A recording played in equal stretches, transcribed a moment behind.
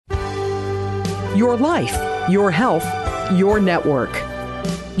Your life, your health, your network.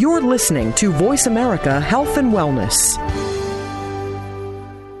 You're listening to Voice America Health and Wellness.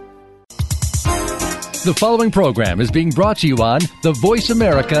 The following program is being brought to you on the Voice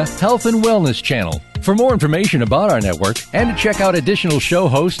America Health and Wellness channel. For more information about our network and to check out additional show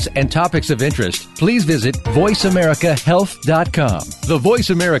hosts and topics of interest, please visit voiceamericahealth.com. The Voice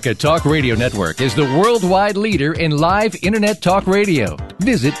America Talk Radio Network is the worldwide leader in live Internet talk radio.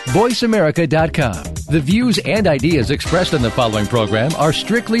 Visit voiceamerica.com. The views and ideas expressed on the following program are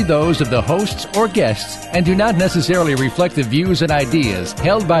strictly those of the hosts or guests and do not necessarily reflect the views and ideas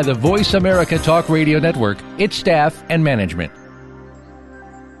held by the Voice America Talk Radio Network, its staff, and management.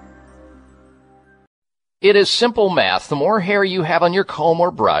 It is simple math. The more hair you have on your comb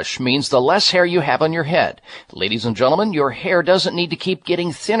or brush means the less hair you have on your head. Ladies and gentlemen, your hair doesn't need to keep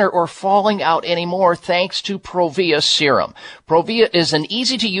getting thinner or falling out anymore thanks to Provia Serum. Provia is an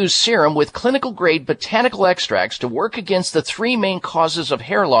easy-to-use serum with clinical-grade botanical extracts to work against the three main causes of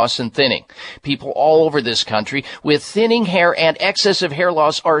hair loss and thinning. People all over this country with thinning hair and excessive hair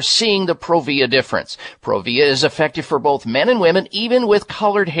loss are seeing the Provia difference. Provia is effective for both men and women, even with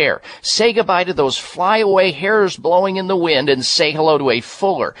colored hair. Say goodbye to those flyaway hairs blowing in the wind and say hello to a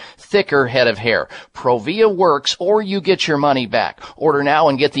fuller, thicker head of hair. Provia works or you get your money back. Order now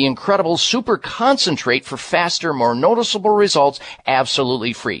and get the incredible super concentrate for faster, more noticeable results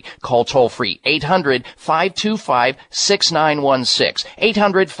absolutely free. Call toll-free 800-525-6916.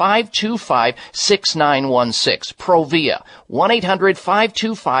 800-525-6916. Provia.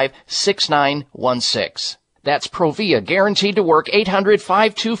 1-800-525-6916. That's Provia, guaranteed to work.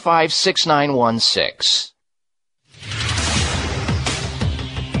 800-525-6916.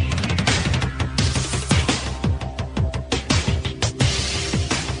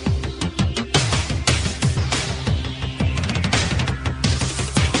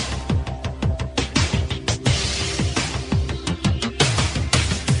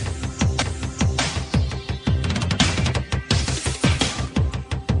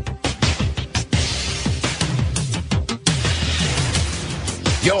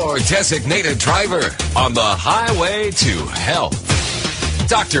 Your designated driver on the highway to health.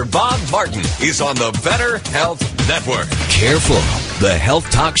 Dr. Bob Martin is on the Better Health Network. Careful. The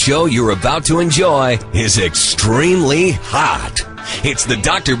health talk show you're about to enjoy is extremely hot. It's the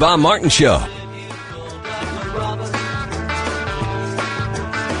Dr. Bob Martin Show.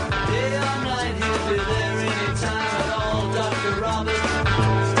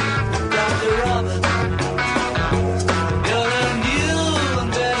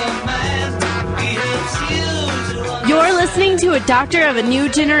 You're listening to a doctor of a new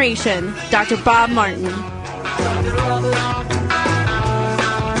generation, Dr. Bob Martin.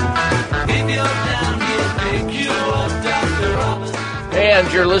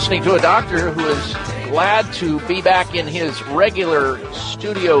 And you're listening to a doctor who is glad to be back in his regular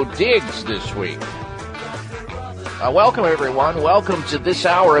studio digs this week. Welcome, everyone. Welcome to this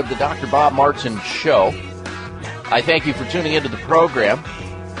hour of the Dr. Bob Martin Show. I thank you for tuning into the program.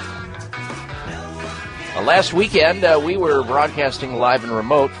 Last weekend, we were broadcasting live and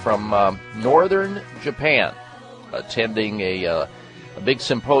remote from northern Japan, attending a big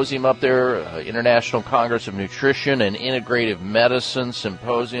symposium up there, International Congress of Nutrition and Integrative Medicine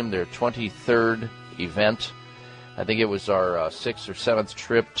Symposium, their 23rd event. I think it was our 6th or 7th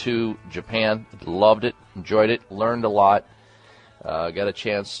trip to Japan. Loved it, enjoyed it, learned a lot, got a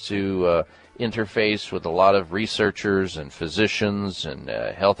chance to interface with a lot of researchers and physicians and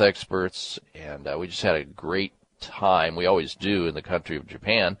health experts, and we just had a great time. We always do in the country of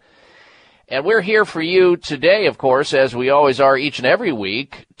Japan. And we're here for you today, of course, as we always are each and every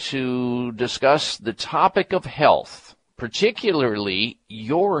week, to discuss the topic of health, particularly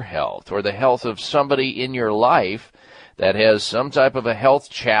your health or the health of somebody in your life that has some type of a health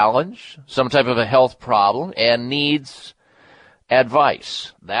challenge, some type of a health problem, and needs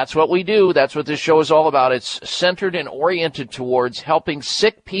advice. That's what we do. That's what this show is all about. It's centered and oriented towards helping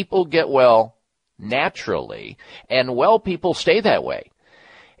sick people get well naturally and well people stay that way.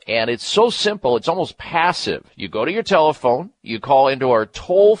 And it's so simple, it's almost passive. You go to your telephone, you call into our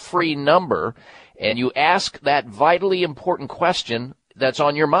toll-free number, and you ask that vitally important question that's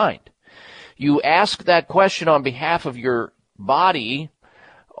on your mind. You ask that question on behalf of your body,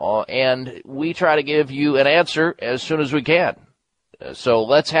 and we try to give you an answer as soon as we can. So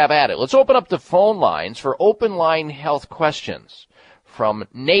let's have at it. Let's open up the phone lines for open line health questions. From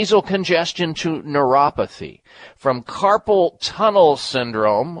nasal congestion to neuropathy, from carpal tunnel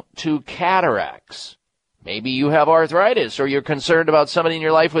syndrome to cataracts. Maybe you have arthritis, or you're concerned about somebody in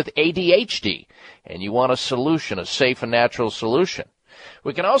your life with ADHD, and you want a solution, a safe and natural solution.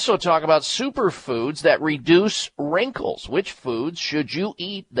 We can also talk about superfoods that reduce wrinkles. Which foods should you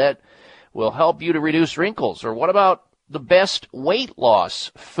eat that will help you to reduce wrinkles? Or what about the best weight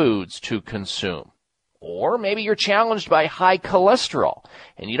loss foods to consume? Or maybe you're challenged by high cholesterol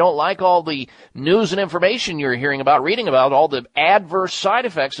and you don't like all the news and information you're hearing about, reading about, all the adverse side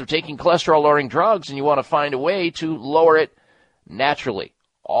effects of taking cholesterol-lowering drugs, and you want to find a way to lower it naturally.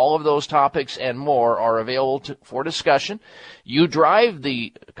 All of those topics and more are available for discussion. You drive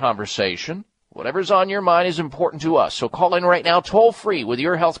the conversation. Whatever's on your mind is important to us. So call in right now, toll free, with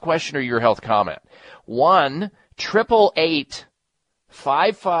your health question or your health comment.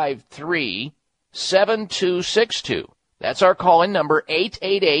 1-888-553-7262. That's our call-in number,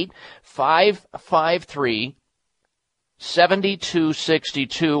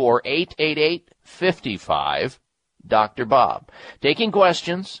 888-553-7262 or 888-55. Dr. Bob, taking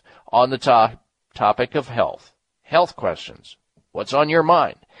questions on the topic of health. Health questions. What's on your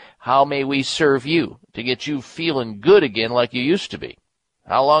mind? How may we serve you to get you feeling good again like you used to be?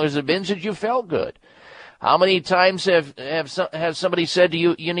 How long has it been since you felt good? How many times has somebody said to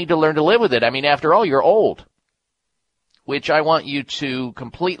you, you need to learn to live with it? I mean, after all, you're old. Which I want you to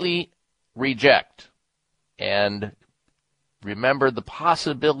completely reject and remember the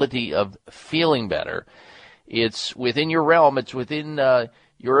possibility of feeling better. It's within your realm. It's within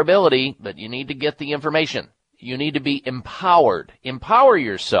your ability, but you need to get the information. You need to be empowered. Empower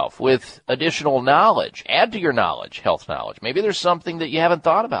yourself with additional knowledge. Add to your knowledge, health knowledge. Maybe there's something that you haven't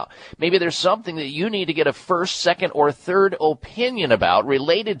thought about. Maybe there's something that you need to get a first, second, or third opinion about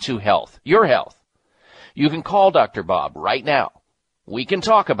related to health, your health. You can call Dr. Bob right now. We can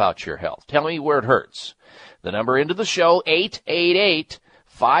talk about your health. Tell me where it hurts. The number into the show,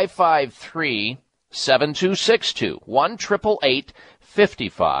 888-553-7262,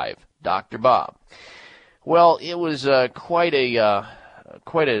 1-888-55, Dr. Bob. Well, it was quite a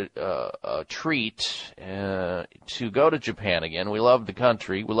treat to go to Japan again. We love the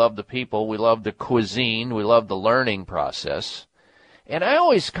country, we love the people, we love the cuisine, we love the learning process. And I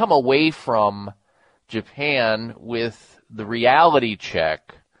always come away from Japan with the reality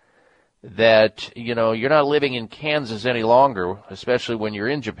check that, you know, you're not living in Kansas any longer, especially when you're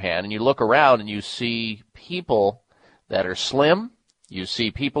in Japan, and you look around and you see people that are slim. You see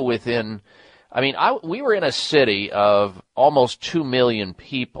people within, we were in a city of almost 2 million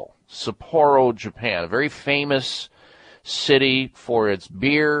people, Sapporo, Japan, a very famous city for its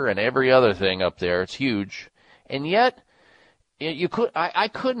beer and every other thing up there. It's huge. And yet, I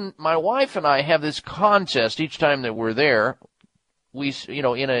couldn't, my wife and I have this contest each time that we're there. We,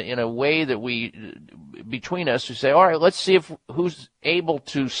 in a way that between us, we say, all right, let's see who's able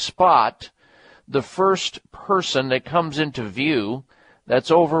to spot the first person that comes into view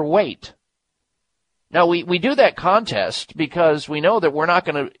that's overweight. Now, we do that contest because we know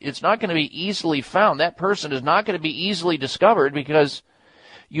that it's not going to be easily found. That person is not going to be easily discovered because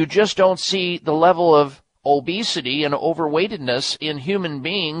you just don't see the level of obesity and overweightedness in human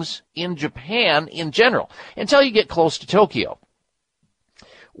beings in Japan in general until you get close to Tokyo,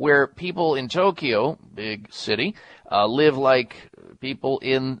 where people in Tokyo, big city, live like people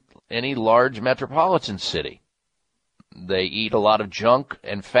in any large metropolitan city. They eat a lot of junk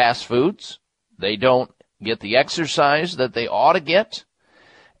and fast foods. They don't get the exercise that they ought to get,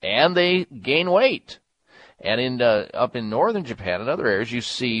 and they gain weight. And up in northern Japan and other areas, you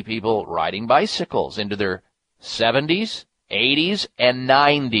see people riding bicycles into their 70s, 80s, and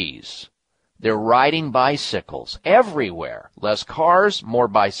 90s. They're riding bicycles everywhere. Less cars, more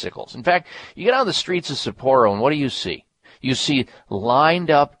bicycles. In fact, you get on the streets of Sapporo, and what do you see? You see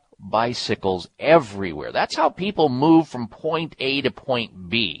lined up bicycles everywhere. That's how people move from point A to point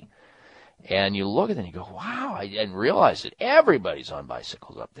B. And you look at them and you go, wow, I didn't realize it. Everybody's on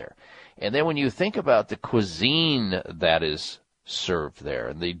bicycles up there. And then when you think about the cuisine that is served there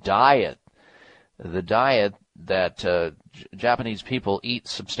and the diet that Japanese people eat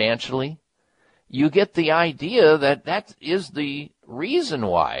substantially, you get the idea that is the reason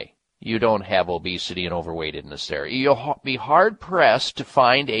why you don't have obesity and overweightedness there. You'll be hard-pressed to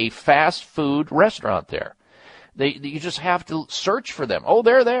find a fast food restaurant there. You just have to search for them. Oh,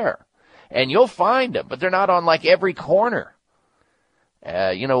 they're there. And you'll find them, but they're not on like every corner.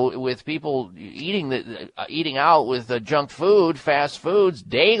 With people eating out with junk food, fast foods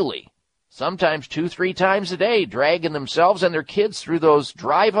daily, sometimes 2-3 times a day, dragging themselves and their kids through those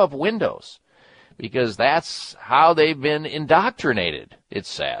drive-up windows because that's how they've been indoctrinated. It's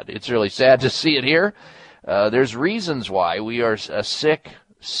sad. It's really sad to see it here. There's reasons why we are a sick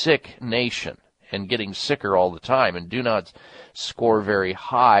nation and getting sicker all the time and do not score very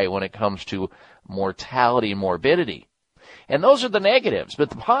high when it comes to mortality and morbidity. And those are the negatives.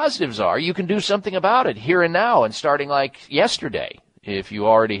 But the positives are you can do something about it here and now, and starting like yesterday, if you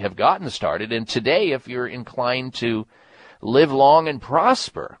already have gotten started, and today if you're inclined to live long and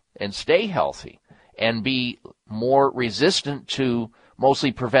prosper and stay healthy and be more resistant to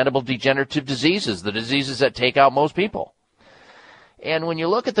mostly preventable degenerative diseases, the diseases that take out most people. And when you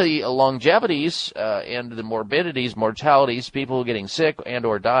look at the longevities and the morbidities, mortalities, people getting sick and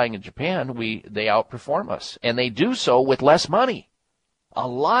or dying in Japan, they outperform us. And they do so with less money. A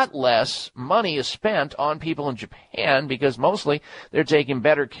lot less money is spent on people in Japan because mostly they're taking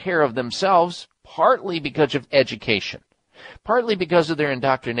better care of themselves, partly because of education, partly because of their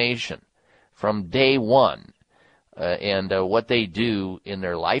indoctrination from day one and what they do in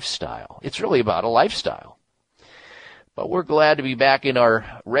their lifestyle. It's really about a lifestyle. But we're glad to be back in our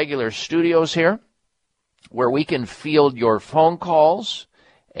regular studios here where we can field your phone calls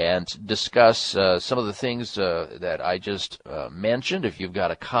and discuss some of the things that I just mentioned, if you've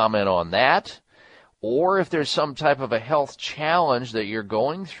got a comment on that, or if there's some type of a health challenge that you're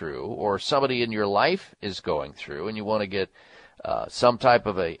going through or somebody in your life is going through and you want to get some type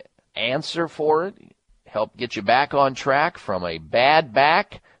of a answer for it, help get you back on track from a bad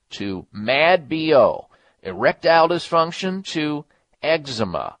back to mad BO. Erectile dysfunction to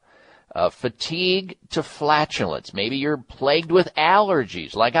eczema, fatigue to flatulence. Maybe you're plagued with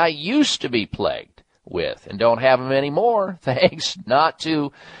allergies like I used to be plagued with and don't have them anymore, thanks not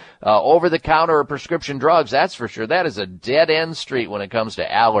to over-the-counter or prescription drugs, that's for sure. That is a dead-end street when it comes to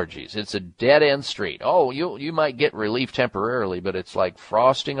allergies. It's a dead-end street. Oh, you might get relief temporarily, but it's like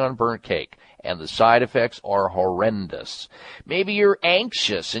frosting on burnt cake, and the side effects are horrendous. Maybe you're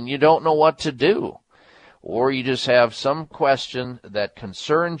anxious and you don't know what to do. Or you just have some question that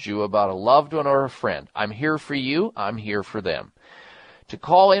concerns you about a loved one or a friend. I'm here for you. I'm here for them. To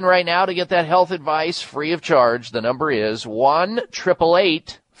call in right now to get that health advice free of charge, the number is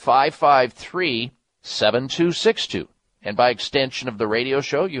 1-888-553-7262. And by extension of the radio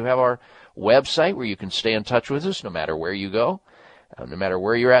show, you have our website where you can stay in touch with us no matter where you go. No matter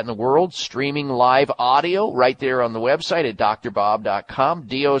where you're at in the world, streaming live audio right there on the website at drbob.com,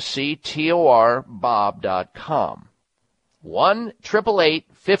 DOCTOR Bob.com.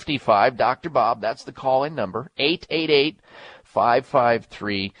 1-888-55-DR-BOB, that's the call-in number,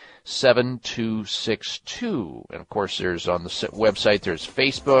 888-553-7262. And, of course, there's on the website, there's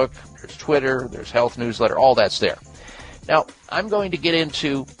Facebook, there's Twitter, there's health newsletter, all that's there. Now, I'm going to get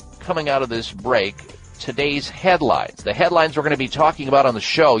into, coming out of this break, today's headlines. The headlines we're going to be talking about on the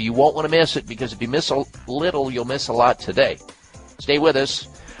show. You won't want to miss it because if you miss a little, you'll miss a lot today. Stay with us.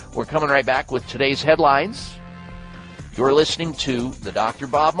 We're coming right back with today's headlines. You're listening to The Dr.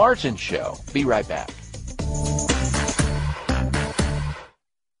 Bob Martin Show. Be right back.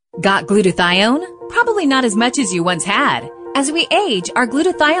 Got glutathione? Probably not as much as you once had. As we age, our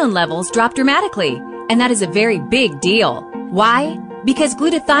glutathione levels drop dramatically, and that is a very big deal. Why? Because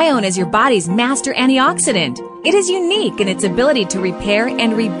glutathione is your body's master antioxidant. It is unique in its ability to repair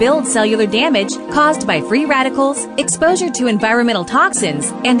and rebuild cellular damage caused by free radicals, exposure to environmental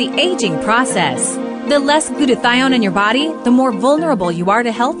toxins, and the aging process. The less glutathione in your body, the more vulnerable you are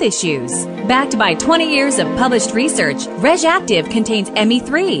to health issues. Backed by 20 years of published research, RegActive contains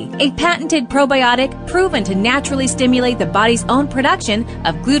ME3, a patented probiotic proven to naturally stimulate the body's own production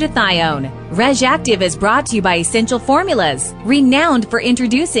of glutathione. RegActive is brought to you by Essential Formulas, renowned for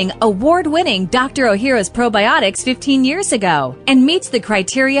introducing award-winning Dr. Ohhira's probiotics 15 years ago, and meets the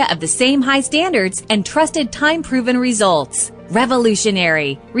criteria of the same high standards and trusted time-proven results.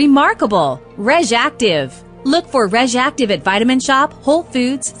 Revolutionary, remarkable, RegActive. Look for RegActive at Vitamin Shop, Whole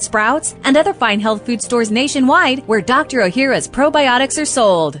Foods, Sprouts, and other fine health food stores nationwide where Dr. Ohhira's probiotics are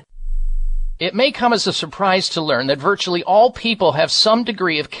sold. It may come as a surprise to learn that virtually all people have some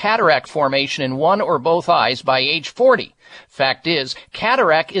degree of cataract formation in one or both eyes by age 40. Fact is,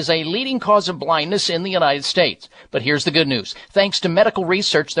 cataract is a leading cause of blindness in the United States. But here's the good news. Thanks to medical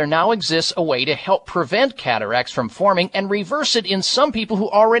research, there now exists a way to help prevent cataracts from forming and reverse it in some people who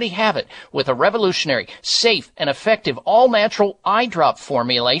already have it with a revolutionary, safe, and effective all-natural eye drop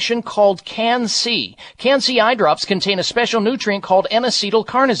formulation called Can-C. Can-C eye drops contain a special nutrient called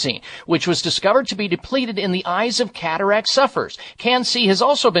N-acetylcarnosine, which was discovered to be depleted in the eyes of cataract sufferers. Can-C has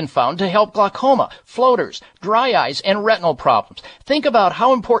also been found to help glaucoma, floaters, dry eyes, and retinal retinal problems. Think about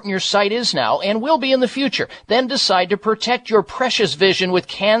how important your sight is now and will be in the future. Then decide to protect your precious vision with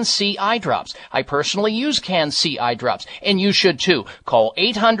Can-C eye drops. I personally use Can-C eye drops, and you should too. Call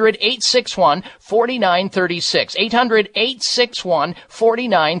 800-861-4936.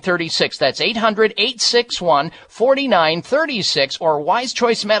 800-861-4936. That's 800-861-4936 or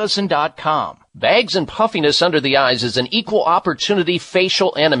wisechoicemedicine.com. Bags and puffiness under the eyes is an equal opportunity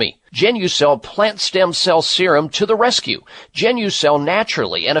facial enemy. Genucell Plant Stem Cell Serum to the rescue. Genucell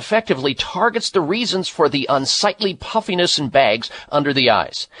naturally and effectively targets the reasons for the unsightly puffiness and bags under the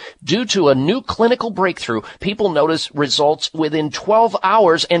eyes. Due to a new clinical breakthrough, people notice results within 12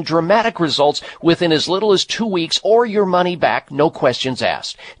 hours and dramatic results within as little as 2 weeks or your money back, no questions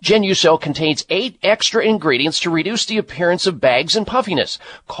asked. Genucell contains 8 extra ingredients to reduce the appearance of bags and puffiness.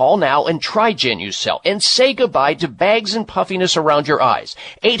 Call now and try Genucell and say goodbye to bags and puffiness around your eyes.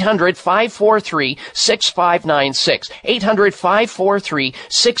 800-543-6596.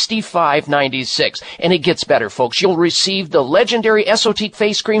 800-543-6596. And it gets better, folks. You'll receive the legendary Esotique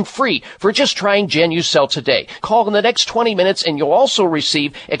face cream free for just trying Genucell today. Call in the next 20 minutes and you'll also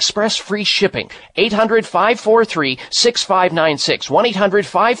receive express free shipping. 800-543-6596.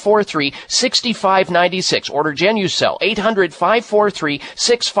 1-800-543-6596. Order Genucell.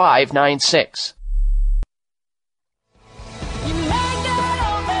 800-543-6596.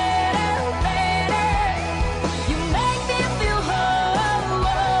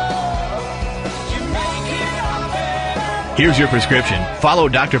 Here's your prescription. Follow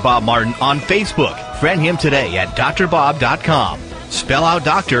Dr. Bob Martin on Facebook. Friend him today at drbob.com. Spell out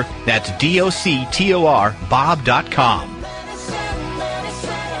doctor, that's D-O-C-T-O-R, bob.com.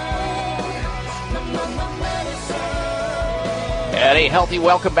 And a healthy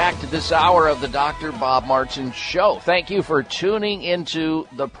welcome back to this hour of the Dr. Bob Martin Show. Thank you for tuning into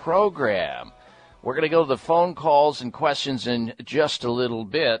the program. We're going to go to the phone calls and questions in just a little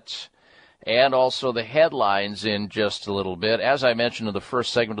bit, and also the headlines in just a little bit. As I mentioned in the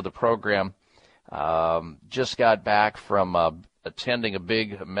first segment of the program, just got back from attending a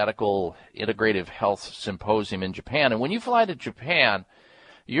big medical integrative health symposium in Japan. And when you fly to Japan,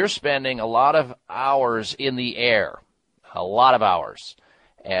 you're spending a lot of hours in the air, a lot of hours.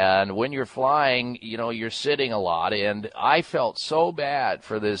 And when you're flying, you know, you're sitting a lot. And I felt so bad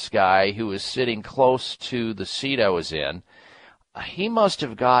for this guy who was sitting close to the seat I was in. He must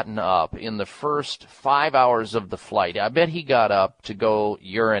have gotten up in the first 5 hours of the flight. I bet he got up to go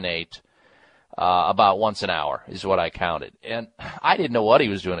urinate about once an hour is what I counted. And I didn't know what he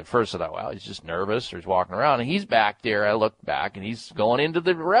was doing at first. I thought, well, he's just nervous or he's walking around. And he's back there. I looked back, and he's going into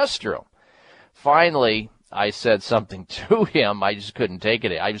the restroom. Finally, I said something to him. I just couldn't take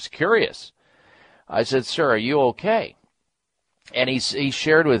it. I was curious. I said, "Sir, are you okay?" And he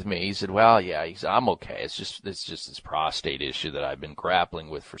shared with me. He said, "Well, yeah, I'm okay. It's just this prostate issue that I've been grappling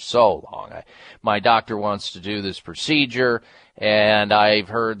with for so long. My doctor wants to do this procedure, and I've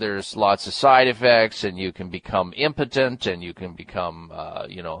heard there's lots of side effects, and you can become impotent, and you can become,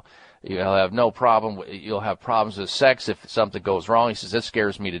 you'll have no problem. You'll have problems with sex if something goes wrong." He says, "This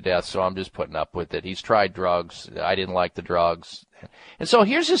scares me to death, so I'm just putting up with it." He's tried drugs. I didn't like the drugs. And so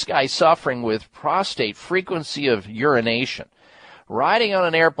here's this guy suffering with prostate, frequency of urination, riding on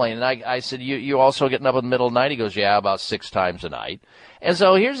an airplane. And I said, you also getting up in the middle of the night? He goes, "Yeah, about 6 times a night." And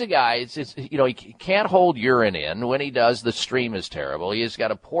so here's a guy, he can't hold urine in. When he does, the stream is terrible. He's got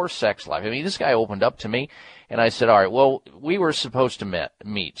a poor sex life. I mean, this guy opened up to me, and I said, "All right, well, we were supposed to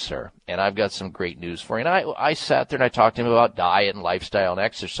meet, sir, and I've got some great news for you." And I sat there and I talked to him about diet and lifestyle and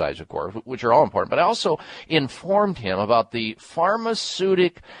exercise, of course, which are all important, but I also informed him about the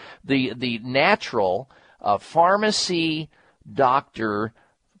the natural pharmacy doctor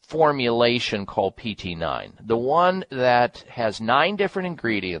formulation called PT9, the one that has 9 different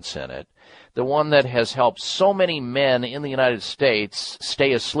ingredients in it, the one that has helped so many men in the United States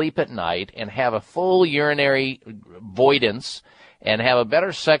stay asleep at night and have a full urinary voidance and have a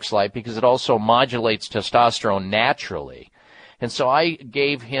better sex life because it also modulates testosterone naturally. And so I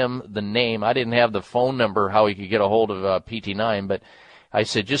gave him the name. I didn't have the phone number how he could get a hold of PT9, but I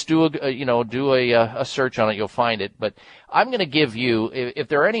said, just do a search on it. You'll find it. But I'm going to give you, if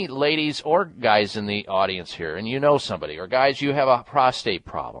there are any ladies or guys in the audience here, and you know somebody, or guys, you have a prostate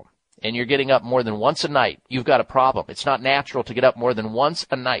problem, and you're getting up more than once a night, you've got a problem. It's not natural to get up more than once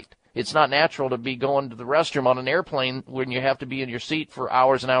a night. It's not natural to be going to the restroom on an airplane when you have to be in your seat for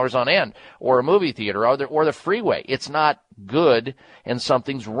hours and hours on end, or a movie theater, or the freeway. It's not good, and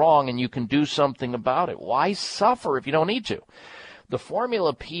something's wrong, and you can do something about it. Why suffer if you don't need to? The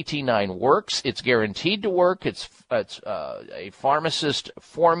formula PT9 works. It's guaranteed to work. It's a pharmacist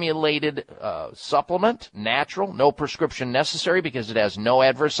formulated supplement, natural, no prescription necessary because it has no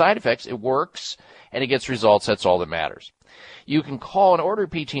adverse side effects. It works and it gets results. That's all that matters. You can call and order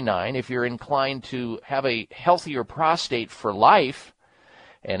PT9 if you're inclined to have a healthier prostate for life.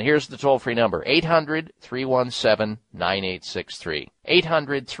 And here's the toll-free number, 800-317-9863.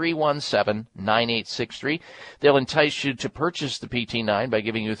 800-317-9863. They'll entice you to purchase the PT9 by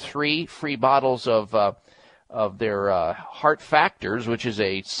giving you 3 free bottles of their Heart Factors, which is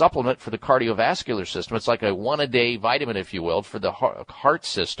a supplement for the cardiovascular system. It's like a one-a-day vitamin, if you will, for the heart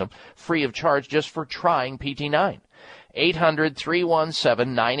system, free of charge just for trying PT9.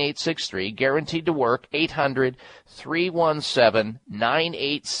 800-317-9863, guaranteed to work,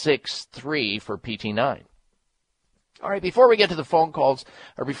 800-317-9863 for PT9. All right, before we get to the phone calls,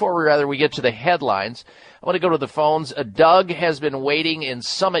 or before we get to the headlines, I want to go to the phones. Doug has been waiting in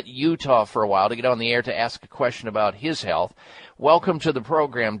Summit, Utah for a while to get on the air to ask a question about his health. Welcome to the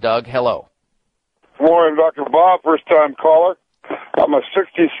program, Doug. Hello. Good morning, Dr. Bob, first-time caller. I'm a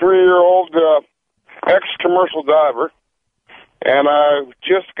 63-year-old ex-commercial diver. And I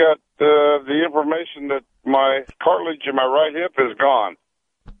just got the information that my cartilage in my right hip is gone.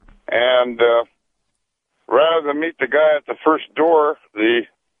 And rather than meet the guy at the first door, the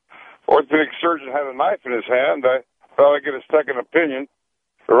orthopedic surgeon had a knife in his hand. I thought I'd get a second opinion.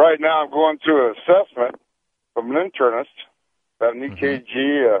 But right now I'm going through an assessment from an internist, got an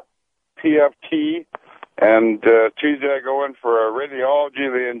EKG, a PFT, and Tuesday I go in for a radiology.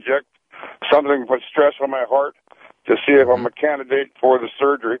 They inject something to put stress on my heart to see if I'm a candidate for the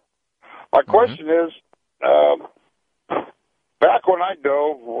surgery. My question is, back when I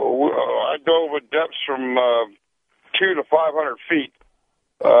dove at depths from 200 to 500 feet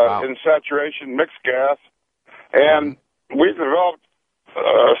in saturation, mixed gas, and we developed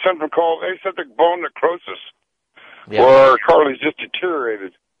a symptom called aseptic bone necrosis, where our cartilage just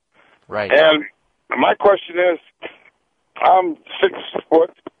deteriorated. Right. And my question is, I'm 6 foot.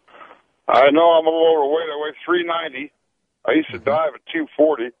 I know I'm a little overweight. I weigh 390. I used to dive at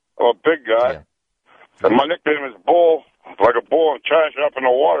 240. I'm a big guy. Yeah. And my nickname is Bull, like a bull in China shop in the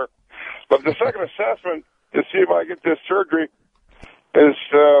water. But the second assessment to see if I get this surgery is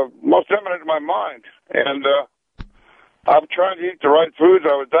most eminent in my mind. And I'm trying to eat the right foods.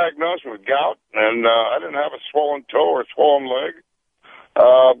 I was diagnosed with gout, and I didn't have a swollen toe or a swollen leg.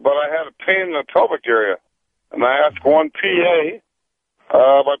 But I had a pain in the pelvic area. And I asked one PA,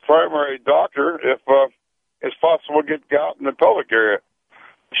 my primary doctor, if it's possible to get gout in the pelvic area.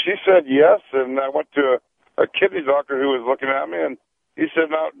 She said yes, and I went to a kidney doctor who was looking at me, and he said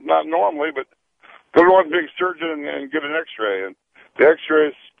not normally, but go to an orthopedic surgeon and get an X-ray. And the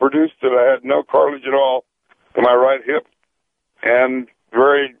X-rays produced that I had no cartilage at all in my right hip and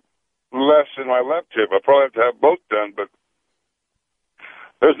very less in my left hip. I probably have to have both done, but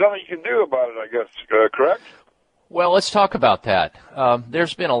there's nothing you can do about it, I guess, correct? Well, let's talk about that.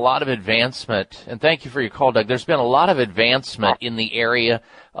 There's been a lot of advancement, and thank you for your call, Doug. There's been a lot of advancement in the area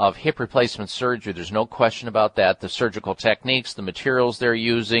of hip replacement surgery. There's no question about that. The surgical techniques, the materials they're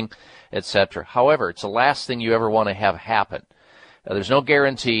using, etc. However, it's the last thing you ever want to have happen. There's no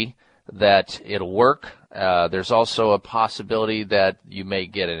guarantee that it'll work. There's also a possibility that you may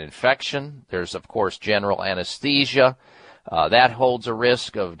get an infection. There's, of course, general anesthesia. That holds a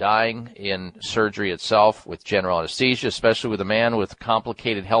risk of dying in surgery itself with general anesthesia, especially with a man with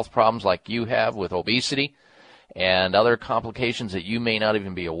complicated health problems like you have with obesity and other complications that you may not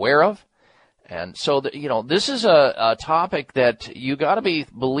even be aware of. And so, this is a topic that you got to be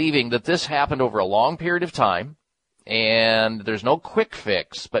believing that this happened over a long period of time, and there's no quick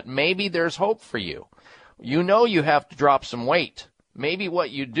fix, but maybe there's hope for you. You know you have to drop some weight. Maybe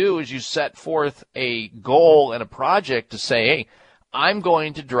what you do is you set forth a goal and a project to say, hey, I'm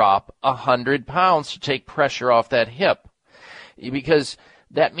going to drop 100 pounds to take pressure off that hip, because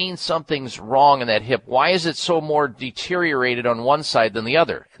that means something's wrong in that hip. Why is it so more deteriorated on one side than the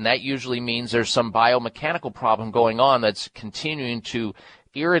other? And that usually means there's some biomechanical problem going on that's continuing to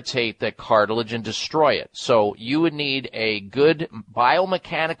irritate that cartilage and destroy it. So you would need a good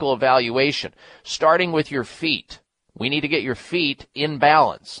biomechanical evaluation, starting with your feet. We need to get your feet in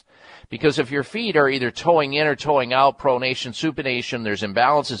balance, because if your feet are either toeing in or toeing out, pronation, supination, there's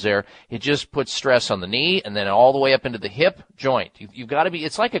imbalances there. It just puts stress on the knee and then all the way up into the hip joint. You've got to be,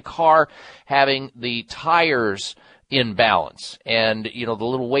 it's like a car having the tires in balance. And, the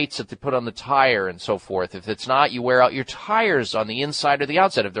little weights that they put on the tire and so forth, if it's not, you wear out your tires on the inside or the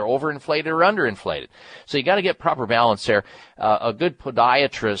outside, if they're overinflated or underinflated. So you got to get proper balance there. A good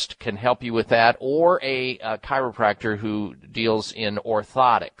podiatrist can help you with that, or a chiropractor who deals in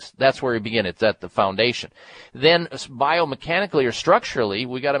orthotics. That's where you begin. It's at the foundation. Then biomechanically or structurally,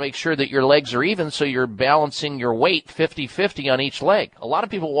 we got to make sure that your legs are even, so you're balancing your weight 50-50 on each leg. A lot of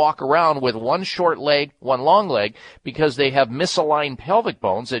people walk around with one short leg, one long leg, because they have misaligned pelvic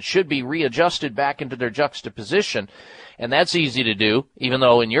bones that should be readjusted back into their juxtaposition. And that's easy to do, even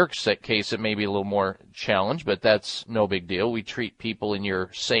though in your case it may be a little more challenge, but that's no big deal. We treat people in your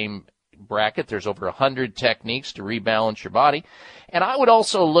same bracket. There's over 100 techniques to rebalance your body. And I would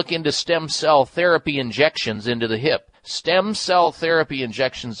also look into stem cell therapy injections into the hip. Stem cell therapy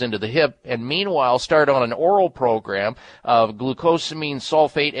injections into the hip, and meanwhile start on an oral program of glucosamine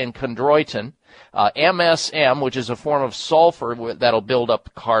sulfate and chondroitin, MSM, which is a form of sulfur that'll build up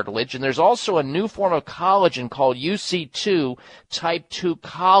cartilage. And there's also a new form of collagen called UC2 type 2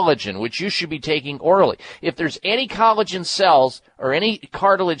 collagen, which you should be taking orally. If there's any collagen cells or any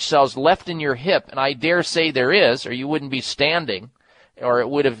cartilage cells left in your hip, and I dare say there is, or you wouldn't be standing, or it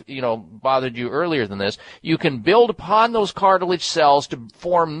would have, bothered you earlier than this, you can build upon those cartilage cells to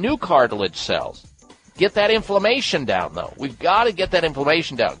form new cartilage cells. Get that inflammation down, though. We've got to get that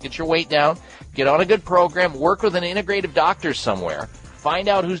inflammation down. Get your weight down, get on a good program, work with an integrative doctor somewhere, find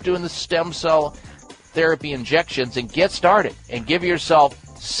out who's doing the stem cell therapy injections, and get started. And give yourself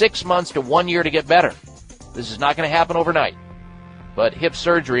 6 months to 1 year to get better. This is not going to happen overnight. But hip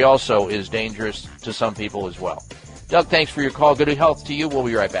surgery also is dangerous to some people as well. Doug, thanks for your call. Good health to you. We'll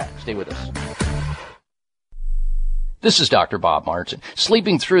be right back. Stay with us. This is Dr. Bob Martin.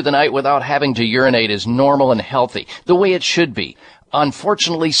 Sleeping through the night without having to urinate is normal and healthy, the way it should be.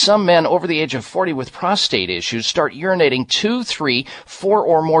 Unfortunately, some men over the age of 40 with prostate issues start urinating 2, 3, 4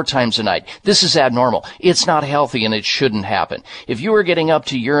 or more times a night. This is abnormal. It's not healthy and it shouldn't happen. If you are getting up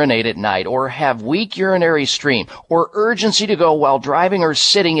to urinate at night or have weak urinary stream or urgency to go while driving or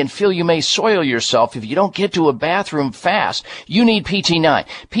sitting and feel you may soil yourself if you don't get to a bathroom fast, you need PT9.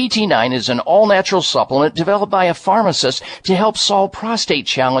 PT9 is an all-natural supplement developed by a pharmacist to help solve prostate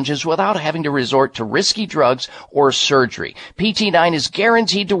challenges without having to resort to risky drugs or surgery. PT9 is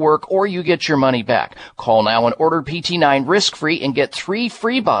guaranteed to work or you get your money back. Call now and order PT9 risk-free and get 3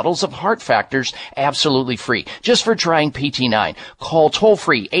 free bottles of Heart Factors absolutely free just for trying PT9. Call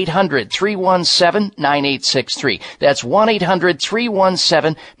toll-free 800-317-9863. That's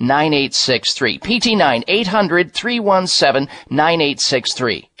 1-800-317-9863. PT9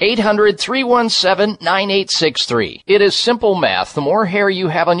 800-317-9863. 800-317-9863. It is simple math. The more hair you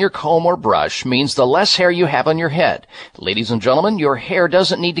have on your comb or brush means the less hair you have on your head. Ladies and gentlemen, your hair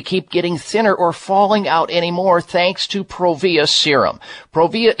doesn't need to keep getting thinner or falling out anymore thanks to Provia Serum.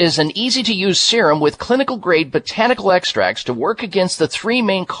 Provia is an easy-to-use serum with clinical-grade botanical extracts to work against the 3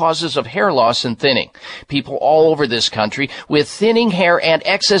 main causes of hair loss and thinning. People all over this country with thinning hair and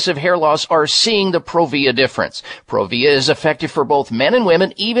excessive hair loss are seeing the Provia difference. Provia is effective for both men and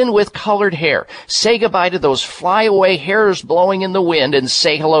women, even with colored hair. Say goodbye to those flyaway hairs blowing in the wind and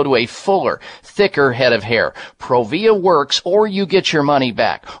say hello to a fuller, thicker head of hair. Provia works or you get your money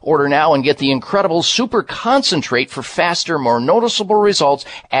back. Order now and get the incredible super concentrate for faster, more noticeable results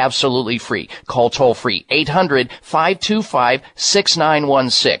absolutely free. Call toll-free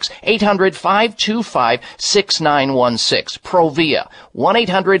 800-525-6916. 800-525-6916. Provia.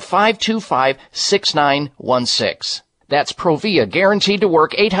 1-800-525-6916. That's Provia, guaranteed to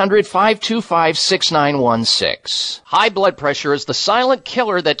work. 800-525-6916. High blood pressure is the silent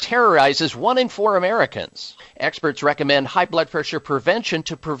killer that terrorizes 1 in 4 Americans. Experts recommend high blood pressure prevention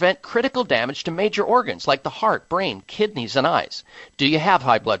to prevent critical damage to major organs like the heart, brain, kidneys, and eyes. Do you have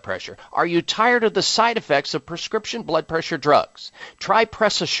high blood pressure? Are you tired of the side effects of prescription blood pressure drugs? Try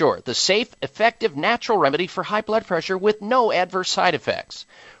Press Assure, the safe, effective, natural remedy for high blood pressure with no adverse side effects.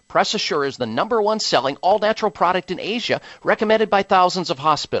 Press Assure is the #1 selling all-natural product in Asia, recommended by thousands of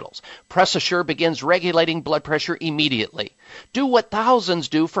hospitals. Press Assure begins regulating blood pressure immediately. Do what thousands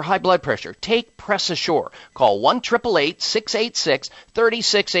do for high blood pressure. Take Press Assure. Call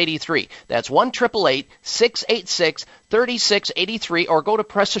 1-888-686-3683. That's 1-888-686-3683, or go to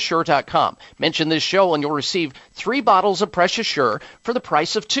PressAssure.com. Mention this show and you'll receive 3 bottles of Press Assure for the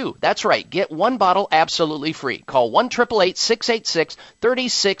price of 2. That's right. Get 1 bottle absolutely free. Call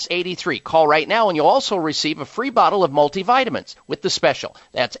 1-888-686-3683. Call right now and you'll also receive a free bottle of multivitamins with the special.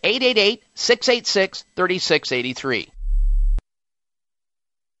 That's 888-686-3683.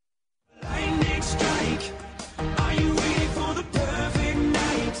 Lightning strike. Are you waiting for the perfect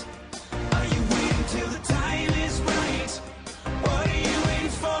night? Are you waiting till the time is right?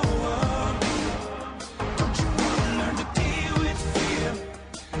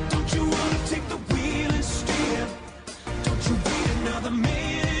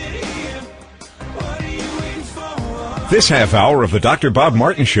 This half hour of the Dr. Bob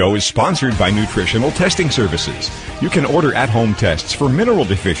Martin Show is sponsored by Nutritional Testing Services. You can order at-home tests for mineral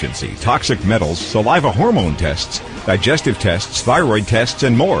deficiency, toxic metals, saliva hormone tests, digestive tests, thyroid tests,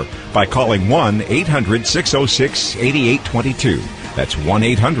 and more by calling 1-800-606-8822. That's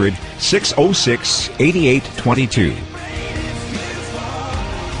 1-800-606-8822.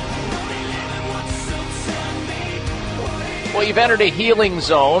 Well, you've entered a healing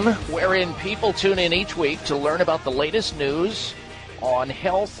zone wherein people tune in each week to learn about the latest news on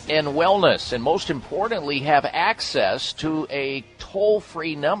health and wellness, and most importantly, have access to a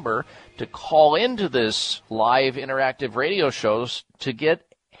toll-free number to call into this live interactive radio shows to get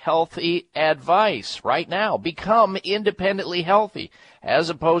healthy advice right now. Become independently healthy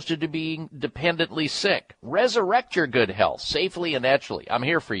as opposed to being dependently sick. Resurrect your good health safely and naturally. I'm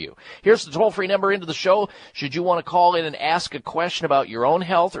here for you. Here's the toll-free number into the show. Should you want to call in and ask a question about your own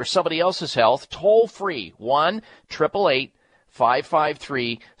health or somebody else's health, toll-free,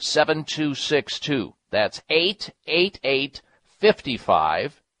 1-888-553-7262. That's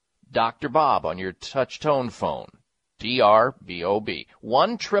 888-55 Dr. Bob on your touch-tone phone. DRBOB.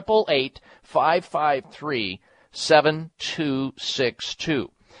 1-888-553-7262.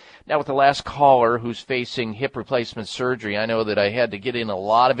 Now, with the last caller who's facing hip replacement surgery, I know that I had to get in a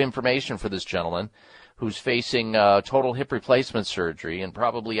lot of information for this gentleman who's facing total hip replacement surgery and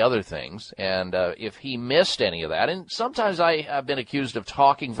probably other things. And if he missed any of that, and sometimes I have been accused of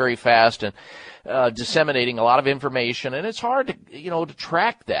talking very fast and disseminating a lot of information, and it's hard to, to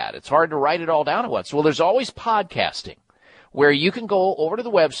track that. It's hard to write it all down at once. Well, there's always podcasting where you can go over to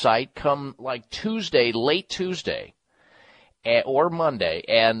the website come like Tuesday, late Tuesday, or Monday,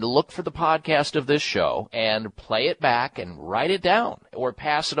 and look for the podcast of this show and play it back and write it down or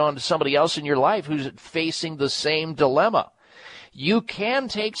pass it on to somebody else in your life who's facing the same dilemma. You can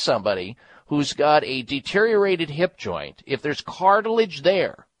take somebody who's got a deteriorated hip joint. If there's cartilage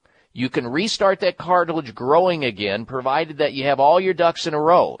there, you can restart that cartilage growing again, provided that you have all your ducks in a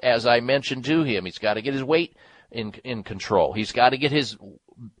row. As I mentioned to him, he's got to get his weight in control. He's got to get his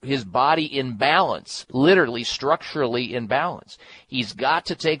body in balance, literally structurally in balance. He's got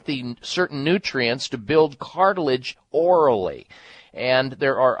to take the certain nutrients to build cartilage orally. And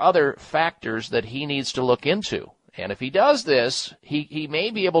there are other factors that he needs to look into. And if he does this, he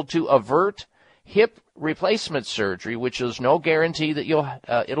may be able to avert hip replacement surgery, which is no guarantee that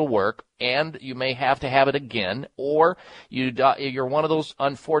it'll work, and you may have to have it again, or you're one of those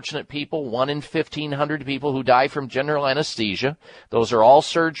unfortunate people, 1 in 1,500 people who die from general anesthesia. Those are all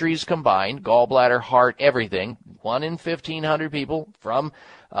surgeries combined, gallbladder, heart, everything. 1 in 1,500 people from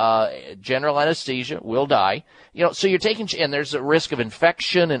general anesthesia will die. So you're taking, and there's a risk of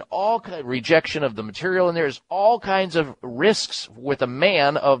infection and rejection of the material, and there's all kinds of risks with a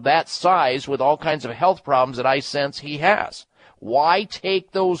man of that size with all kinds of health problems that I sense he has. Why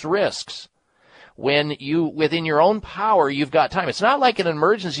take those risks when within your own power, you've got time? It's not like an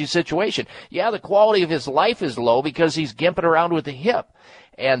emergency situation. Yeah, the quality of his life is low because he's gimping around with the hip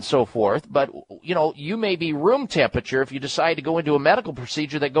and so forth. But, you may be room temperature if you decide to go into a medical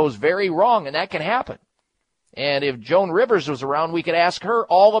procedure that goes very wrong, and that can happen. And if Joan Rivers was around, we could ask her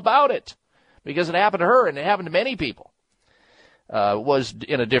all about it because it happened to her and it happened to many people. Was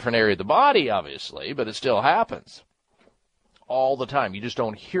in a different area of the body, obviously, but it still happens all the time. You just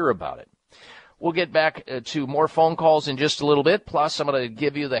don't hear about it. We'll get back to more phone calls in just a little bit. Plus, I'm going to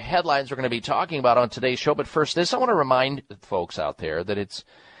give you the headlines we're going to be talking about on today's show. But first, I want to remind folks out there that it's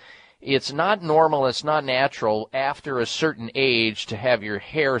not normal, it's not natural after a certain age to have your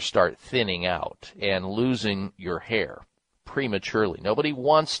hair start thinning out and losing your hair prematurely. Nobody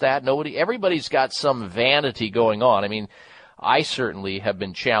wants that. Everybody's got some vanity going on. I mean, I certainly have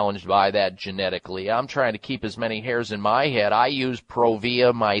been challenged by that genetically. I'm trying to keep as many hairs in my head. I use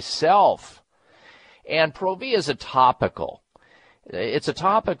Provia myself. And Provia is a topical. It's a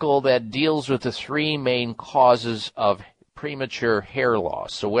topical that deals with the 3 main causes of premature hair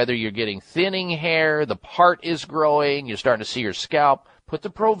loss. So whether you're getting thinning hair, the part is growing, you're starting to see your scalp, put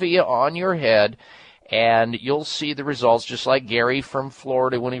the Provia on your head, and you'll see the results, just like Gary from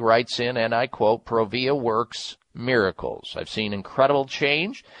Florida when he writes in, and I quote, Provia works miracles. I've seen incredible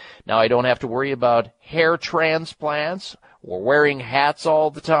change. Now I don't have to worry about hair transplants or wearing hats all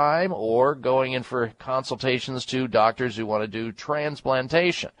the time or going in for consultations to doctors who want to do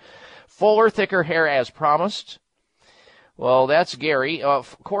transplantation. Fuller, thicker hair as promised. Well, that's Gary.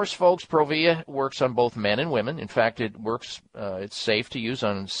 Of course, folks, Provia works on both men and women. In fact, it works. It's safe to use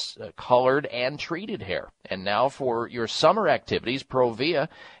on colored and treated hair. And now for your summer activities, Provia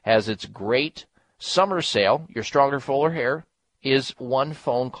has its great summer sale. Your stronger, fuller hair, is one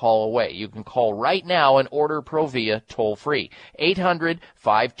phone call away. You can call right now and order Provia toll-free.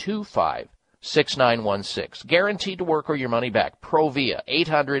 800-525-6916. Guaranteed to work or your money back. Provia.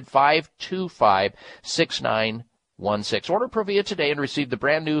 800-525-6916. Order Provia today and receive the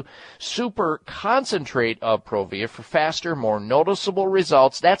brand new super concentrate of Provia for faster, more noticeable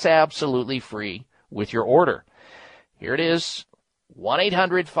results. That's absolutely free with your order. Here it is.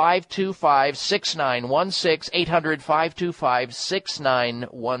 1-800-525-6916,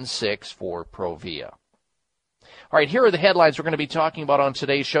 800-525-6916 for Provia. All right, here are the headlines we're going to be talking about on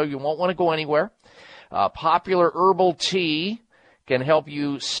today's show. You won't want to go anywhere. Popular herbal tea can help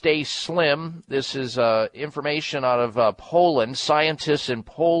you stay slim. This is information out of Poland. Scientists in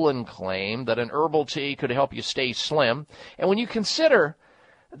Poland claim that an herbal tea could help you stay slim. And when you consider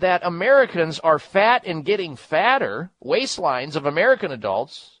that Americans are fat and getting fatter, waistlines of American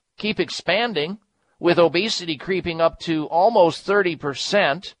adults keep expanding, with obesity creeping up to almost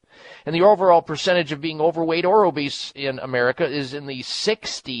 30%, and the overall percentage of being overweight or obese in America is in the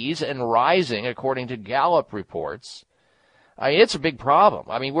 60s and rising, according to Gallup reports. I mean, it's a big problem.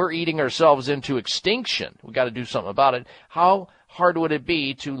 I mean, we're eating ourselves into extinction. We've got to do something about it. How hard would it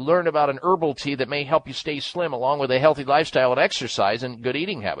be to learn about an herbal tea that may help you stay slim along with a healthy lifestyle and exercise and good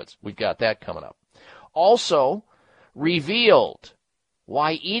eating habits? We've got that coming up. Also, revealed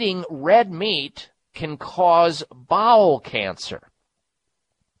why eating red meat can cause bowel cancer.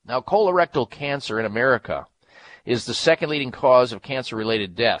 Now, colorectal cancer in America is the second leading cause of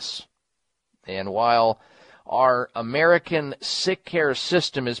cancer-related deaths. And while our American sick care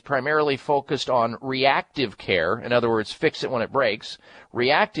system is primarily focused on reactive care, in other words, fix it when it breaks,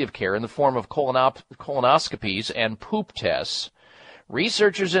 reactive care in the form of colonoscopies and poop tests,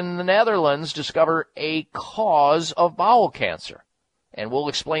 researchers in the Netherlands discover a cause of bowel cancer. And we'll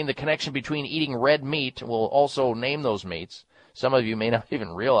explain the connection between eating red meat, we'll also name those meats, some of you may not even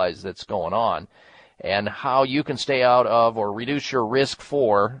realize that's going on, and how you can stay out of or reduce your risk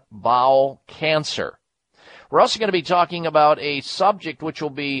for bowel cancer. We're also going to be talking about a subject which will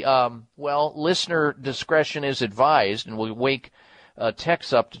be, listener discretion is advised, and we'll wake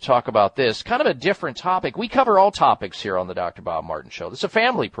Tex up to talk about this. Kind of a different topic. We cover all topics here on the Dr. Bob Martin Show. This is a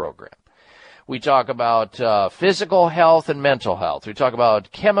family program. We talk about physical health and mental health. We talk about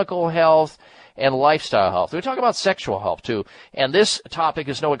chemical health and lifestyle health. We talk about sexual health, too. And this topic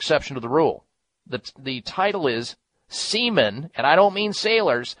is no exception to the rule. The title is Semen, and I don't mean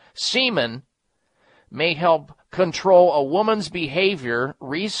sailors, semen may help control a woman's behavior,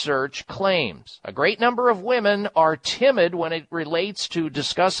 research claims. A great number of women are timid when it relates to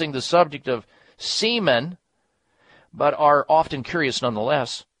discussing the subject of semen, but are often curious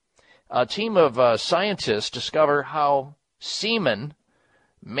nonetheless. A team of scientists discover how semen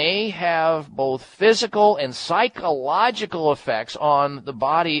may have both physical and psychological effects on the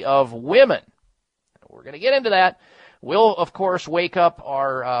body of women. We're going to get into that. We'll, of course, wake up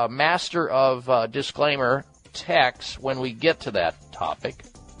our master of disclaimer, Tex, when we get to that topic,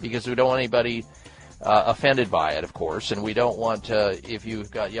 because we don't want anybody offended by it, of course, and we don't want, if you've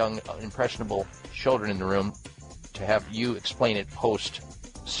got young, impressionable children in the room, to have you explain it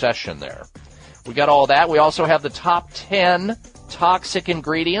post-session there. We got all that. We also have the top 10 toxic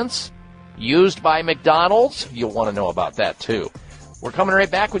ingredients used by McDonald's. You'll want to know about that, too. We're coming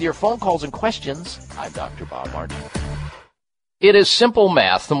right back with your phone calls and questions. I'm Dr. Bob Martin. It is simple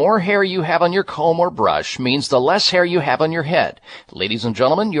math. The more hair you have on your comb or brush means the less hair you have on your head. Ladies and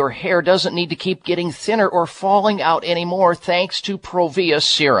gentlemen, your hair doesn't need to keep getting thinner or falling out anymore thanks to Provia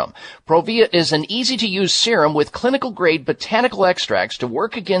Serum. Provia is an easy-to-use serum with clinical-grade botanical extracts to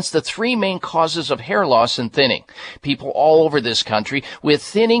work against the three main causes of hair loss and thinning. People all over this country with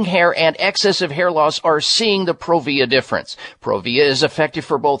thinning hair and excessive hair loss are seeing the Provia difference. Provia is effective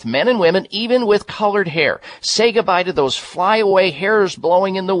for both men and women, even with colored hair. Say goodbye to those flyaway hairs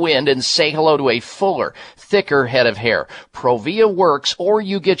blowing in the wind and say hello to a fuller, thicker head of hair. Provia works, or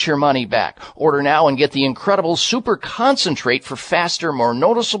you get your money back. Order now and get the incredible super concentrate for faster, more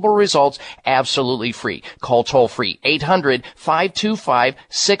noticeable results absolutely free. Call toll-free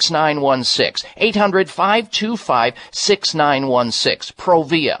 800-525-6916. 800-525-6916.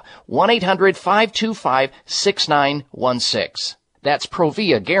 Provia. 1-800-525-6916. That's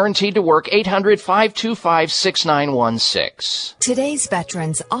Provia, guaranteed to work, 800-525-6916. Today's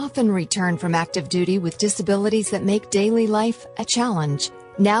veterans often return from active duty with disabilities that make daily life a challenge.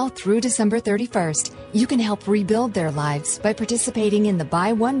 Now through December 31st, you can help rebuild their lives by participating in the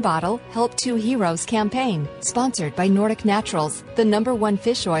Buy One Bottle, Help Two Heroes campaign, sponsored by Nordic Naturals, the #1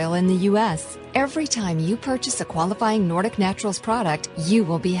 fish oil in the U.S. Every time you purchase a qualifying Nordic Naturals product, you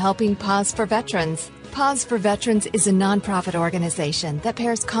will be helping Paws for Veterans. Paws for Veterans is a nonprofit organization that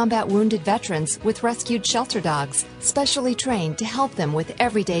pairs combat wounded veterans with rescued shelter dogs, specially trained to help them with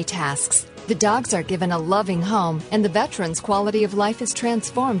everyday tasks. The dogs are given a loving home, and the veterans' quality of life is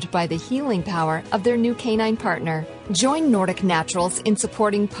transformed by the healing power of their new canine partner. Join Nordic Naturals in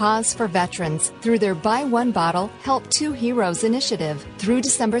supporting Paws for Veterans through their Buy One Bottle, Help Two Heroes initiative. Through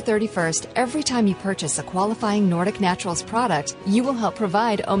December 31st, every time you purchase a qualifying Nordic Naturals product, you will help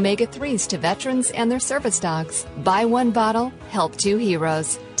provide omega-3s to veterans and their service dogs. Buy One Bottle, Help Two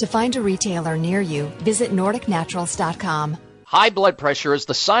Heroes. To find a retailer near you, visit NordicNaturals.com. High blood pressure is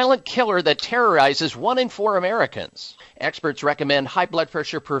the silent killer that terrorizes 1 in 4 Americans. Experts recommend high blood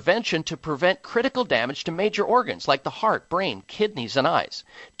pressure prevention to prevent critical damage to major organs like the heart, brain, kidneys, and eyes.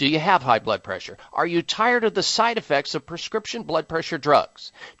 Do you have high blood pressure? Are you tired of the side effects of prescription blood pressure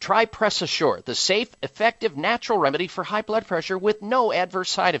drugs? Try Press Assure, the safe, effective, natural remedy for high blood pressure with no adverse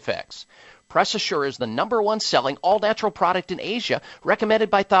side effects. Press Assure is the #1 selling all-natural product in Asia, recommended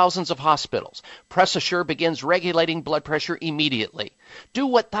by thousands of hospitals. Press Assure begins regulating blood pressure immediately. Do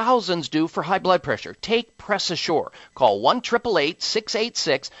what thousands do for high blood pressure. Take Press Assure. Call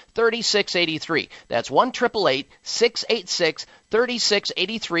 1-888-686-3683. That's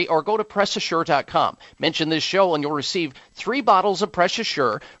 1-888-686-3683, or go to PressAssure.com. Mention this show and you'll receive 3 bottles of Press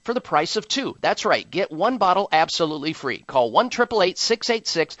Assure for the price of 2. That's right. Get 1 bottle absolutely free. Call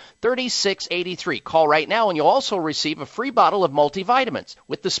 1-888-686-3683. Call right now and you'll also receive a free bottle of multivitamins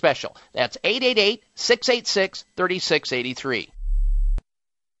with the special. That's 888-686-3683.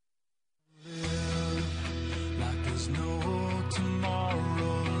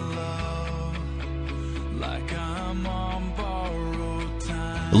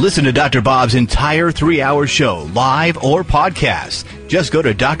 Listen to Dr. Bob's entire 3-hour show, live or podcast. Just go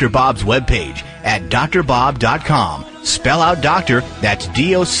to Dr. Bob's webpage at drbob.com. Spell out doctor, that's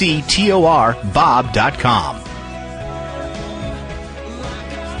DOCTOR, Bob.com.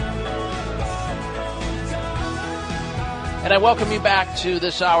 And I welcome you back to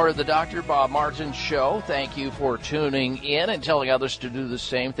this hour of the Dr. Bob Martin Show. Thank you for tuning in and telling others to do the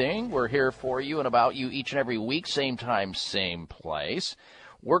same thing. We're here for you and about you each and every week, same time, same place.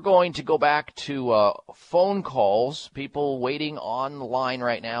 We're going to go back to phone calls, people waiting on the line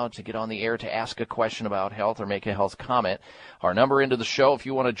right now to get on the air to ask a question about health or make a health comment. Our number into the show, if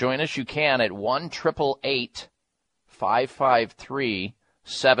you want to join us, you can at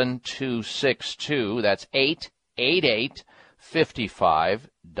 1-888-553-7262. That's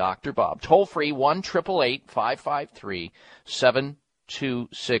 888-55 Bob. Toll free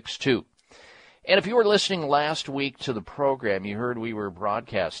 1-888-553-7262. And if you were listening last week to the program, you heard we were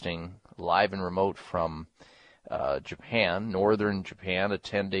broadcasting live and remote from Japan, northern Japan,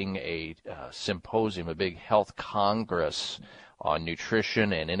 attending a symposium, a big health congress on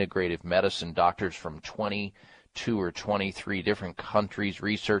nutrition and integrative medicine. Doctors from 22 or 23 different countries,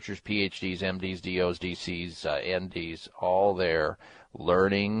 researchers, PhDs, MDs, DOs, DCs, NDs, all there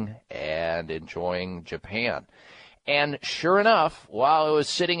learning and enjoying Japan. And sure enough, while I was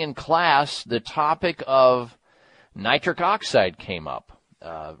sitting in class, the topic of nitric oxide came up.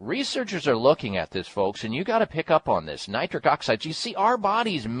 Researchers are looking at this, folks, and you got to pick up on this. Nitric oxide, you see, our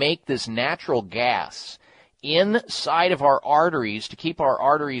bodies make this natural gas inside of our arteries to keep our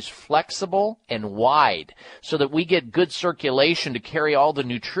arteries flexible and wide so that we get good circulation to carry all the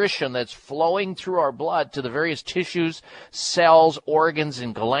nutrition that's flowing through our blood to the various tissues, cells, organs,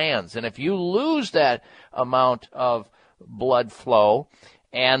 and glands. And if you lose that amount of blood flow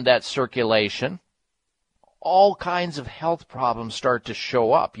and that circulation, all kinds of health problems start to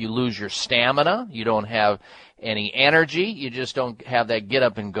show up. You lose your stamina. You don't have any energy. You just don't have that get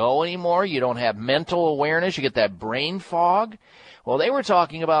up and go anymore. You don't have mental awareness. You get that brain fog. Well, they were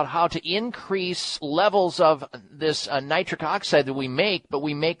talking about how to increase levels of this nitric oxide that we make, but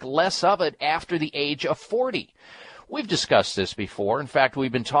we make less of it after the age of 40. We've discussed this before. In fact,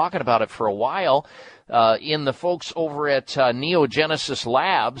 we've been talking about it for a while. In the folks over at Neogenesis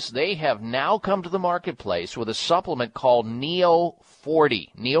Labs, they have now come to the marketplace with a supplement called Neo40.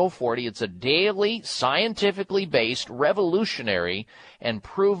 Neo40, it's a daily, scientifically based, revolutionary, and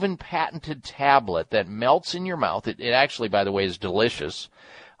proven patented tablet that melts in your mouth. It actually, by the way, is delicious.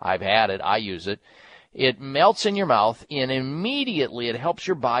 I've had it. I use it. It melts in your mouth, and immediately it helps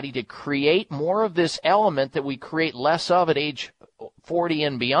your body to create more of this element that we create less of at age 40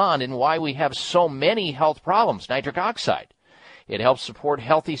 and beyond, and why we have so many health problems, nitric oxide. It helps support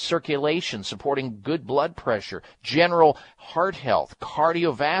healthy circulation, supporting good blood pressure, general heart health,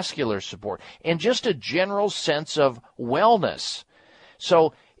 cardiovascular support, and just a general sense of wellness.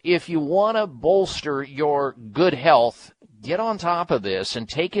 So if you want to bolster your good health, get on top of this and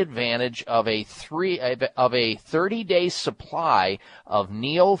take advantage of a 30-day supply of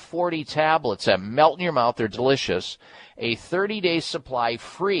Neo 40 tablets that melt in your mouth. They're delicious. A 30-day supply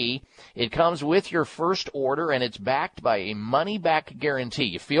free. It comes with your first order, and it's backed by a money-back guarantee.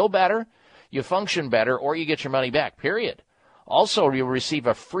 You feel better, you function better, or you get your money back, period. Also, you'll receive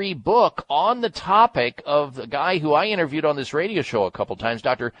a free book on the topic of the guy who I interviewed on this radio show a couple times,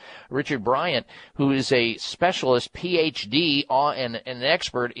 Dr. Richard Bryant, who is a specialist, PhD, and an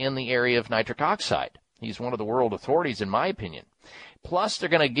expert in the area of nitric oxide. He's one of the world authorities, in my opinion. Plus, they're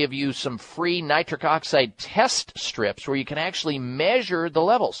going to give you some free nitric oxide test strips where you can actually measure the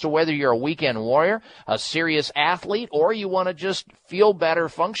levels. So whether you're a weekend warrior, a serious athlete, or you want to just feel better,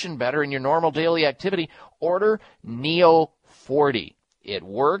 function better in your normal daily activity, order Neo 40. It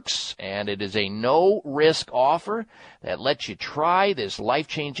works, and it is a no-risk offer that lets you try this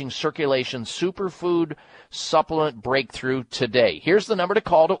life-changing circulation superfood supplement breakthrough today. Here's the number to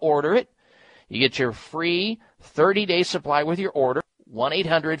call to order it. You get your free 30-day supply with your order,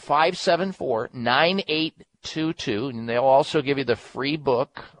 1-800-574-9822, and they'll also give you the free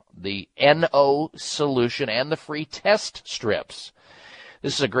book, the NO solution, and the free test strips.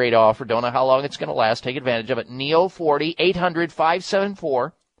 This is a great offer. Don't know how long it's going to last. Take advantage of it. Neo 40,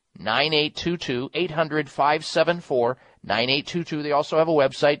 800-574-9822, 800-574-9822. They also have a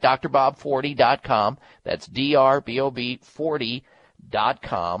website, drbob40.com. That's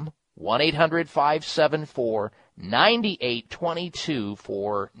drbob40.com. 1-800-574-9822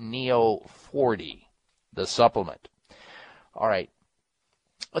 for Neo 40, the supplement. All right.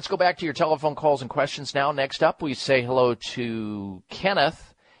 Let's go back to your telephone calls and questions now. Next up, we say hello to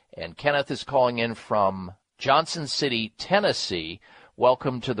Kenneth, and Kenneth is calling in from Johnson City, Tennessee.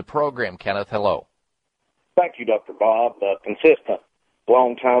 Welcome to the program, Kenneth. Hello. Thank you, Dr. Bob. A consistent,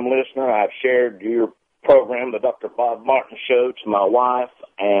 long-time listener. I've shared your program, the Dr. Bob Martin Show, to my wife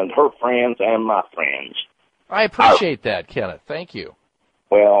and her friends and my friends. I appreciate that, Kenneth. Thank you.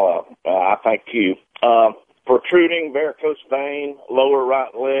 Well, I thank you. Protruding varicose vein, lower right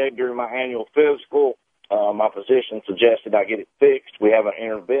leg during my annual physical. My physician suggested I get it fixed. We have an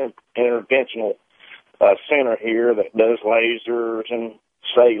interventional center here that does lasers and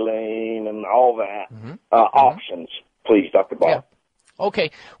saline and all that. Options, please, Dr. Bob. Yeah.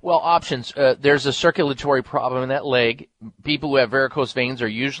 Okay, well, options. There's a circulatory problem in that leg. People who have varicose veins are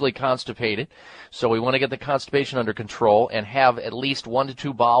usually constipated, so we want to get the constipation under control and have at least 1 to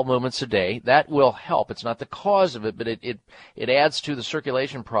 2 bowel movements a day. That will help. It's not the cause of it, but it adds to the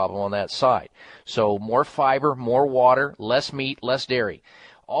circulation problem on that side. So more fiber, more water, less meat, less dairy.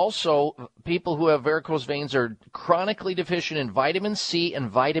 Also, people who have varicose veins are chronically deficient in vitamin C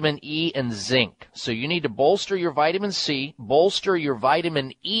and vitamin E and zinc. So you need to bolster your vitamin C, bolster your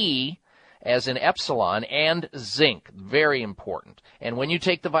vitamin E, as in epsilon, and zinc. Very important. And when you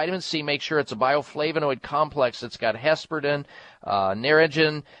take the vitamin C, make sure it's a bioflavonoid complex that's got hesperidin,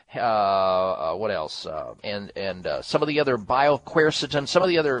 naringenin, what else? And some of the other quercetin, some of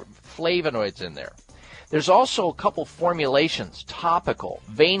the other flavonoids in there. There's also a couple formulations, topical,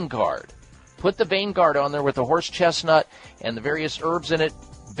 VeinGuard. Put the VeinGuard on there with the horse chestnut and the various herbs in it,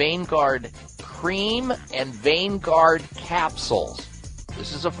 VeinGuard cream and VeinGuard capsules.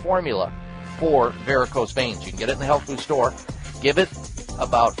 This is a formula for varicose veins. You can get it in the health food store. Give it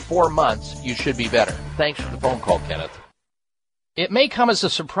about 4 months. You should be better. Thanks for the phone call, Kenneth. It may come as a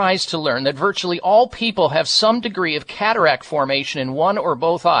surprise to learn that virtually all people have some degree of cataract formation in one or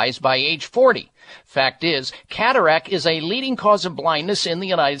both eyes by age 40. Fact is, cataract is a leading cause of blindness in the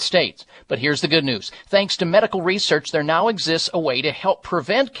United States. But here's the good news. Thanks to medical research, there now exists a way to help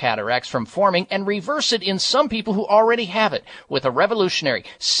prevent cataracts from forming and reverse it in some people who already have it with a revolutionary,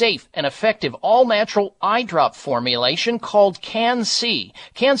 safe, and effective all-natural eye drop formulation called Can-C.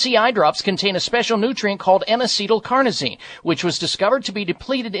 Can-C eye drops contain a special nutrient called N-acetylcarnosine, which was discovered to be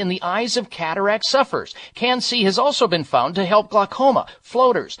depleted in the eyes of cataract sufferers. Can-C has also been found to help glaucoma,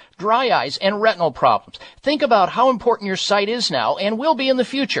 floaters, dry eyes, and retinal problems. Think about how important your sight is now and will be in the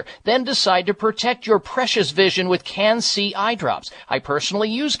future. Then decide to protect your precious vision with Can-C eye drops. I personally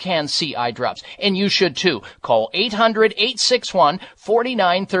use Can-C eye drops, and you should too. Call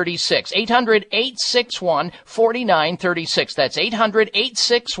 800-861-4936. 800-861-4936. That's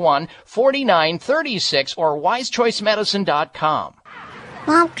 800-861-4936 or wisechoicemedicine.com.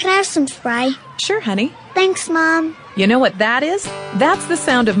 Mom, can I have some spray? Sure, honey. Thanks, Mom. You know what that is? That's the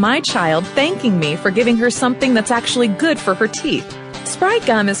sound of my child thanking me for giving her something that's actually good for her teeth. Spry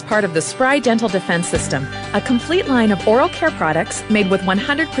Gum is part of the Spry Dental Defense System, a complete line of oral care products made with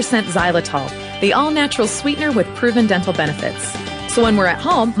 100% xylitol, the all-natural sweetener with proven dental benefits. So when we're at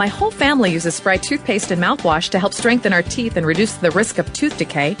home, my whole family uses Spry toothpaste and mouthwash to help strengthen our teeth and reduce the risk of tooth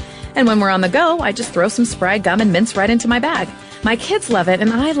decay. And when we're on the go, I just throw some Spry Gum and mints right into my bag. My kids love it,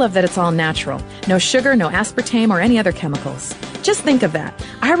 and I love that it's all natural. No sugar, no aspartame, or any other chemicals. Just think of that.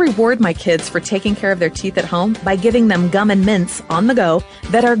 I reward my kids for taking care of their teeth at home by giving them gum and mints on the go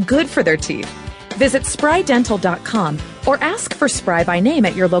that are good for their teeth. Visit sprydental.com or ask for Spry by name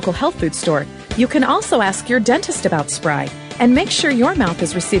at your local health food store. You can also ask your dentist about Spry and make sure your mouth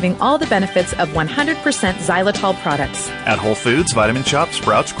is receiving all the benefits of 100% xylitol products. At Whole Foods, Vitamin Shoppe,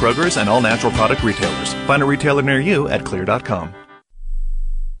 Sprouts, Kroger's, and all natural product retailers. Find a retailer near you at clear.com.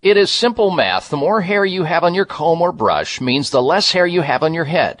 It is simple math. The more hair you have on your comb or brush means the less hair you have on your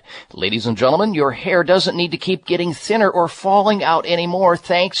head. Ladies and gentlemen, your hair doesn't need to keep getting thinner or falling out anymore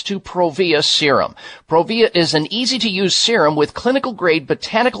thanks to Provia Serum. Provia is an easy-to-use serum with clinical-grade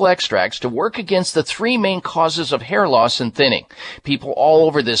botanical extracts to work against the three main causes of hair loss and thinning. People all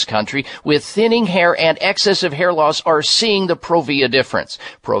over this country with thinning hair and excessive hair loss are seeing the Provia difference.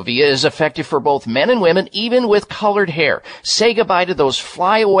 Provia is effective for both men and women, even with colored hair. Say goodbye to those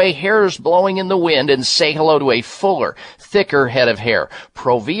flyaway hairs blowing in the wind and say hello to a fuller, thicker head of hair.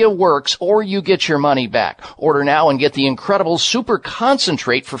 Provia works, or you get your money back. Order now and get the incredible super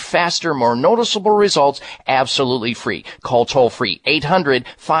concentrate for faster, more noticeable results absolutely free. Call toll-free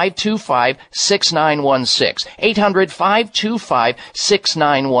 800-525-6916.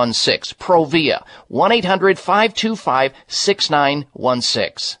 800-525-6916. Provia.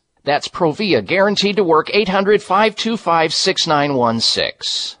 1-800-525-6916. That's Provia, guaranteed to work.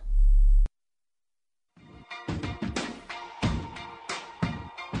 800-525-6916.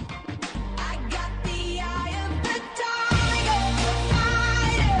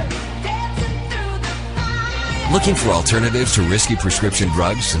 Looking for alternatives to risky prescription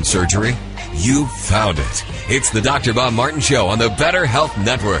drugs and surgery? You found it. It's the Dr. Bob Martin Show on the Better Health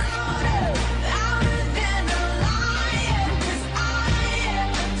Network.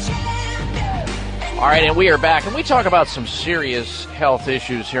 All right, and we are back, and we talk about some serious health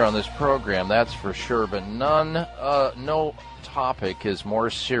issues here on this program, that's for sure, but no topic is more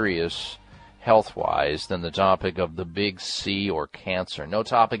serious health-wise than the topic of the big C, or cancer. No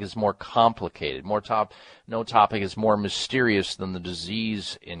topic is more complicated. No topic is more mysterious than the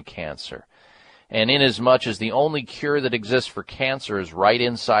disease in cancer. And inasmuch as the only cure that exists for cancer is right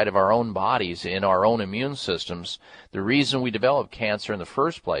inside of our own bodies, in our own immune systems, the reason we develop cancer in the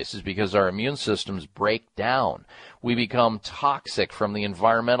first place is because our immune systems break down. We become toxic from the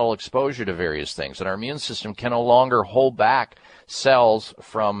environmental exposure to various things, and our immune system can no longer hold back cells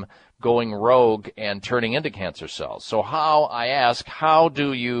from going rogue and turning into cancer cells. So how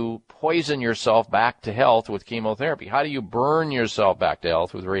do you poison yourself back to health with chemotherapy? How do you burn yourself back to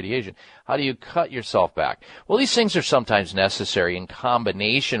health with radiation? How do you cut yourself back? Well, these things are sometimes necessary in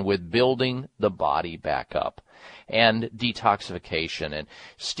combination with building the body back up and detoxification and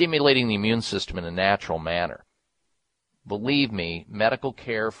stimulating the immune system in a natural manner. Believe me, medical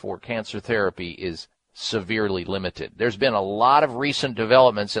care for cancer therapy is severely limited. There's been a lot of recent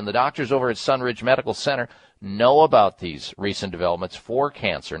developments, and the doctors over at Sunridge Medical Center know about these recent developments for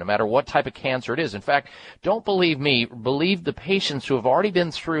cancer, no matter what type of cancer it is. In fact, don't believe me, believe the patients who have already been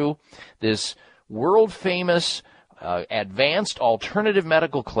through this world-famous advanced alternative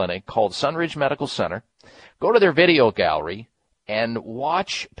medical clinic called Sunridge Medical Center. Go to their video gallery and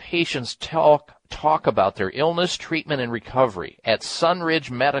watch patients talk about their illness, treatment, and recovery at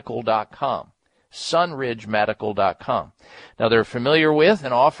sunridgemedical.com. sunridgemedical.com. Now, they're familiar with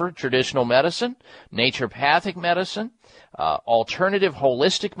and offer traditional medicine, naturopathic medicine, alternative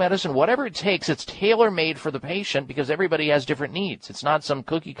holistic medicine, whatever it takes. It's tailor-made for the patient because everybody has different needs. It's not some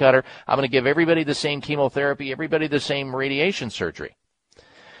cookie cutter. I'm going to give everybody the same chemotherapy, everybody the same radiation surgery.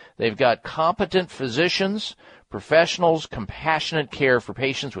 They've got competent physicians, professionals, compassionate care for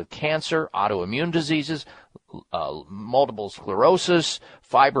patients with cancer, autoimmune diseases, multiple sclerosis,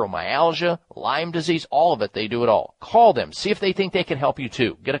 fibromyalgia, Lyme disease, all of it. They do it all. Call them. See if they think they can help you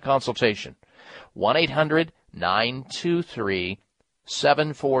too. Get a consultation.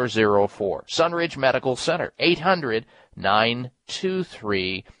 1-800-923-7404. Sunridge Medical Center.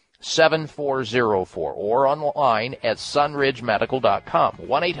 800-923-7404. Or online at sunridgemedical.com.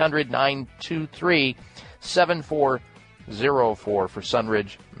 1-800-923-7404 for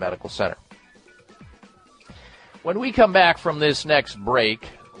Sunridge Medical Center. When we come back from this next break,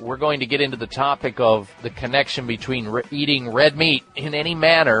 we're going to get into the topic of the connection between eating red meat in any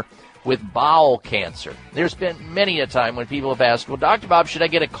manner with bowel cancer. There's been many a time when people have asked, well, Dr. Bob, should I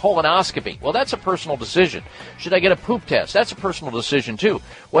get a colonoscopy? Well, that's a personal decision. Should I get a poop test? That's a personal decision, too.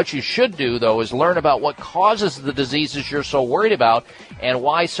 What you should do, though, is learn about what causes the diseases you're so worried about and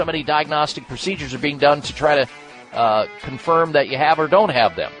why so many diagnostic procedures are being done to try to confirm that you have or don't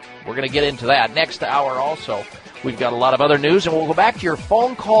have them. We're going to get into that next hour also. We've got a lot of other news, and we'll go back to your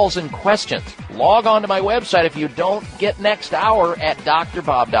phone calls and questions. Log on to my website if you don't get next hour at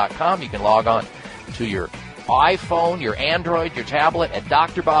drbob.com. You can log on to your iPhone, your Android, your tablet at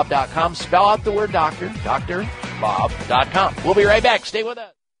drbob.com. Spell out the word doctor, drbob.com. We'll be right back. Stay with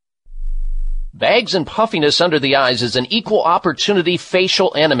us. Bags and puffiness under the eyes is an equal opportunity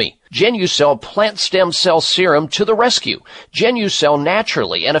facial enemy. Genucell Plant Stem Cell Serum to the rescue. Genucell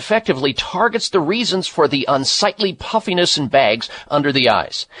naturally and effectively targets the reasons for the unsightly puffiness and bags under the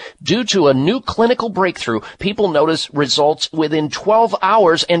eyes. Due to a new clinical breakthrough, people notice results within 12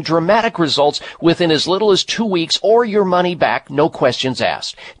 hours and dramatic results within as little as 2 weeks or your money back, no questions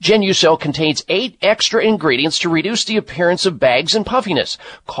asked. Genucell contains 8 extra ingredients to reduce the appearance of bags and puffiness.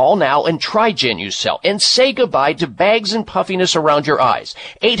 Call now and try Genucell and say goodbye to bags and puffiness around your eyes.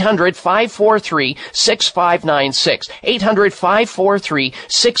 800-543-6596.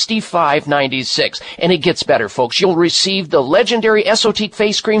 800-543-6596. And it gets better, folks. You'll receive the legendary Esotique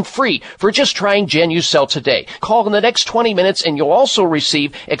face cream free for just trying Genucell today. Call in the next 20 minutes and you'll also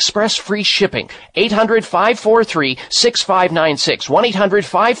receive express free shipping. 800-543-6596.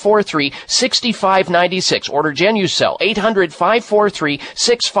 1-800-543-6596. Order Genucell.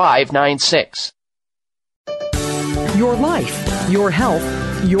 800-543-6596. Your life, your health,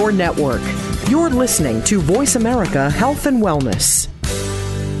 your network. You're listening to Voice America Health and Wellness.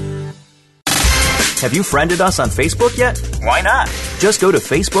 Have you friended us on Facebook yet? Why not? Just go to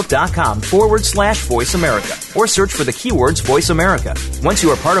facebook.com/Voice America or search for the keywords Voice America. Once you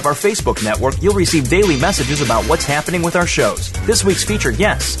are part of our Facebook network, you'll receive daily messages about what's happening with our shows, this week's featured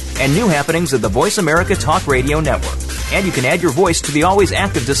guests, and new happenings of the Voice America Talk Radio Network. And you can add your voice to the always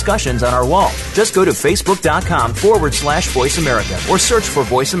active discussions on our wall. Just go to facebook.com/Voice America or search for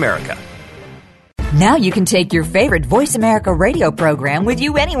Voice America. Now you can take your favorite Voice America radio program with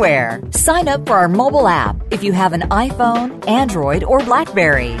you anywhere. Sign up for our mobile app if you have an iPhone, Android, or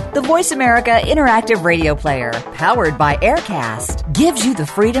BlackBerry. The Voice America Interactive Radio Player, powered by Aircast, gives you the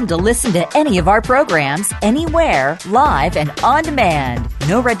freedom to listen to any of our programs, anywhere, live and on demand.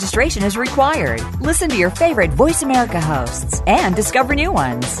 No registration is required. Listen to your favorite Voice America hosts and discover new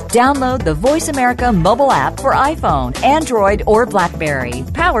ones. Download the Voice America mobile app for iPhone, Android, or BlackBerry,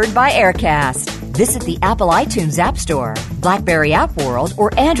 powered by Aircast. Visit the Apple iTunes App Store, BlackBerry App World,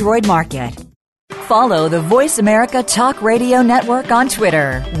 or Android Market. Follow the Voice America Talk Radio Network on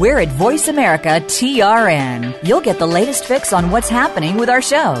Twitter. We're at Voice America TRN. You'll get the latest fix on what's happening with our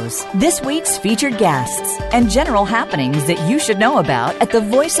shows, this week's featured guests, and general happenings that you should know about at the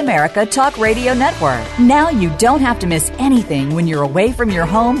Voice America Talk Radio Network. Now you don't have to miss anything when you're away from your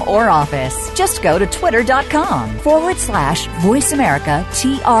home or office. Just go to twitter.com/Voice America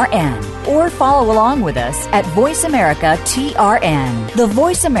TRN or follow along with us at Voice America TRN, the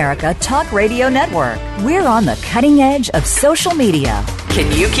Voice America Talk Radio Network. We're on the cutting edge of social media. Can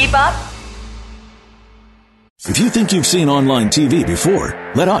you keep up? If you think you've seen online TV before,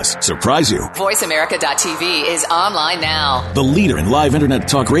 let us surprise you. VoiceAmerica.tv is online now. The leader in live internet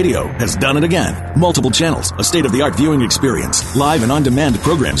talk radio has done it again. Multiple channels, a state-of-the-art viewing experience, live and on-demand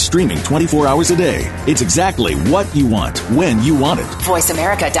programs streaming 24 hours a day. It's exactly what you want, when you want it.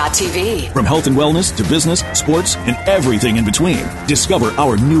 VoiceAmerica.tv. From health and wellness to business, sports, and everything in between. Discover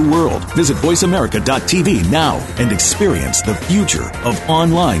our new world. Visit VoiceAmerica.tv now and experience the future of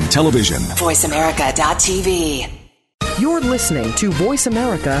online television. VoiceAmerica.tv. You're listening to Voice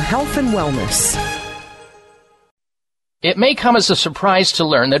America Health and Wellness. It may come as a surprise to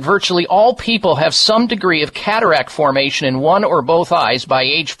learn that virtually all people have some degree of cataract formation in one or both eyes by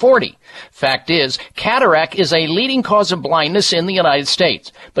age 40. Fact is, cataract is a leading cause of blindness in the United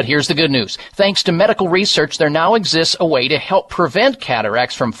States. But here's the good news. Thanks to medical research, there now exists a way to help prevent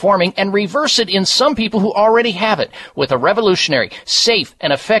cataracts from forming and reverse it in some people who already have it with a revolutionary, safe,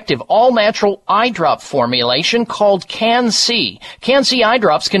 and effective all-natural eye drop formulation called Can-C. Can-C eye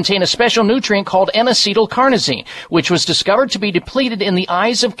drops contain a special nutrient called N-acetylcarnosine, which was discovered to be depleted in the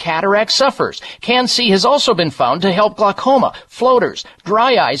eyes of cataract sufferers. Can-C has also been found to help glaucoma, floaters,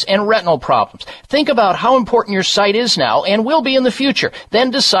 dry eyes, and retinal retinal problems. Think about how important your sight is now and will be in the future.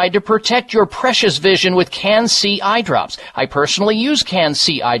 Then decide to protect your precious vision with Can-C eye drops. I personally use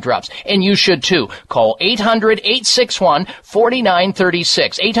Can-C eye drops, and you should too. Call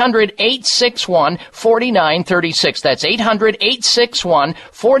 800-861-4936. 800-861-4936. That's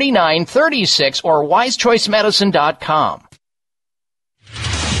 800-861-4936 or wisechoicemedicine.com.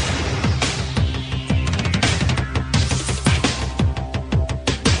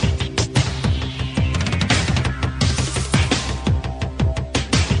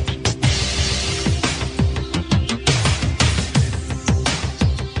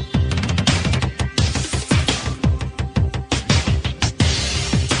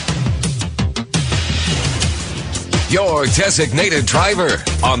 Your designated driver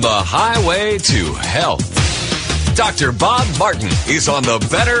on the highway to health. Dr. Bob Martin is on the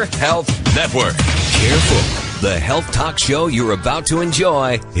Better Health Network. Careful. The health talk show you're about to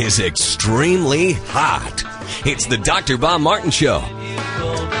enjoy is extremely hot. It's the Dr. Bob Martin Show.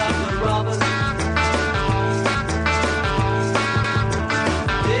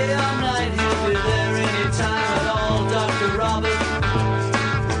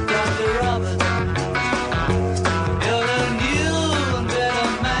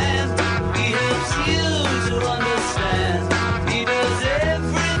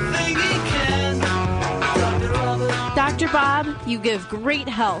 Dr. Bob, you give great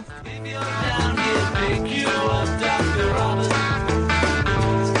health.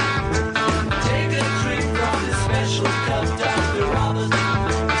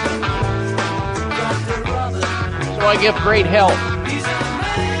 So I give great health.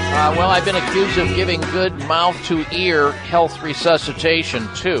 Well, I've been accused of giving good mouth-to-ear health resuscitation,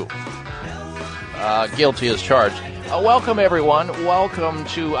 too. Guilty as charged. Welcome, everyone. Welcome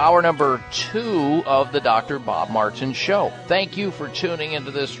to hour number 2 of the Dr. Bob Martin Show. Thank you for tuning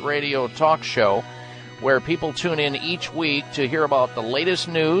into this radio talk show where people tune in each week to hear about the latest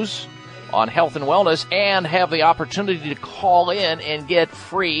news on health and wellness and have the opportunity to call in and get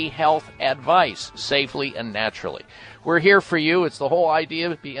free health advice safely and naturally. We're here for you. It's the whole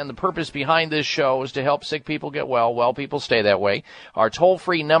idea and the purpose behind this show is to help sick people get well, well people stay that way. Our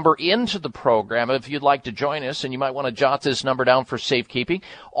toll-free number into the program, if you'd like to join us, and you might want to jot this number down for safekeeping.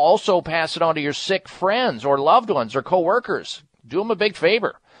 Also pass it on to your sick friends or loved ones or coworkers. Do them a big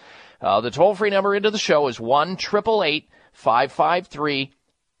favor. The toll-free number into the show is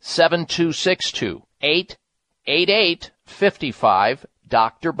 1-888-553-7262. 888-55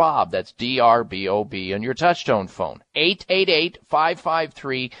 Dr. Bob, that's D-R-B-O-B, on your touchtone phone,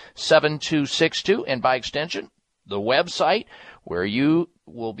 888-553-7262, and by extension, the website where you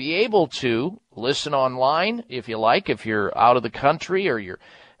will be able to listen online if you like, if you're out of the country or your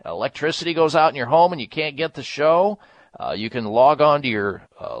electricity goes out in your home and you can't get the show. You can log on to your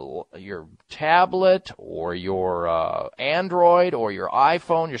tablet or your Android or your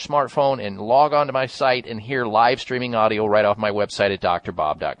iPhone, your smartphone, and log on to my site and hear live streaming audio right off my website at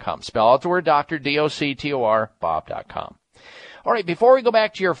drbob.com. Spell out the word doctor, D-O-C-T-O-R, bob.com. All right, before we go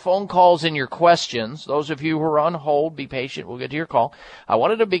back to your phone calls and your questions, those of you who are on hold, be patient. We'll get to your call. I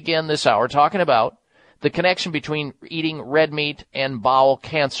wanted to begin this hour talking about the connection between eating red meat and bowel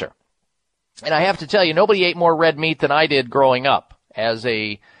cancer. And I have to tell you, nobody ate more red meat than I did growing up. As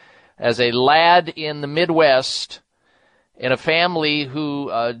a lad in the Midwest, in a family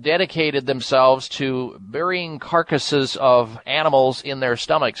who dedicated themselves to burying carcasses of animals in their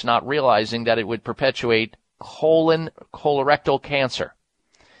stomachs, not realizing that it would perpetuate colorectal cancer.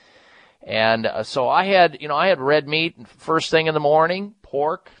 And so I had red meat first thing in the morning,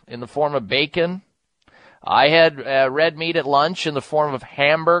 pork in the form of bacon. I had red meat at lunch in the form of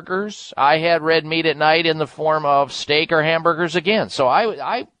hamburgers. I had red meat at night in the form of steak or hamburgers again. So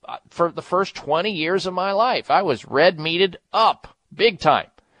I for the first 20 years of my life, I was red meated up big time.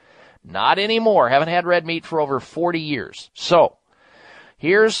 Not anymore. Haven't had red meat for over 40 years. So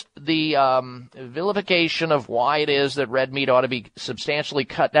here's the vilification of why it is that red meat ought to be substantially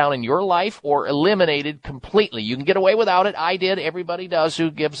cut down in your life or eliminated completely. You can get away without it. I did. Everybody does who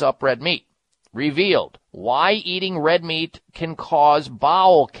gives up red meat. Revealed why eating red meat can cause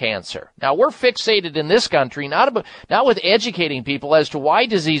bowel cancer. Now, we're fixated in this country not with educating people as to why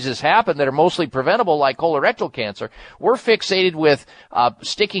diseases happen that are mostly preventable, like colorectal cancer. We're fixated with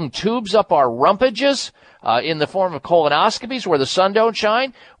sticking tubes up our rumpages in the form of colonoscopies where the sun don't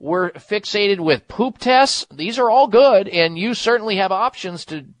shine. We're fixated with poop tests. These are all good, and you certainly have options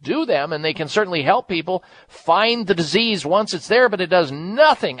to do them, and they can certainly help people find the disease once it's there, but it does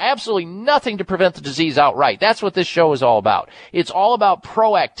nothing, absolutely nothing to prevent the disease outright. That's what this show is all about. It's all about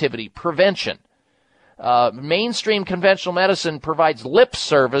proactivity, prevention. Mainstream conventional medicine provides lip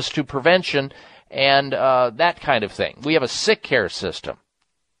service to prevention and that kind of thing. We have a sick care system.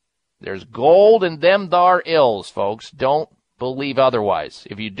 There's gold in them thar ills, folks. Don't believe otherwise.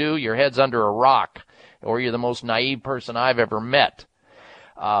 If you do, your head's under a rock, or you're the most naive person I've ever met.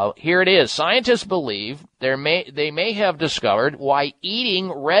 Here it is. Scientists believe they may have discovered why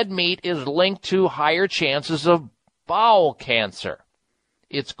eating red meat is linked to higher chances of bowel cancer.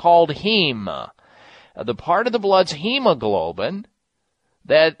 It's called heme. The part of the blood's hemoglobin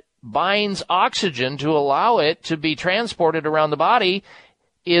that binds oxygen to allow it to be transported around the body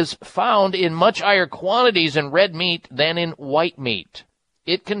is found in much higher quantities in red meat than in white meat.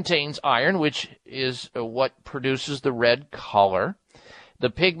 It contains iron, which is what produces the red color.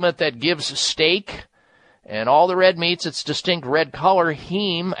 The pigment that gives steak and all the red meats its distinct red color,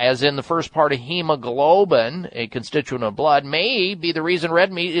 heme, as in the first part of hemoglobin, a constituent of blood, may be the reason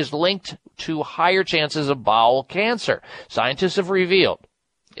red meat is linked to higher chances of bowel cancer. Scientists have revealed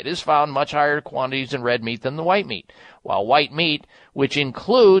it is found in much higher quantities in red meat than the white meat. While white meat, which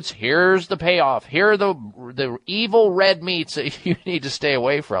includes, here's the payoff, here are the evil red meats that you need to stay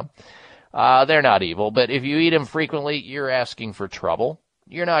away from. They're not evil, but if you eat them frequently, you're asking for trouble.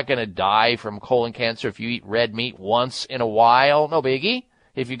 You're not going to die from colon cancer if you eat red meat once in a while. No biggie,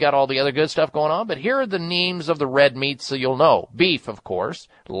 if you got all the other good stuff going on. But here are the names of the red meats so you'll know. Beef, of course,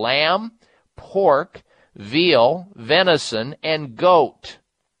 lamb, pork, veal, venison, and goat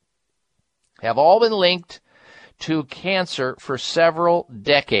have all been linked to cancer for several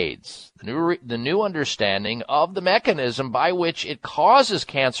decades. The new understanding of the mechanism by which it causes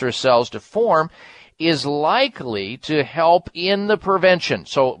cancerous cells to form is likely to help in the prevention.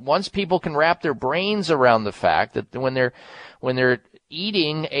 So once people can wrap their brains around the fact that when they're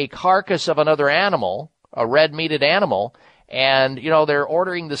eating a carcass of another animal, a red-meated animal, and, they're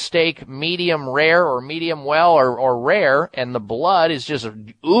ordering the steak medium rare or medium well or rare, and the blood is just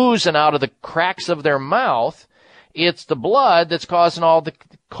oozing out of the cracks of their mouth, it's the blood that's causing all the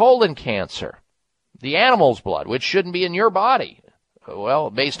colon cancer. The animal's blood, which shouldn't be in your body. Well,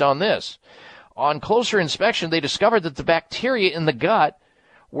 based on this. On closer inspection, they discovered that the bacteria in the gut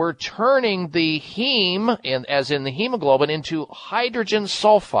were turning the heme, as in the hemoglobin, into hydrogen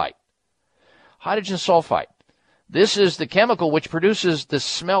sulfide. Hydrogen sulfide. This is the chemical which produces the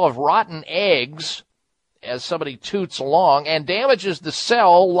smell of rotten eggs as somebody toots along and damages the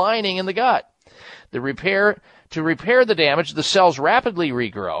cell lining in the gut. To repair the damage, the cells rapidly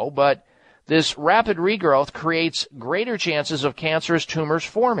regrow, but this rapid regrowth creates greater chances of cancerous tumors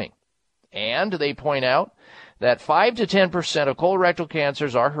forming. And they point out that 5 to 10% of colorectal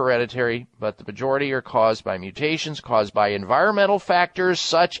cancers are hereditary, but the majority are caused by mutations caused by environmental factors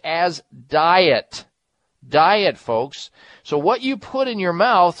such as diet. Diet, folks. So what you put in your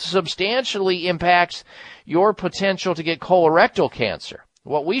mouth substantially impacts your potential to get colorectal cancer.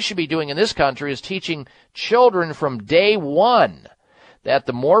 What we should be doing in this country is teaching children from day one that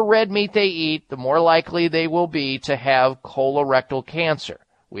the more red meat they eat, the more likely they will be to have colorectal cancer.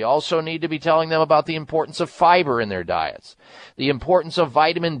 We also need to be telling them about the importance of fiber in their diets, the importance of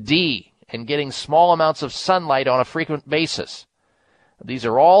vitamin D, and getting small amounts of sunlight on a frequent basis. These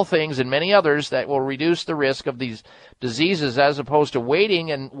are all things and many others that will reduce the risk of these diseases as opposed to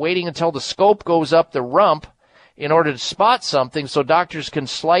waiting until the scope goes up the rump in order to spot something so doctors can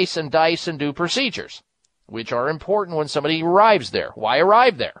slice and dice and do procedures, which are important when somebody arrives there. Why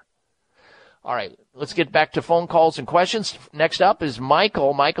arrive there? All right, let's get back to phone calls and questions. Next up is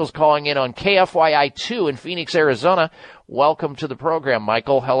Michael. Michael's calling in on KFYI2 in Phoenix, Arizona. Welcome to the program,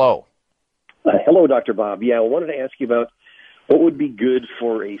 Michael. Hello. Hello, Dr. Bob. Yeah, I wanted to ask you about what would be good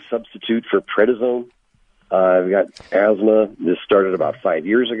for a substitute for prednisone. I've got asthma. This started about 5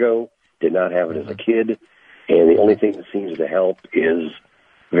 years ago. Did not have it as a kid. And the only thing that seems to help is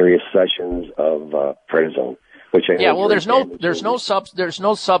various sessions of prednisone. Which I well, there's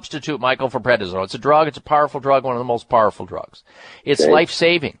no substitute, Michael, for prednisone. It's a drug. It's a powerful drug, one of the most powerful drugs. It's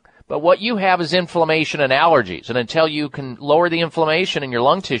life-saving. But what you have is inflammation and allergies. And until you can lower the inflammation in your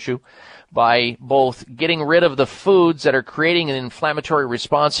lung tissue by both getting rid of the foods that are creating an inflammatory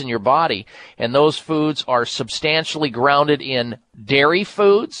response in your body, and those foods are substantially grounded in dairy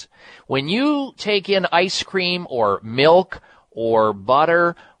foods. When you take in ice cream or milk or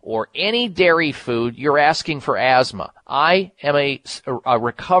butter or any dairy food, you're asking for asthma. I am a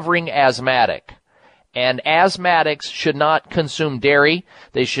recovering asthmatic, and asthmatics should not consume dairy.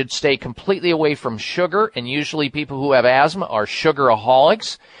 They should stay completely away from sugar, and usually people who have asthma are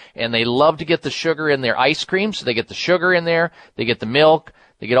sugaraholics, and they love to get the sugar in their ice cream, so they get the sugar in there, they get the milk,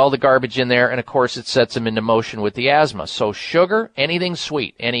 They get all the garbage in there, and of course it sets them into motion with the asthma. So sugar, anything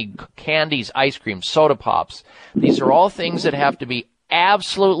sweet, any candies, ice cream, soda pops, these are all things that have to be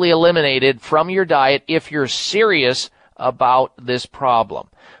absolutely eliminated from your diet if you're serious about this problem.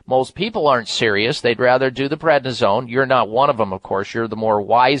 Most people aren't serious. They'd rather do the prednisone. You're not one of them, of course. You're the more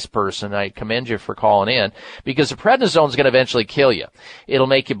wise person. I commend you for calling in, because the prednisone is going to eventually kill you. It'll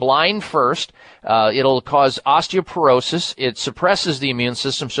make you blind first. It'll cause osteoporosis. It suppresses the immune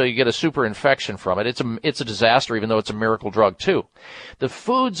system, so you get a super infection from it. It's a disaster, even though it's a miracle drug too. The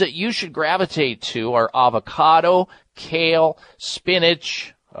foods that you should gravitate to are avocado, kale,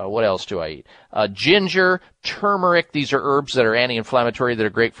 spinach. What else do I eat? Ginger, turmeric. These are herbs that are anti-inflammatory, that are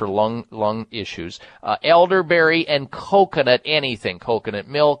great for lung issues. Elderberry and coconut, anything. Coconut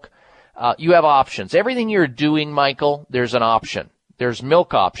milk. You have options. Everything you're doing, Michael, there's an option. There's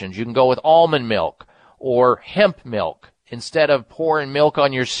milk options. You can go with almond milk or hemp milk instead of pouring milk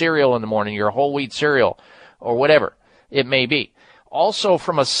on your cereal in the morning, your whole wheat cereal, or whatever it may be. Also,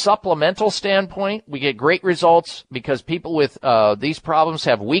 from a supplemental standpoint, we get great results because people with these problems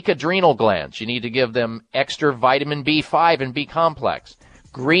have weak adrenal glands. You need to give them extra vitamin B5 and B complex.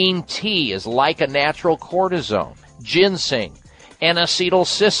 Green tea is like a natural cortisone. Ginseng,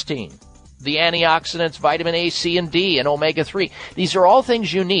 N-acetylcysteine, the antioxidants, vitamin A, C, and D, and omega-3. These are all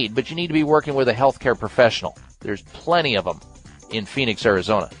things you need, but you need to be working with a healthcare professional. There's plenty of them in Phoenix,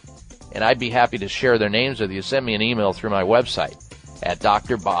 Arizona. And I'd be happy to share their names with you. Send me an email through my website at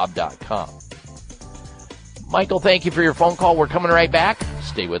drbob.com. Michael, thank you for your phone call. We're coming right back.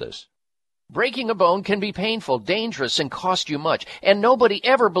 Stay with us. Breaking a bone can be painful, dangerous, and cost you much, and nobody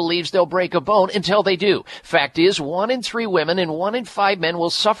ever believes they'll break a bone until they do. Fact is, 1 in 3 women and 1 in 5 men will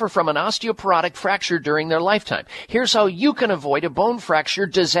suffer from an osteoporotic fracture during their lifetime. Here's how you can avoid a bone fracture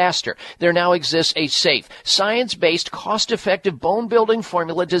disaster. There now exists a safe, science-based, cost-effective bone-building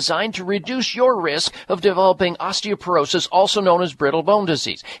formula designed to reduce your risk of developing osteoporosis, also known as brittle bone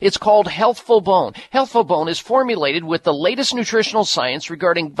disease. It's called Healthful Bone. Healthful Bone is formulated with the latest nutritional science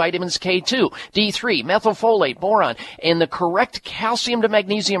regarding vitamins K2, D3, methylfolate, boron, and the correct calcium to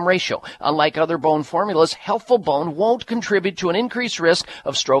magnesium ratio. Unlike other bone formulas, Healthful Bone won't contribute to an increased risk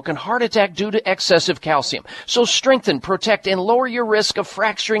of stroke and heart attack due to excessive calcium. So strengthen, protect, and lower your risk of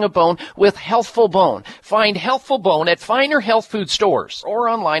fracturing a bone with Healthful Bone. Find Healthful Bone at finer health food stores or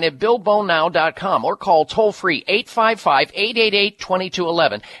online at BuildBoneNow.com or call toll-free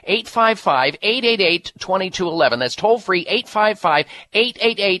 855-888-2211. 855-888-2211. That's toll-free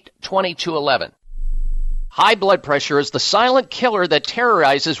 855-888-2211. High blood pressure is the silent killer that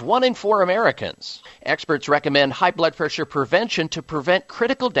terrorizes 1 in 4 Americans. Experts recommend high blood pressure prevention to prevent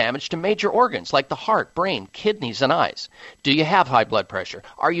critical damage to major organs like the heart, brain, kidneys, and eyes. Do you have high blood pressure?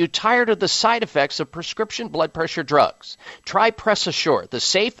 Are you tired of the side effects of prescription blood pressure drugs? Try Press Assure, the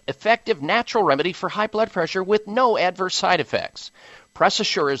safe, effective, natural remedy for high blood pressure with no adverse side effects. Press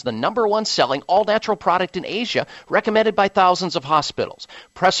Assure is the #1 selling all-natural product in Asia, recommended by thousands of hospitals.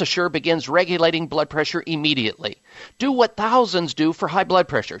 Press Assure begins regulating blood pressure immediately. Do what thousands do for high blood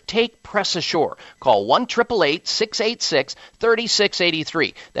pressure. Take Press Assure. Call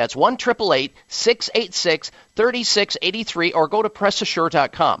 1-888-686-3683. That's 1-888-686-3683, or go to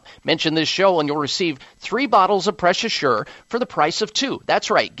PressAssure.com. Mention this show and you'll receive 3 bottles of Press Assure for the price of 2. That's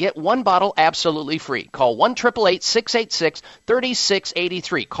right. Get 1 bottle absolutely free. Call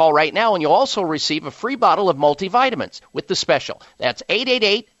 1-888-686-3683. Call right now and you'll also receive a free bottle of multivitamins with the special. That's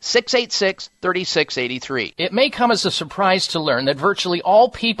 888-686-3683. It may come as a surprise to learn that virtually all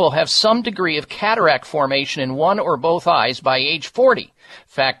people have some degree of cataract formation in one or both eyes by age 40.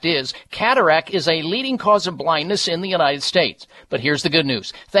 Fact is, cataract is a leading cause of blindness in the United States. But here's the good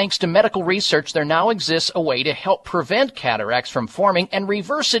news. Thanks to medical research, there now exists a way to help prevent cataracts from forming and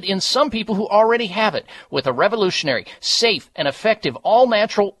reverse it in some people who already have it with a revolutionary, safe, and effective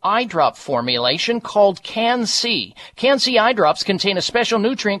all-natural eye drop formulation called Can-C. Can-C eye drops contain a special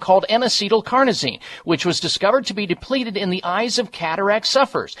nutrient called N-acetylcarnosine, which was discovered to be depleted in the eyes of cataract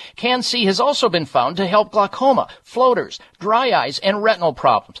sufferers. Can-C has also been found to help glaucoma, floaters, dry eyes, and retinal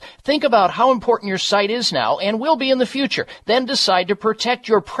problems. Think about how important your sight is now and will be in the future. Then decide to protect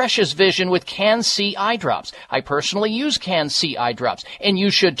your precious vision with Can-C eye drops. I personally use Can-C eye drops, and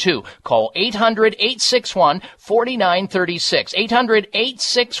you should too. Call 800-861-4936.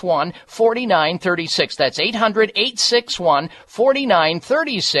 800-861-4936. That's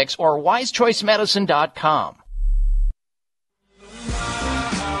 800-861-4936 or wisechoicemedicine.com.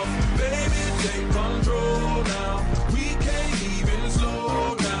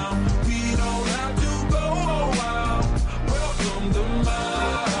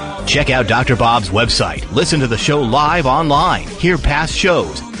 Check out Dr. Bob's website. Listen to the show live online. Hear past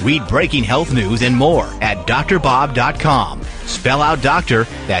shows. Read breaking health news and more at drbob.com. Spell out doctor,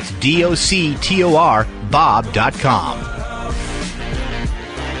 that's DOCTOR, Bob.com.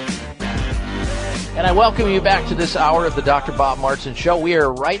 And I welcome you back to this hour of the Dr. Bob Martin Show. We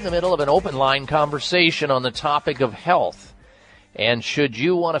are right in the middle of an open line conversation on the topic of health. And should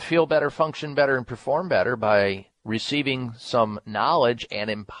you want to feel better, function better, and perform better by receiving some knowledge and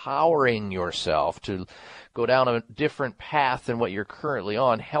empowering yourself to go down a different path than what you're currently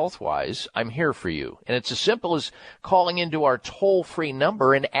on health-wise, I'm here for you. And it's as simple as calling into our toll-free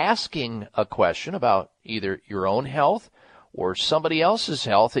number and asking a question about either your own health or somebody else's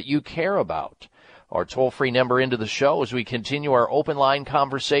health that you care about. Our toll-free number into the show as we continue our open line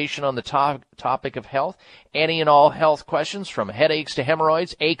conversation on the topic of health. Any and all health questions, from headaches to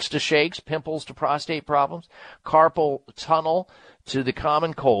hemorrhoids, aches to shakes, pimples to prostate problems, carpal tunnel to the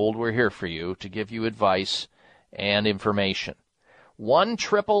common cold, we're here for you to give you advice and information.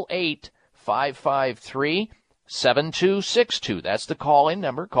 1-888-553-7262. That's the call-in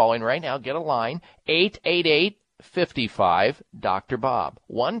number. Call in right now. Get a line. 888-55-Dr. Bob.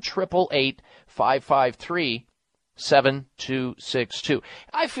 1-888-553-7262.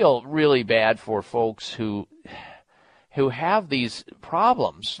 I feel really bad for folks who have these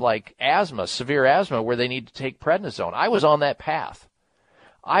problems like asthma, severe asthma, where they need to take prednisone. I was on that path.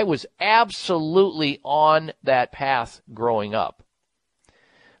 I was absolutely on that path growing up.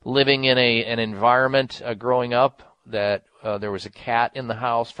 Living in an environment growing up that there was a cat in the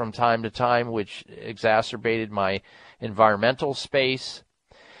house from time to time, which exacerbated my environmental space.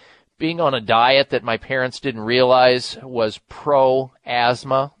 Being on a diet that my parents didn't realize was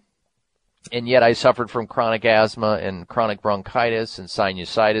pro-asthma, and yet I suffered from chronic asthma and chronic bronchitis and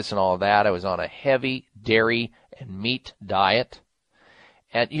sinusitis and all of that. I was on a heavy dairy and meat diet.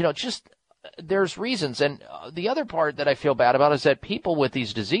 And, just there's reasons. And the other part that I feel bad about is that people with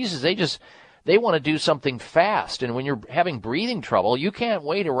these diseases, they want to do something fast. And when you're having breathing trouble, you can't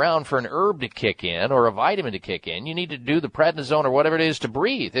wait around for an herb to kick in or a vitamin to kick in. You need to do the prednisone or whatever it is to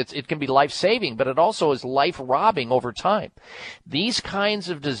breathe. It can be life-saving, but it also is life-robbing over time. These kinds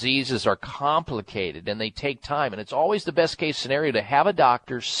of diseases are complicated and they take time. And it's always the best-case scenario to have a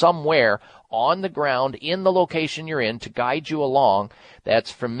doctor somewhere on the ground in the location you're in to guide you along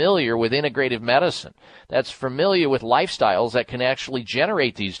that's familiar with integrative medicine, that's familiar with lifestyles that can actually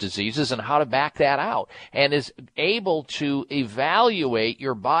generate these diseases and how to back that out, and is able to evaluate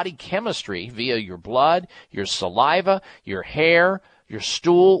your body chemistry via your blood, your saliva, your hair, your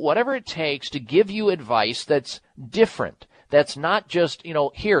stool, whatever it takes to give you advice that's different. That's not just,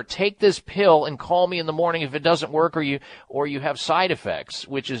 here, take this pill and call me in the morning if it doesn't work or you have side effects,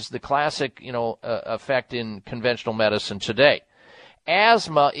 which is the classic, effect in conventional medicine today.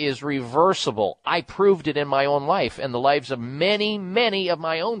 Asthma is reversible. I proved it in my own life and the lives of many, many of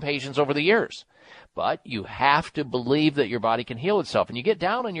my own patients over the years. But you have to believe that your body can heal itself. And you get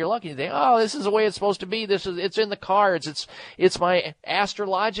down on your luck and you think, oh, this is the way it's supposed to be. It's in the cards. It's my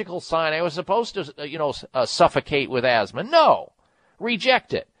astrological sign. I was supposed to, suffocate with asthma. No.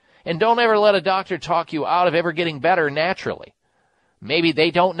 Reject it. And don't ever let a doctor talk you out of ever getting better naturally. Maybe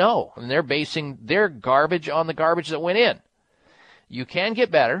they don't know, and they're basing their garbage on the garbage that went in. You can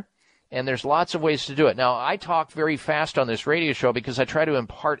get better. And there's lots of ways to do it. Now, I talk very fast on this radio show because I try to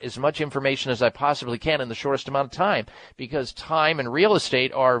impart as much information as I possibly can in the shortest amount of time, because time and real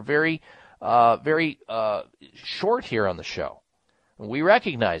estate are very short here on the show. We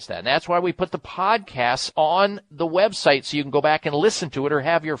recognize that. And that's why we put the podcasts on the website so you can go back and listen to it, or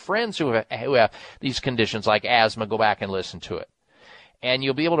have your friends who have these conditions like asthma go back and listen to it. And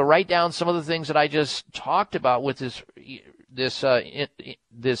you'll be able to write down some of the things that I just talked about with this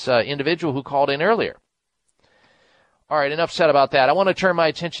individual who called in earlier. All right, enough said about that. I want to turn my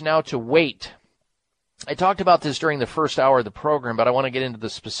attention now to weight. I talked about this during the first hour of the program, but I want to get into the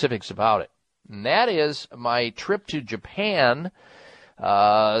specifics about it. And that is my trip to Japan,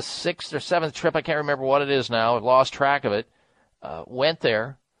 6th or 7th trip. I can't remember what it is now. I've lost track of it. Went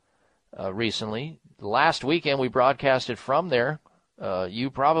there recently. Last weekend we broadcasted from there. You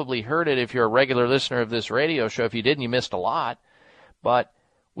probably heard it if you're a regular listener of this radio show. If you didn't, you missed a lot. But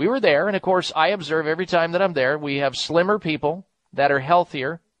we were there, and of course, I observe every time that I'm there, we have slimmer people that are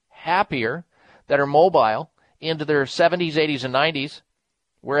healthier, happier, that are mobile, into their 70s, 80s, and 90s,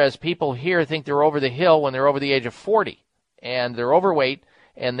 whereas people here think they're over the hill when they're over the age of 40, and they're overweight,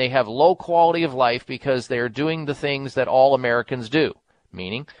 and they have low quality of life because they're doing the things that all Americans do,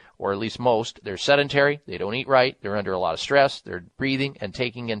 meaning, or at least most, they're sedentary, they don't eat right, they're under a lot of stress, they're breathing and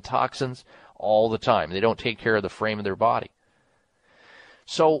taking in toxins all the time. They don't take care of the frame of their body.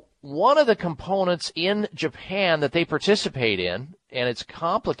 So one of the components in Japan that they participate in, and it's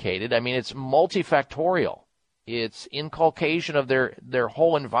complicated, I mean, it's multifactorial. It's inculcation of their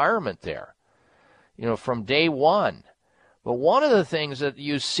whole environment there, from day one. But one of the things that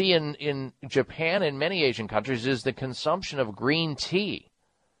you see in Japan and many Asian countries is the consumption of green tea.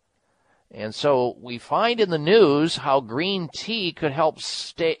 And so we find in the news how green tea could help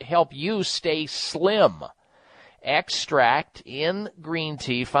you stay slim. Extract in green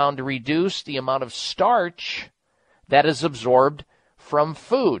tea found to reduce the amount of starch that is absorbed from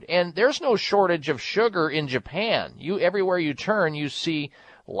food. And there's no shortage of sugar in Japan. Everywhere you turn, you see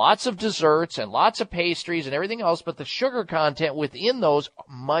lots of desserts and lots of pastries and everything else, but the sugar content within those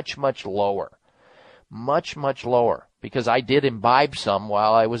much, much lower. Much, much lower. Because I did imbibe some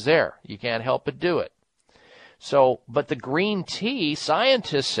while I was there. You can't help but do it. But the green tea,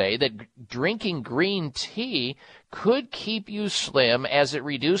 scientists say that drinking green tea could keep you slim as it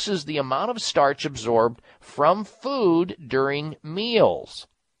reduces the amount of starch absorbed from food during meals.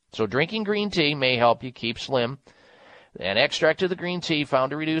 So drinking green tea may help you keep slim. An extract of the green tea found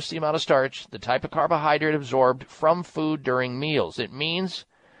to reduce the amount of starch, the type of carbohydrate absorbed from food during meals. It means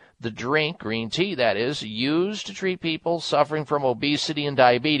the drink, green tea that is, used to treat people suffering from obesity and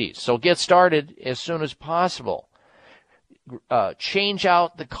diabetes. So get started as soon as possible. Change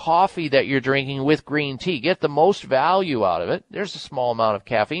out the coffee that you're drinking with green tea. Get the most value out of it. There's a small amount of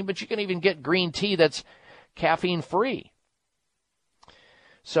caffeine, but you can even get green tea that's caffeine-free.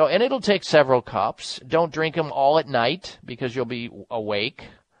 And it'll take several cups. Don't drink them all at night because you'll be awake.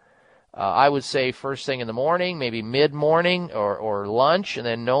 I would say first thing in the morning, maybe mid-morning or lunch, and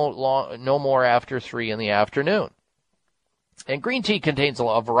then no more after 3 in the afternoon. And green tea contains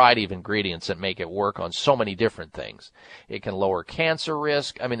a variety of ingredients that make it work on so many different things. It can lower cancer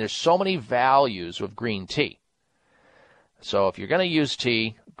risk. I mean, there's so many values with green tea. So if you're going to use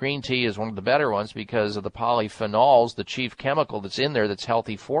tea, green tea is one of the better ones because of the polyphenols, the chief chemical that's in there that's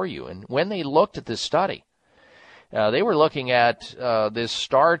healthy for you. And when they looked at this study, they were looking at this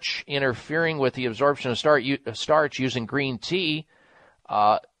starch interfering with the absorption of starch using green tea,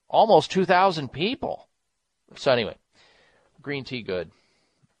 almost 2,000 people. So anyway, green tea good,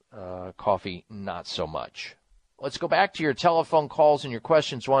 coffee not so much. Let's go back to your telephone calls and your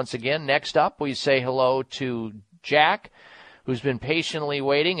questions once again. Next up, we say hello to Jack, who's been patiently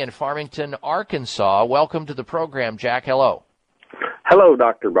waiting in Farmington, Arkansas. Welcome to the program, Jack. Hello. Hello,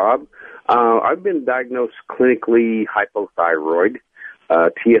 Dr. Bob. I've been diagnosed clinically hypothyroid,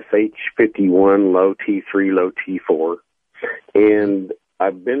 TSH 51, low T3, low T4, and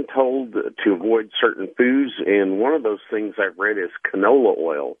I've been told to avoid certain foods, and one of those things I've read is canola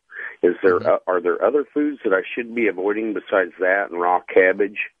oil. Are there other foods that I should be avoiding besides that and raw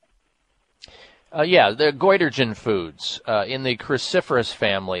cabbage? Yeah, they're goitrogen foods in the cruciferous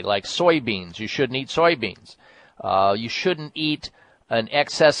family, like soybeans. You shouldn't eat soybeans. You shouldn't eat an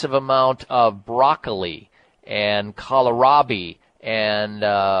excessive amount of broccoli and kohlrabi and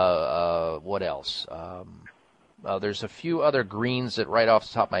what else? There's a few other greens that right off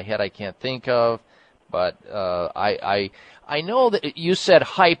the top of my head I can't think of, but I know that you said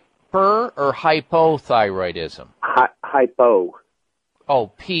hyper or hypothyroidism. Hypo. Oh,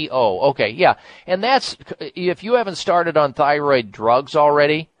 P-O. Okay, yeah. And that's, if you haven't started on thyroid drugs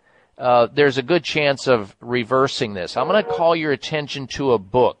already, there's a good chance of reversing this. I'm going to call your attention to a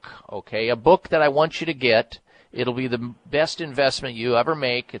book, okay? A book that I want you to get. It'll be the best investment you ever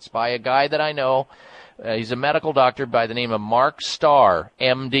make. It's by a guy that I know. He's a medical doctor by the name of Mark Starr,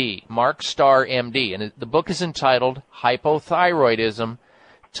 M.D. Mark Starr, M.D. And the book is entitled Hypothyroidism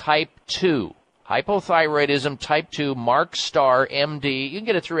Type 2. Hypothyroidism Type 2, Mark Starr, M.D. You can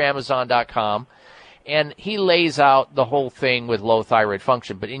get it through Amazon.com. And he lays out the whole thing with low thyroid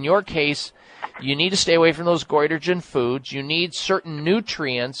function. But in your case, you need to stay away from those goitrogen foods. You need certain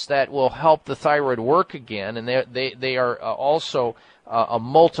nutrients that will help the thyroid work again. And they are also a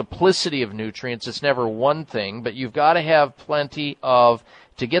multiplicity of nutrients. It's never one thing. But you've got to have plenty of,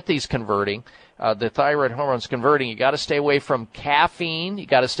 to get these converting, the thyroid hormones converting, you got to stay away from caffeine, you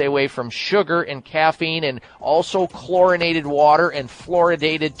got to stay away from sugar and caffeine, and also chlorinated water and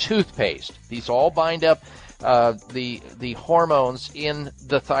fluoridated toothpaste. These all bind up the hormones in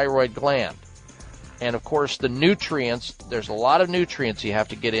the thyroid gland. And of course the nutrients, there's a lot of nutrients you have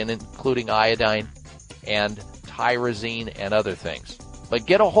to get in, including iodine and tyrosine and other things. But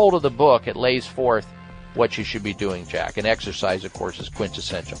get a hold of the book. It lays forth what you should be doing, Jack. And exercise, of course, is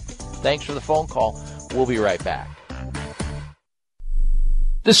quintessential. Thanks for the phone call. We'll be right back.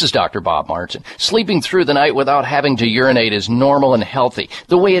 This is Dr. Bob Martin. Sleeping through the night without having to urinate is normal and healthy,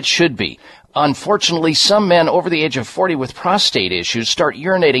 the way it should be. Unfortunately, some men over the age of 40 with prostate issues start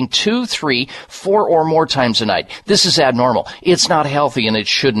urinating 2, 3, 4 or more times a night. This is abnormal. It's not healthy and it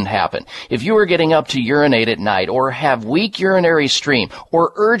shouldn't happen. If you are getting up to urinate at night or have weak urinary stream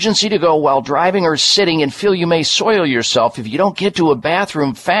or urgency to go while driving or sitting and feel you may soil yourself if you don't get to a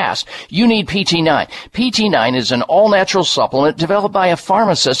bathroom fast, you need PT9. PT9 is an all-natural supplement developed by a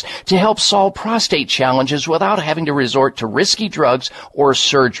pharmacist to help solve prostate challenges without having to resort to risky drugs or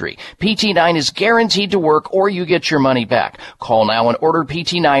surgery. PT9 is guaranteed to work or you get your money back. Call now and order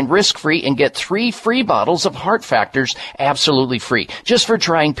PT9 risk-free and get 3 free bottles of Heart Factors absolutely free just for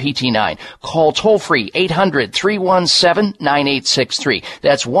trying PT9. Call toll-free 800-317-9863.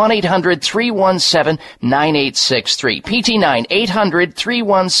 That's 1-800-317-9863. PT9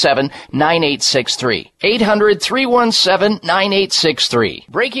 800-317-9863. 800-317-9863.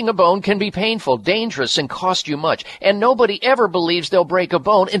 Breaking a bone can be painful, dangerous, and cost you much, and nobody ever believes they'll break a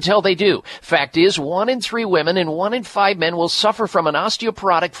bone until they do. Fact is, 1 in 3 women and 1 in 5 men will suffer from an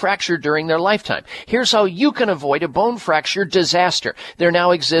osteoporotic fracture during their lifetime. Here's how you can avoid a bone fracture disaster. There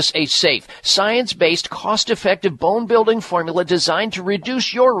now exists a safe, science-based, cost-effective bone-building formula designed to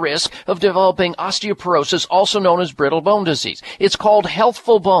reduce your risk of developing osteoporosis, also known as brittle bone disease. It's called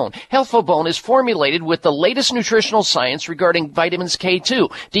Healthful Bone. Healthful Bone is formulated with the latest nutritional science regarding vitamins K2,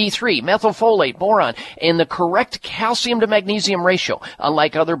 D3, methylfolate, boron, and the correct calcium to magnesium ratio.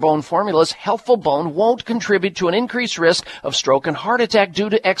 Unlike other bone formulas, Healthful Bone won't contribute to an increased risk of stroke and heart attack due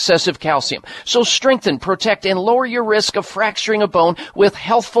to excessive calcium. So strengthen, protect, and lower your risk of fracturing a bone with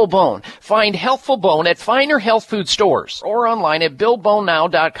Healthful Bone. Find Healthful Bone at finer health food stores or online at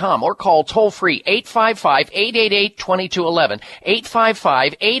BuildBoneNow.com or call toll-free 855-888-2211.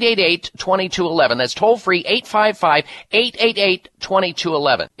 855-888-2211. That's toll-free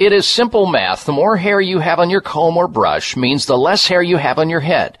 855-888-2211. It is simple math. The more hair you have on your comb or brush means the less hair you have on your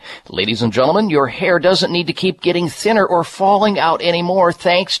head. Ladies and gentlemen, your hair doesn't need to keep getting thinner or falling out anymore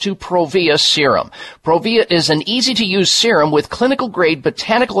thanks to Provia Serum. Provia is an easy-to-use serum with clinical-grade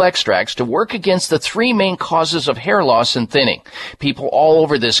botanical extracts to work against the 3 main causes of hair loss and thinning. People all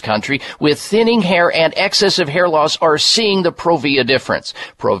over this country with thinning hair and excessive hair loss are seeing the Provia difference.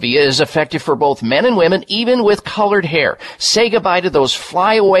 Provia is effective for both men and women, even with colored hair. Say goodbye to those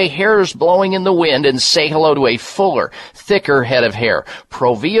flyaway hairs blowing in the wind and say hello to a fuller, thicker head of hair.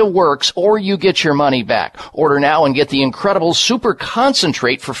 Provia works or you get your money back. Order now and get the incredible super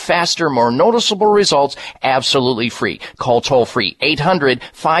concentrate for faster, more noticeable results absolutely free. Call toll-free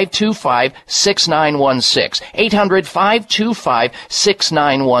 800-525-6916.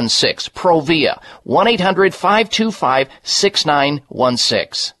 800-525-6916. Provia.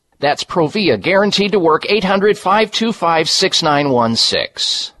 1-800-525-6916. That's Provia, guaranteed to work.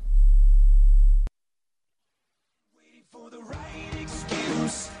 800-525-6916.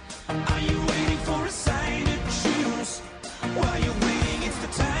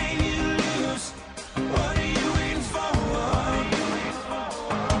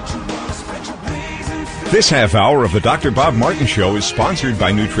 This half hour of the Dr. Bob Martin Show is sponsored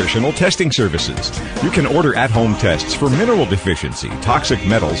by Nutritional Testing Services. You can order at-home tests for mineral deficiency, toxic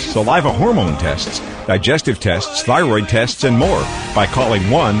metals, saliva hormone tests, digestive tests, thyroid tests, and more by calling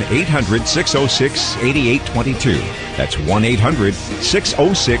 1-800-606-8822. That's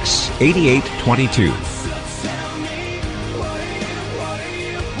 1-800-606-8822.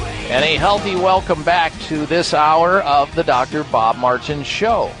 And a healthy welcome back to this hour of the Dr. Bob Martin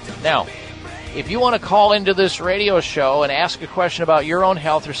Show. Now, if you want to call into this radio show and ask a question about your own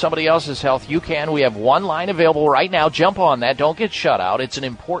health or somebody else's health, you can. We have one line available right now. Jump on that. Don't get shut out. It's an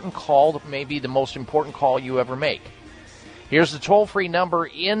important call, maybe the most important call you ever make. Here's the toll-free number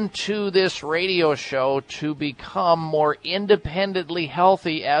into this radio show to become more independently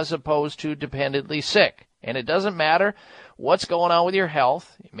healthy as opposed to dependently sick. And it doesn't matter what's going on with your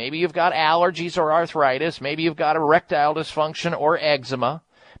health. Maybe you've got allergies or arthritis. Maybe you've got erectile dysfunction or eczema.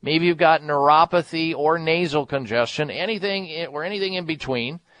 Maybe you've got neuropathy or nasal congestion, anything in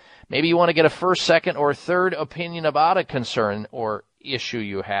between. Maybe you want to get a first, second, or third opinion about a concern or issue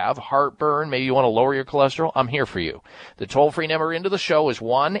you have. Heartburn, maybe you want to lower your cholesterol. I'm here for you. The toll-free number into the show is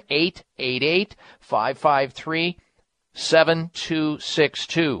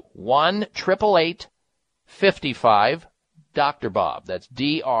 1-888-553-7262. 1-888-55 Dr. Bob. That's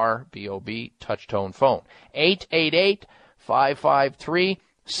D-R-B-O-B, touch-tone phone.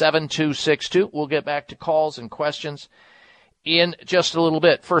 888-553-7262. We'll get back to calls and questions in just a little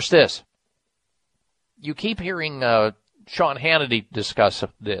bit. First, this. You keep hearing Sean Hannity discuss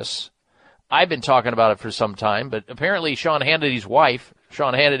this. I've been talking about it for some time, but apparently Sean Hannity's wife,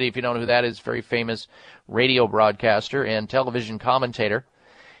 Sean Hannity, if you don't know who that is, very famous radio broadcaster and television commentator,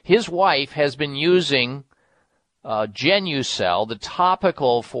 His wife has been using Genucel, the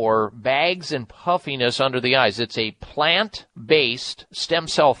topical for bags and puffiness under the eyes. It's a plant-based stem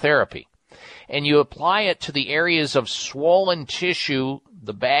cell therapy. And you apply it to the areas of swollen tissue,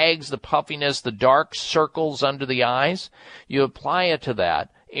 the bags, the puffiness, the dark circles under the eyes. You apply it to that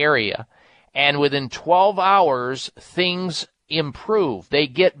area, and within 12 hours, things improve. They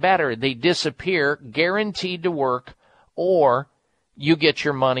get better. They disappear, guaranteed to work, or you get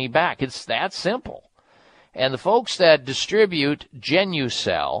your money back. It's that simple. And the folks that distribute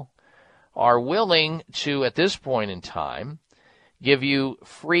Genucel are willing to, at this point in time, give you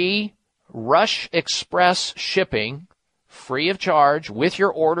free Rush Express shipping, free of charge, with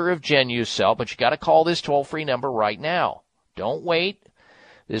your order of Genucel. But you got to call this toll-free number right now. Don't wait.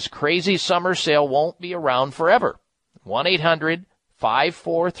 This crazy summer sale won't be around forever.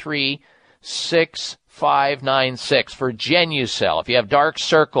 1-800-543-6596 for Genucel. If you have dark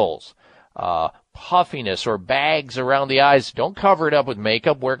circles, puffiness, or bags around the eyes, don't cover it up with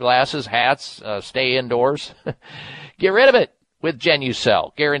makeup, wear glasses, hats, stay indoors. Get rid of it with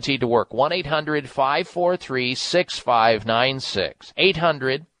Genucel. Guaranteed to work.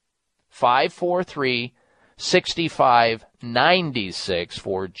 1-800-543-6596. 800-543-6596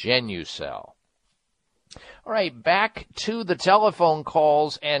 for Genucel. All right, back to the telephone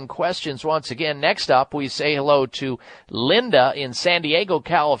calls and questions once again. Next up, we say hello to Linda in San Diego,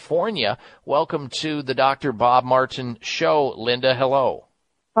 California. Welcome to the Dr. Bob Martin Show. Linda, hello.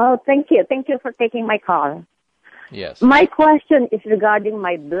 Oh, thank you. Thank you for taking my call. Yes. My question is regarding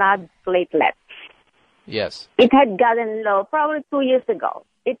my blood platelets. Yes. It had gotten low probably 2 years ago.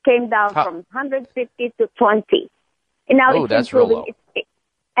 It came down from 150 to 20. And now it's that's improving. real low.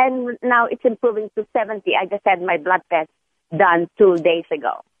 And now it's improving to 70. I just had my blood test done 2 days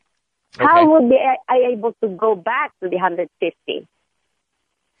ago. Okay. How would I able to go back to the 150?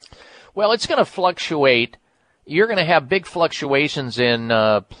 Well, it's going to fluctuate. You're going to have big fluctuations in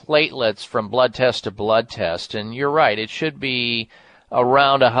platelets from blood test to blood test. And you're right, it should be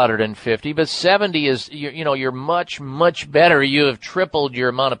around 150, but 70 is, you're much, much better. You have tripled your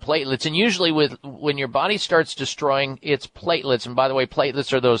amount of platelets. And usually when your body starts destroying its platelets, and by the way,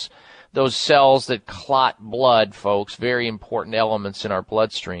 platelets are those cells that clot blood, folks, very important elements in our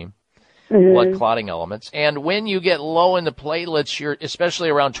bloodstream, blood clotting elements. And when you get low in the platelets, you're, especially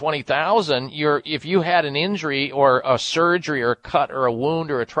around 20,000, if you had an injury or a surgery or a cut or a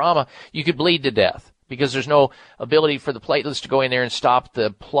wound or a trauma, you could bleed to death, because there's no ability for the platelets to go in there and stop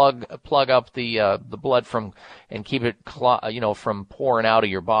the plug up the blood from, and keep it from pouring out of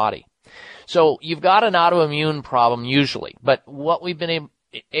your body. So you've got an autoimmune problem usually, but what we've been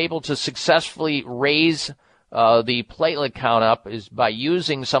able to successfully raise the platelet count up is by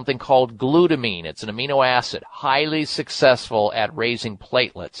using something called glutamine. It's an amino acid, highly successful at raising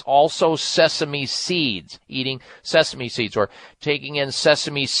platelets. Also sesame seeds, eating sesame seeds, or taking in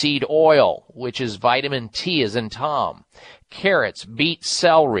sesame seed oil, which is vitamin T as in Tom. Carrots, beet,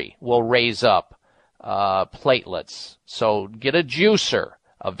 celery will raise up platelets. So get a juicer,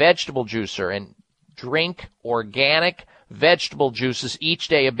 a vegetable juicer, and drink organic vegetable juices each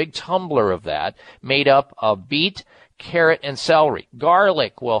day, a big tumbler of that, made up of beet, carrot, and celery.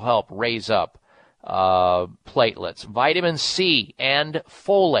 Garlic will help raise up platelets. Vitamin C and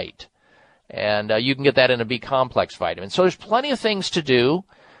folate. And you can get that in a B-complex vitamin. So there's plenty of things to do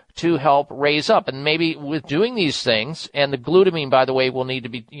to help raise up. And maybe with doing these things, and the glutamine, by the way, you'll need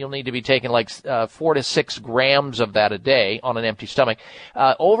to be taking like 4 to 6 grams of that a day on an empty stomach.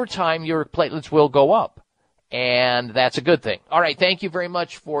 Over time, your platelets will go up. And that's a good thing. All right, thank you very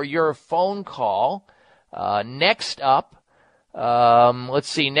much for your phone call. Next up,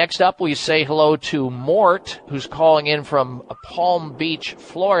 Next up, we say hello to Mort, who's calling in from Palm Beach,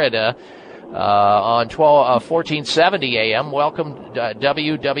 Florida, on 1470 AM. Welcome,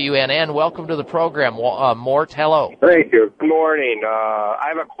 WWNN. Welcome to the program, Mort. Hello. Thank you. Good morning. I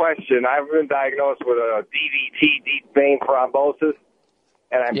have a question. I've been diagnosed with a DVT, deep vein thrombosis.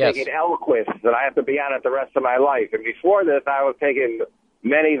 And I'm taking Eliquis, and I have to be on it the rest of my life. And before this, I was taking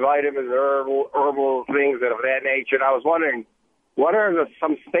many vitamins, herbal things of that nature. And I was wondering, what are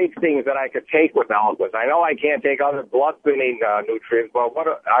some safe things that I could take with Eliquis? I know I can't take other blood-thinning nutrients, but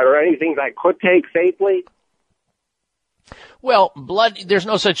are there any things I could take safely? Well, there's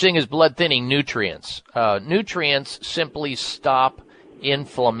no such thing as blood-thinning nutrients. Nutrients simply stop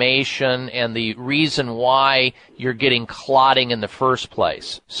inflammation and the reason why you're getting clotting in the first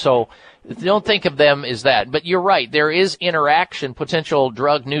place. So don't think of them as that. But you're right, there is interaction, potential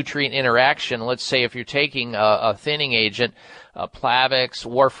drug-nutrient interaction. Let's say if you're taking a thinning agent, Plavix,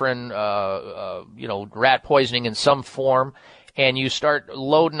 warfarin, rat poisoning in some form, and you start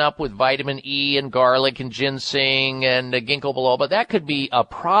loading up with vitamin E and garlic and ginseng and ginkgo biloba, that could be a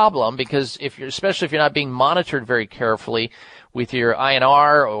problem because especially if you're not being monitored very carefully with your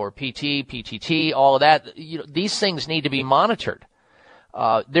INR or PT, PTT, all of that, these things need to be monitored.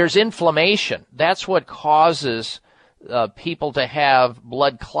 There's inflammation. That's what causes people to have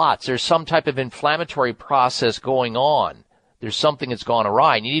blood clots. There's some type of inflammatory process going on. There's something that's gone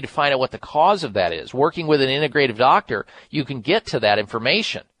awry, and you need to find out what the cause of that is. Working with an integrative doctor, you can get to that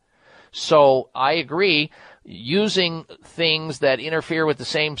information. So I agree, using things that interfere with the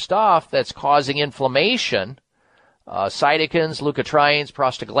same stuff that's causing inflammation, cytokines, leukotrienes,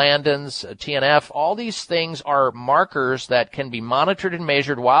 prostaglandins, TNF, all these things are markers that can be monitored and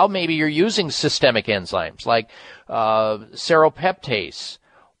measured while maybe you're using systemic enzymes like serrapeptase,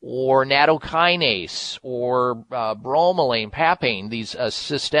 or nattokinase, or bromelain, papain, these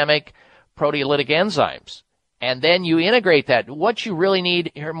systemic proteolytic enzymes. And then you integrate that. What you really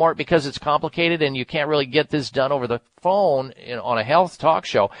need here, Mort, because it's complicated and you can't really get this done over the phone on a health talk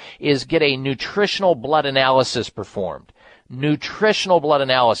show, is get a nutritional blood analysis performed. Nutritional blood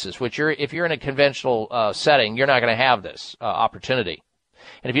analysis, which if you're in a conventional setting, you're not going to have this opportunity.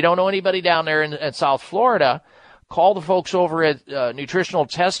 And if you don't know anybody down there in South Florida, call the folks over at Nutritional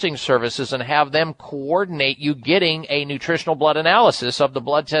Testing Services and have them coordinate you getting a nutritional blood analysis of the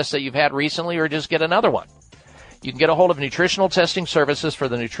blood test that you've had recently, or just get another one. You can get a hold of Nutritional Testing Services for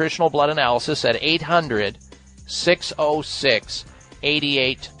the nutritional blood analysis at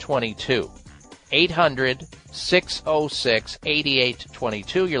 800-606-8822.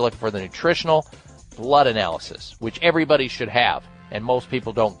 800-606-8822. You're looking for the nutritional blood analysis, which everybody should have, and most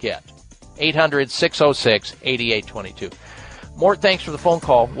people don't get. 800-606-8822. Mort, thanks for the phone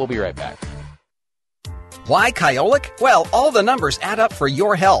call. We'll be right back. Why Kyolic? Well, all the numbers add up for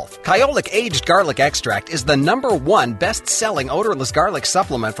your health. Kyolic Aged Garlic Extract is the #1 best-selling odorless garlic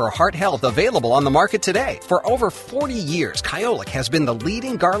supplement for heart health available on the market today. For over 40 years, Kyolic has been the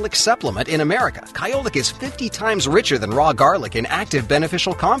leading garlic supplement in America. Kyolic is 50 times richer than raw garlic in active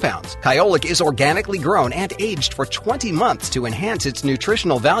beneficial compounds. Kyolic is organically grown and aged for 20 months to enhance its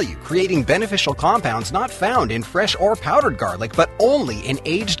nutritional value, creating beneficial compounds not found in fresh or powdered garlic, but only in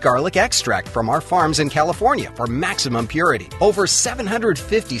aged garlic extract from our farms in California for maximum purity. Over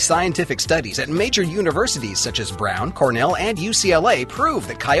 750 scientific studies at major universities such as Brown, Cornell, and UCLA prove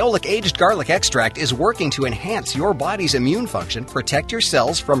that Kyolic Aged Garlic Extract is working to enhance your body's immune function, protect your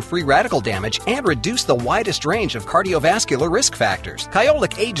cells from free radical damage, and reduce the widest range of cardiovascular risk factors.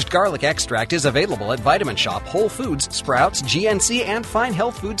 Kyolic Aged Garlic Extract is available at Vitamin Shoppe, Whole Foods, Sprouts, GNC, and fine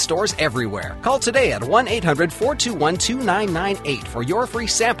health food stores everywhere. Call today at 1-800-421-2998 for your free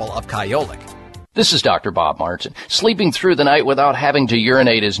sample of Kyolic. This is Dr. Bob Martin. Sleeping through the night without having to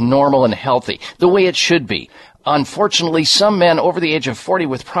urinate is normal and healthy, the way it should be. Unfortunately, some men over the age of 40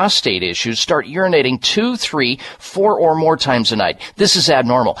 with prostate issues start urinating 2, 3, 4 or more times a night. This is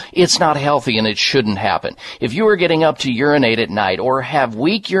abnormal. It's not healthy and it shouldn't happen. If you are getting up to urinate at night or have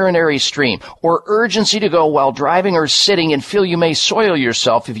weak urinary stream or urgency to go while driving or sitting and feel you may soil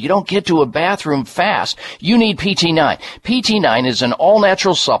yourself if you don't get to a bathroom fast, you need PT9. PT9 is an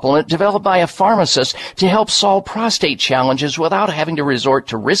all-natural supplement developed by a pharmacist to help solve prostate challenges without having to resort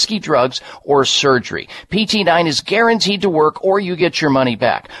to risky drugs or surgery. PT9 is guaranteed to work or you get your money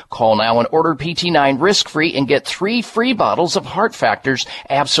back. Call now and order PT9 risk-free and get 3 free bottles of Heart Factors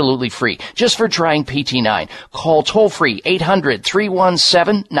absolutely free just for trying PT9. Call toll-free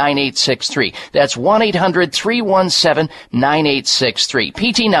 800-317-9863. That's 1-800-317-9863.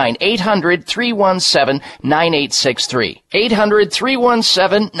 PT9 800-317-9863.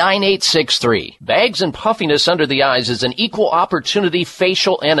 800-317-9863. Bags and puffiness under the eyes is an equal opportunity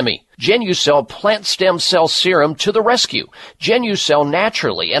facial enemy. Genucell Plant Stem Cell Serum to the rescue. Genucell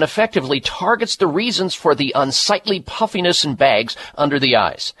naturally and effectively targets the reasons for the unsightly puffiness and bags under the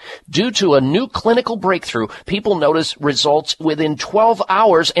eyes. Due to a new clinical breakthrough, people notice results within 12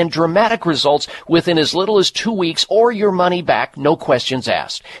 hours and dramatic results within as little as 2 weeks or your money back, no questions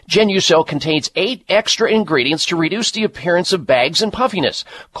asked. Genucell contains 8 extra ingredients to reduce the appearance of bags and puffiness.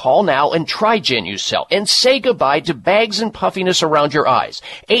 Call now and try Genucell and say goodbye to bags and puffiness around your eyes.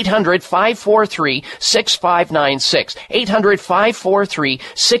 800-543-6596.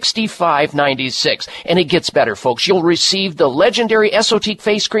 800-543-6596. And it gets better, folks. You'll receive the legendary Esotique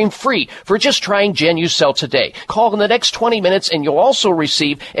face cream free for just trying Genucell today. Call in the next 20 minutes and you'll also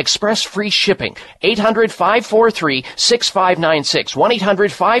receive express free shipping. 800-543-6596.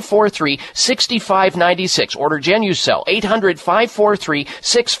 1-800-543-6596. Order Genucell.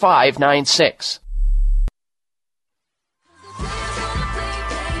 800-543-6596.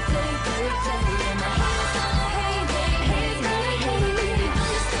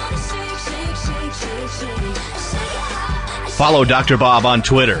 Follow Dr. Bob on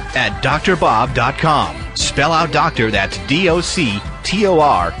Twitter at drbob.com. Spell out doctor, that's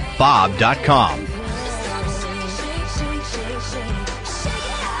DOCTOR, Bob.com.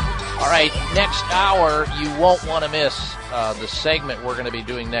 All right, next hour, you won't want to miss the segment we're going to be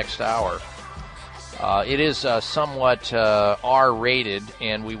doing next hour. It is somewhat R-rated,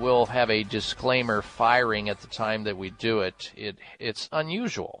 and we will have a disclaimer firing at the time that we do it. It's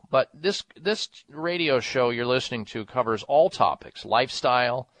unusual, but this radio show you're listening to covers all topics: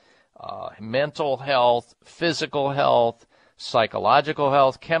 lifestyle, mental health, physical health, psychological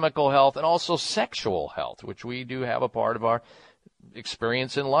health, chemical health, and also sexual health, which we do have a part of our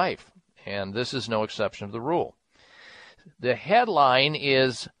experience in life, and this is no exception to the rule. The headline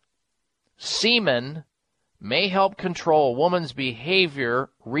is: Semen may help control a woman's behavior,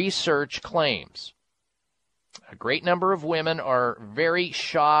 research claims. A great number of women are very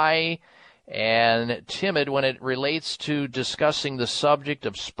shy and timid when it relates to discussing the subject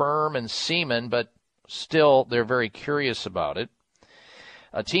of sperm and semen, but still they're very curious about it.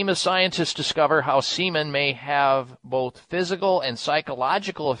 A team of scientists discover how semen may have both physical and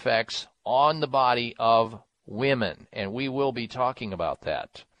psychological effects on the body of women, and we will be talking about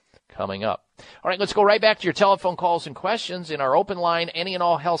that coming up. All right, let's go right back to your telephone calls and questions in our open line, any and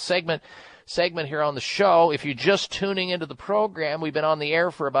all health segment here on the show. If you're just tuning into the program, we've been on the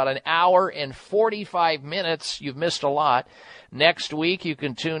air for about an hour and 45 minutes. You've missed a lot. Next week, you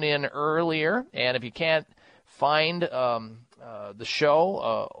can tune in earlier, and if you can't find the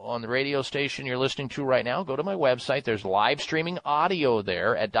show on the radio station you're listening to right now, go to my website. There's live streaming audio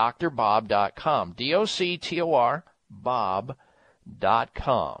there at drbob.com, DOCTOR, Bob.com.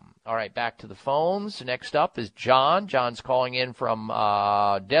 All right, back to the phones. Next up is John. John's calling in from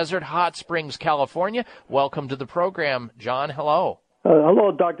Desert Hot Springs, California. Welcome to the program, John. Hello.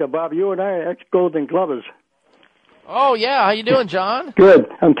 Hello, Dr. Bob. You and I are ex-Golden Glovers. Oh, yeah. How you doing, John? Good.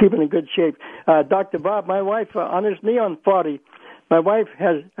 I'm keeping in good shape. Dr. Bob, my wife, on this Neon 40, my wife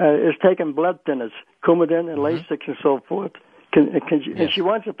is taking blood thinners, Coumadin and Lasix and so forth. And she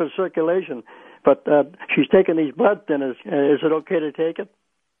wants it for circulation, but she's taking these blood thinners. Is it okay to take it?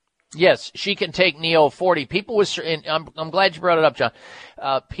 Yes, she can take Neo 40. People with, and I'm glad you brought it up, John.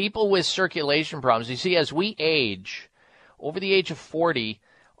 People with circulation problems. You see, as we age, over the age of 40,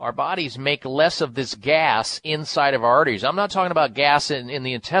 our bodies make less of this gas inside of our arteries. I'm not talking about gas in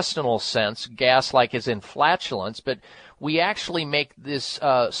the intestinal sense, gas like as in flatulence, but we actually make this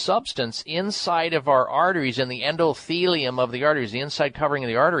substance inside of our arteries, in the endothelium of the arteries, the inside covering of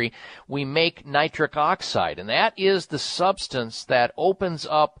the artery. We make nitric oxide, and that is the substance that opens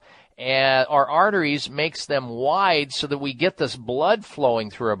up our arteries, makes them wide so that we get this blood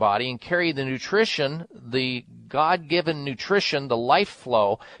flowing through our body and carry the nutrition, the God-given nutrition, the life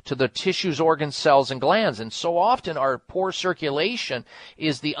flow to the tissues, organs, cells, and glands. And so often our poor circulation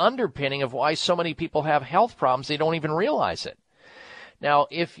is the underpinning of why so many people have health problems. They don't even realize it. Now,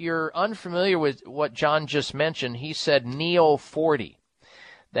 if you're unfamiliar with what John just mentioned, he said Neo 40.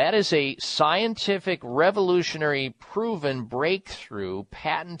 That is a scientific, revolutionary, proven breakthrough,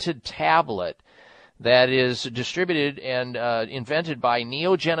 patented tablet that is distributed and invented by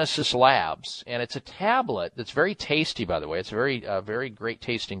Neogenesis Labs. And it's a tablet that's very tasty, by the way. It's a very great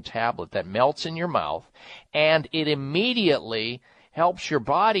tasting tablet that melts in your mouth, and it immediately helps your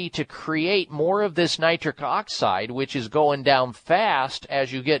body to create more of this nitric oxide, which is going down fast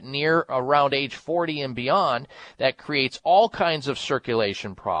as you get near around age 40 and beyond. That creates all kinds of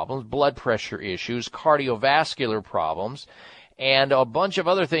circulation problems, blood pressure issues, cardiovascular problems, and a bunch of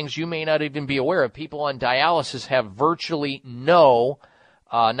other things you may not even be aware of. People on dialysis have virtually no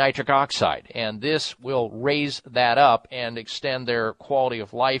nitric oxide, and this will raise that up and extend their quality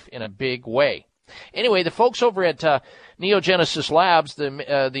of life in a big way. Anyway, the folks over at Neogenesis Labs,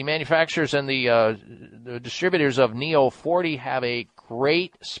 the manufacturers and the distributors of Neo 40 have a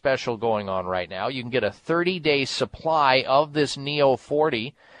great special going on right now. You can get a 30-day supply of this Neo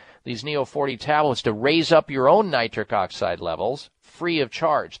 40, these Neo 40 tablets, to raise up your own nitric oxide levels, free of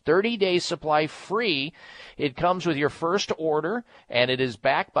charge. 30-day supply free. It comes with your first order, and it is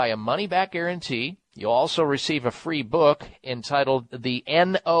backed by a money-back guarantee. You'll also receive a free book entitled The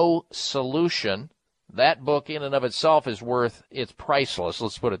NO Solution. That book in and of itself it's priceless,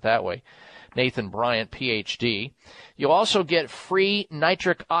 let's put it that way. Nathan Bryant, Ph.D. You'll also get free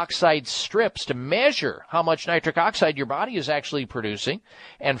nitric oxide strips to measure how much nitric oxide your body is actually producing,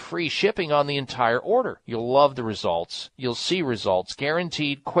 and free shipping on the entire order. You'll love the results. You'll see results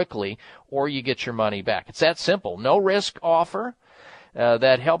guaranteed quickly, or you get your money back. It's that simple. No risk offer.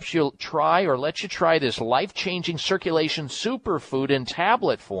 That helps you try or lets you try this life-changing circulation superfood in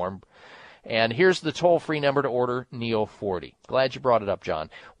tablet form. And here's the toll-free number to order Neo 40. Glad you brought it up,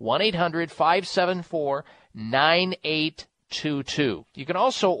 John. 1-800-574-9822. You can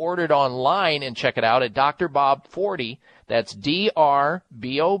also order it online and check it out at Dr. Bob 40. That's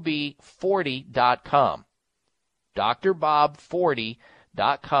DRBOB40.com.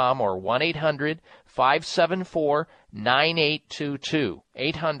 drbob40.com or 1-800-574-9822.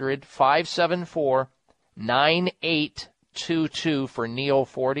 800-574-9822 for Neo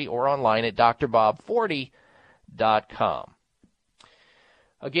 40 or online at drbob40.com.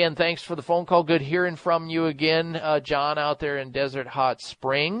 Again, thanks for the phone call. Good hearing from you again, John, out there in Desert Hot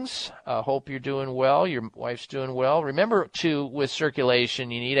Springs. Hope you're doing well. Your wife's doing well. Remember, too, with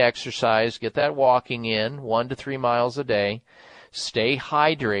circulation, you need exercise. Get that walking in 1 to 3 miles a day. Stay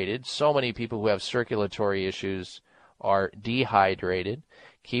hydrated. So many people who have circulatory issues are dehydrated.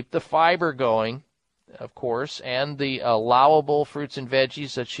 Keep the fiber going, of course, and the allowable fruits and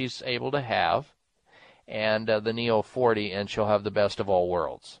veggies that she's able to have. And the Neo 40, and she'll have the best of all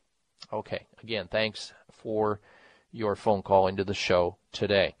worlds. Okay, again, thanks for your phone call into the show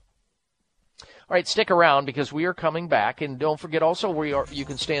today. All right, stick around because we are coming back, and don't forget also you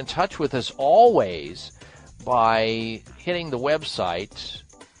can stay in touch with us always by hitting the website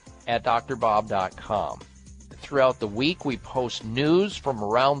at drbob.com. Throughout the week, we post news from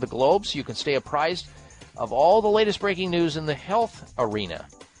around the globe, so you can stay apprised of all the latest breaking news in the health arena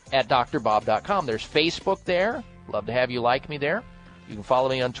at drbob.com. There's Facebook there. Love to have you like me there. You can follow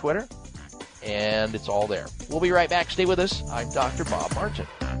me on Twitter, and it's all there. We'll be right back. Stay with us. I'm Dr. Bob Martin.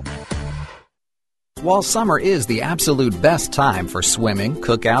 While summer is the absolute best time for swimming,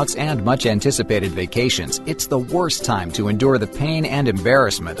 cookouts, and much anticipated vacations, it's the worst time to endure the pain and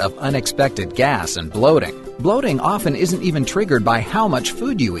embarrassment of unexpected gas and bloating. Bloating often isn't even triggered by how much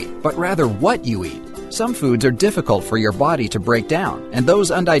food you eat, but rather what you eat. Some foods are difficult for your body to break down, and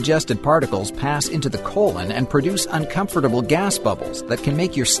those undigested particles pass into the colon and produce uncomfortable gas bubbles that can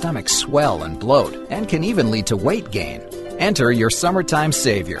make your stomach swell and bloat, and can even lead to weight gain. Enter your summertime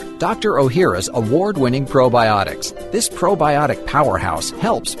savior, Dr. Ohhira's award-winning probiotics. This probiotic powerhouse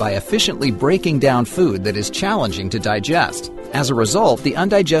helps by efficiently breaking down food that is challenging to digest. As a result, the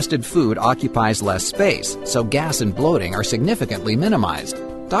undigested food occupies less space, so gas and bloating are significantly minimized.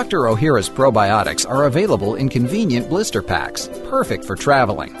 Dr. Ohhira's probiotics are available in convenient blister packs, perfect for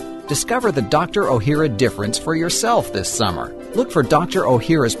traveling. Discover the Dr. Ohhira difference for yourself this summer. Look for Dr.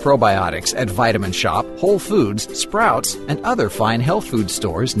 Ohhira's probiotics at Vitamin Shop, Whole Foods, Sprouts, and other fine health food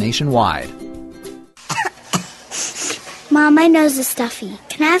stores nationwide. Mom, my nose is stuffy.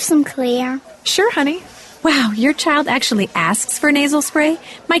 Can I have some Clear? Sure, honey. Wow, your child actually asks for nasal spray?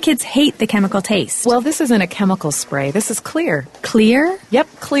 My kids hate the chemical taste. Well, this isn't a chemical spray. This is Clear. Clear? Yep,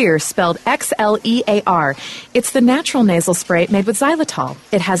 Clear, spelled Xlear. It's the natural nasal spray made with xylitol.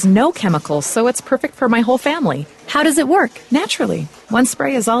 It has no chemicals, so it's perfect for my whole family. How does it work? Naturally. One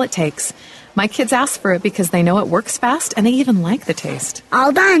spray is all it takes. My kids ask for it because they know it works fast, and they even like the taste.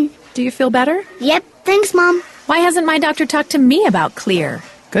 All done. Do you feel better? Yep, thanks, Mom. Why hasn't my doctor talked to me about Clear?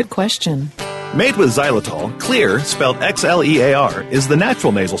 Good question. Made with xylitol, Clear, spelled Xlear, is the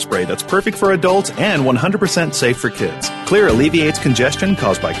natural nasal spray that's perfect for adults and 100% safe for kids. Clear alleviates congestion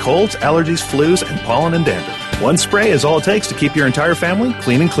caused by colds, allergies, flus, and pollen and dander. One spray is all it takes to keep your entire family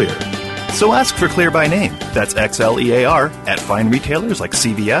clean and clear. So ask for Clear by name. That's Xlear at fine retailers like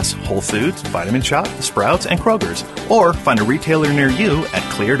CVS, Whole Foods, Vitamin Shop, Sprouts, and Kroger's. Or find a retailer near you at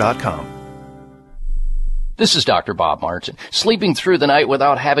Clear.com. This is Dr. Bob Martin. Sleeping through the night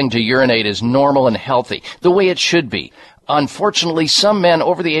without having to urinate is normal and healthy, the way it should be. Unfortunately, some men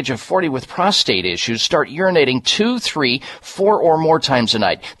over the age of 40 with prostate issues start urinating 2, 3, 4 or more times a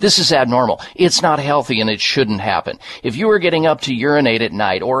night. This is abnormal. It's not healthy and it shouldn't happen. If you are getting up to urinate at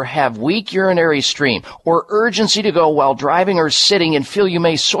night or have weak urinary stream or urgency to go while driving or sitting and feel you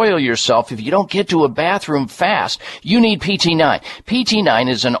may soil yourself if you don't get to a bathroom fast, you need PT9. PT9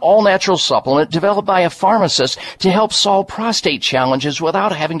 is an all-natural supplement developed by a pharmacist to help solve prostate challenges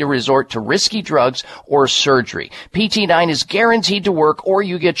without having to resort to risky drugs or surgery. PT9 is guaranteed to work or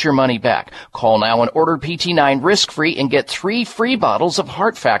you get your money back. Call now and order PT9 risk-free and get 3 free bottles of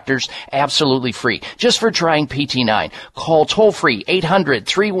Heart Factors absolutely free just for trying PT9. Call toll-free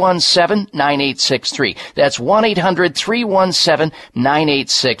 800-317-9863. That's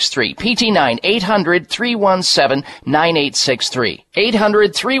 1-800-317-9863. PT9 800-317-9863.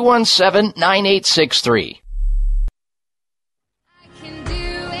 800-317-9863.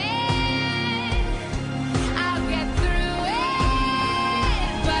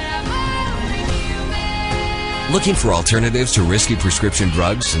 Looking for alternatives to risky prescription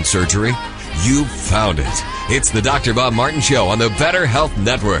drugs and surgery? You've found it. It's the Dr. Bob Martin Show on the Better Health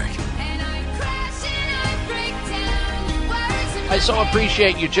Network. I so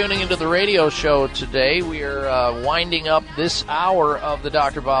appreciate you tuning into the radio show today. We are winding up this hour of the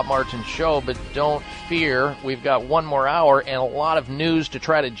Dr. Bob Martin Show, but don't fear, we've got one more hour and a lot of news to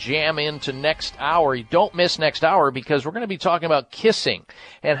try to jam into next hour. You don't miss next hour because we're going to be talking about kissing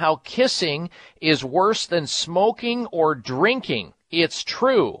and how kissing is worse than smoking or drinking. It's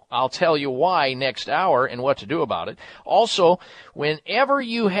true. I'll tell you why next hour and what to do about it. Also, whenever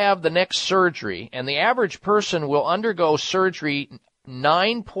you have the next surgery, and the average person will undergo surgery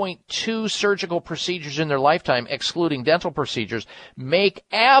 9.2 surgical procedures in their lifetime, excluding dental procedures, make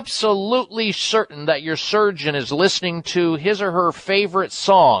absolutely certain that your surgeon is listening to his or her favorite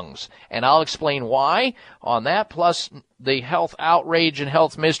songs. And I'll explain why on that, plus the health outrage and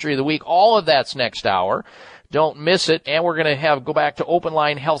health mystery of the week. All of that's next hour. Don't miss it. And we're going to go back to open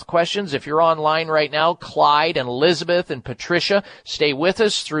line health questions. If you're online right now, Clyde and Elizabeth and Patricia, stay with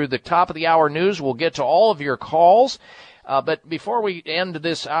us through the top of the hour news. We'll get to all of your calls. But before we end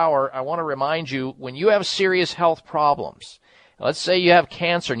this hour, I want to remind you, when you have serious health problems, let's say you have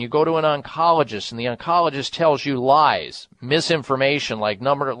cancer and you go to an oncologist and the oncologist tells you lies, misinformation, like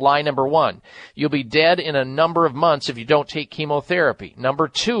lie number 1. You'll be dead in a number of months if you don't take chemotherapy. Number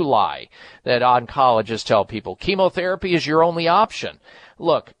 2 lie that oncologists tell people. Chemotherapy is your only option.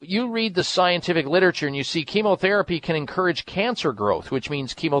 Look, you read the scientific literature and you see chemotherapy can encourage cancer growth, which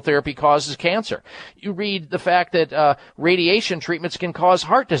means chemotherapy causes cancer. You read the fact that radiation treatments can cause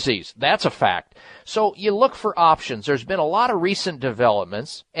heart disease. That's a fact. So you look for options. There's been a lot of recent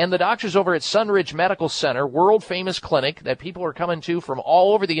developments, and the doctors over at Sunridge Medical Center, world-famous clinic that people are coming to from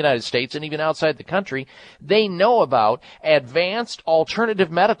all over the United States and even outside the country, they know about advanced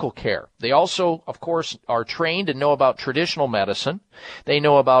alternative medical care. They also, of course, are trained and know about traditional medicine. They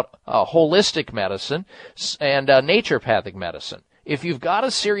know about holistic medicine and naturopathic medicine. If you've got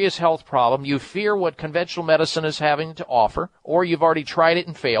a serious health problem, you fear what conventional medicine is having to offer, or you've already tried it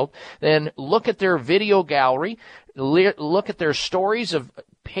and failed, then look at their video gallery, look at their stories of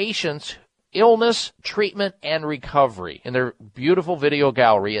patients' illness, treatment, and recovery in their beautiful video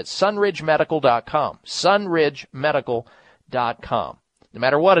gallery at sunridgemedical.com, sunridgemedical.com. No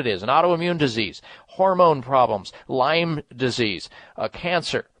matter what it is, an autoimmune disease, hormone problems, Lyme disease,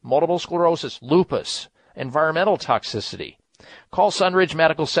 cancer, multiple sclerosis, lupus, environmental toxicity. Call Sunridge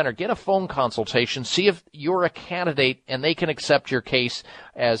Medical Center. Get a phone consultation. See if you're a candidate and they can accept your case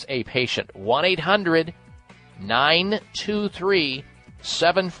as a patient.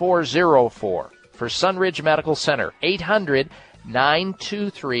 1-800-923-7404 for Sunridge Medical Center.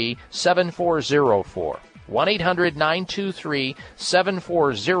 800-923-7404.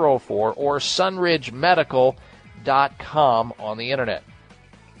 1-800-923-7404 or sunridgemedical.com on the internet.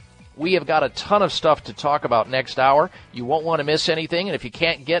 We have got a ton of stuff to talk about next hour. You won't want to miss anything. And if you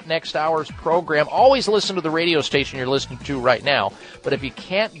can't get next hour's program, always listen to the radio station you're listening to right now. But if you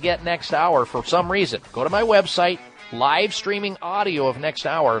can't get next hour for some reason, go to my website, live streaming audio of next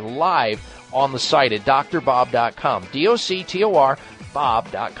hour live on the site at drbob.com. DOCTOR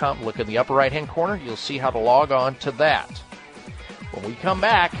Bob.com. Look in the upper right-hand corner. You'll see how to log on to that. When we come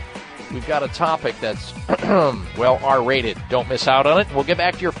back, we've got a topic that's, well, R-rated. Don't miss out on it. We'll get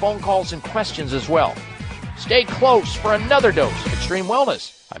back to your phone calls and questions as well. Stay close for another dose of Extreme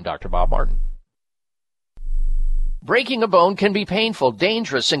Wellness. I'm Dr. Bob Martin. Breaking a bone can be painful,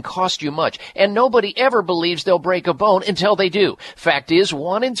 dangerous, and cost you much, and nobody ever believes they'll break a bone until they do. Fact is,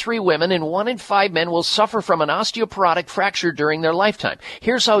 1 in 3 women and 1 in 5 men will suffer from an osteoporotic fracture during their lifetime.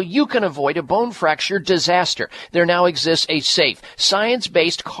 Here's how you can avoid a bone fracture disaster. There now exists a safe,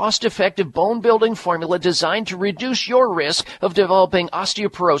 science-based, cost-effective bone-building formula designed to reduce your risk of developing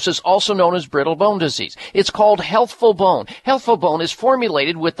osteoporosis, also known as brittle bone disease. It's called Healthful Bone. Healthful Bone is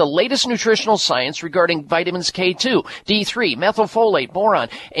formulated with the latest nutritional science regarding vitamins K2, D3, methylfolate, boron,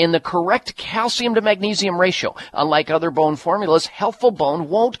 and the correct calcium to magnesium ratio. Unlike other bone formulas, Healthful Bone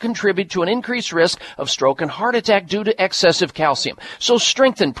won't contribute to an increased risk of stroke and heart attack due to excessive calcium. So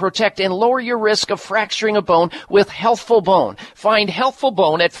strengthen, protect, and lower your risk of fracturing a bone with Healthful Bone. Find Healthful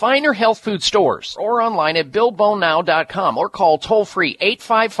Bone at finer health food stores or online at buildbonenow.com or call toll-free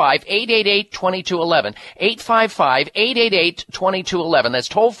 855-888-2211. 855-888-2211. That's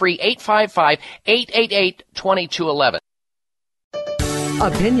toll-free 855-888-2211.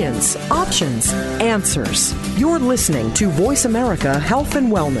 Opinions, options, answers. You're listening to Voice America Health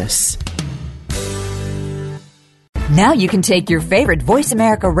and Wellness. Now you can take your favorite Voice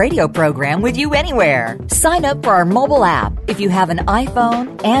America radio program with you anywhere. Sign up for our mobile app if you have an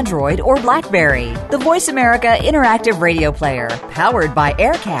iPhone, Android, or BlackBerry. The Voice America Interactive Radio Player, powered by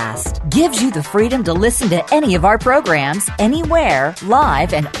Aircast, gives you the freedom to listen to any of our programs, anywhere,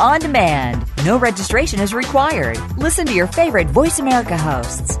 live and on demand. No registration is required. Listen to your favorite Voice America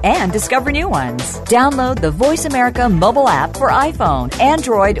hosts and discover new ones. Download the Voice America mobile app for iPhone,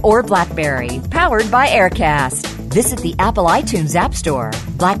 Android, or BlackBerry, powered by Aircast. Visit the Apple iTunes App Store,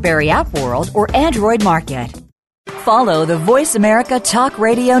 BlackBerry App World, or Android Market. Follow the Voice America Talk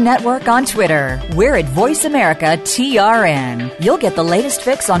Radio Network on Twitter. We're at Voice America TRN. You'll get the latest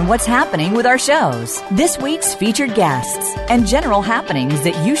fix on what's happening with our shows, this week's featured guests, and general happenings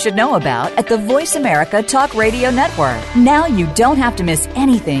that you should know about at the Voice America Talk Radio Network. Now you don't have to miss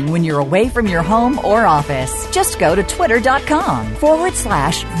anything when you're away from your home or office. Just go to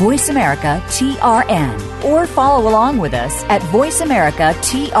twitter.com/Voice America TRN or follow along with us at Voice America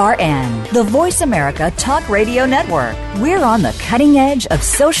TRN, the Voice America Talk Radio Network. We're on the cutting edge of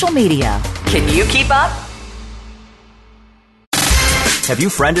social media. Can you keep up? Have you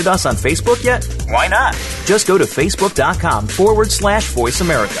friended us on Facebook yet? Why not? Just go to facebook.com/Voice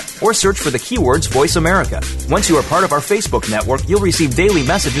America or search for the keywords Voice America. Once you are part of our Facebook network, you'll receive daily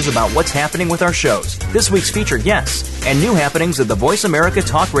messages about what's happening with our shows, this week's featured guests, and new happenings at the Voice America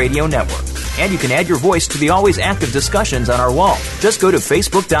Talk Radio Network. And you can add your voice to the always active discussions on our wall. Just go to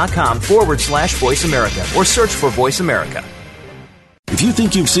facebook.com/Voice America or search for Voice America. If you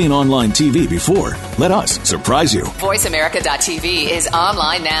think you've seen online TV before, let us surprise you. VoiceAmerica.tv is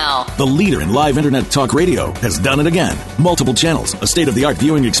online now. The leader in live Internet talk radio has done it again. Multiple channels, a state-of-the-art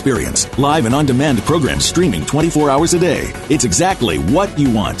viewing experience, live and on-demand programs streaming 24 hours a day. It's exactly what you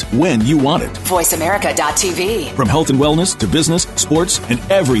want, when you want it. VoiceAmerica.tv. From health and wellness to business, sports, and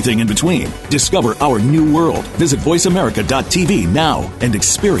everything in between. Discover our new world. Visit VoiceAmerica.tv now and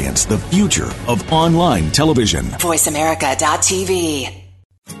experience the future of online television. VoiceAmerica.tv.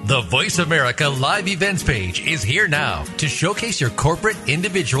 The Voice America Live Events page is here now to showcase your corporate,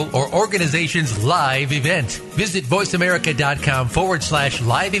 individual, or organization's live event. Visit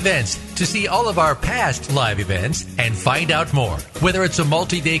voiceamerica.com/live events to see all of our past live events and find out more. Whether it's a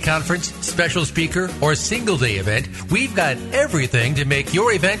multi-day conference, special speaker, or single-day event, we've got everything to make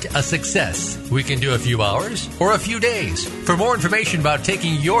your event a success. We can do a few hours or a few days. For more information about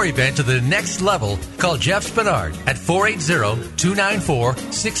taking your event to the next level, call Jeff Spinard at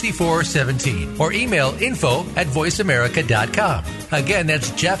 480-294-6417 or email info@voiceamerica.com. Again, that's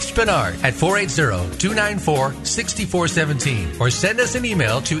Jeff Spinard at 480-294-6417 or send us an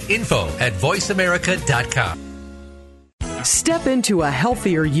email to info@voiceamerica.com. Step into a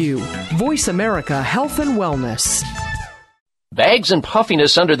healthier you. Voice America Health and Wellness. Bags and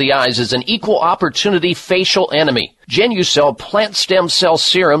puffiness under the eyes is an equal opportunity facial enemy. Genucell Plant Stem Cell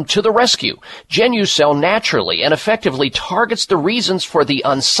Serum to the rescue. Genucell naturally and effectively targets the reasons for the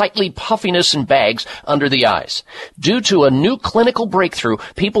unsightly puffiness and bags under the eyes. Due to a new clinical breakthrough,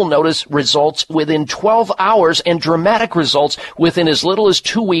 people notice results within 12 hours and dramatic results within as little as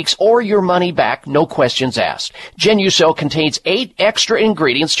 2 weeks or your money back, no questions asked. Genucell contains 8 extra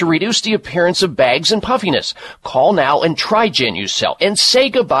ingredients to reduce the appearance of bags and puffiness. Call now and try Genucell and say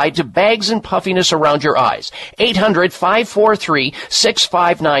goodbye to bags and puffiness around your eyes.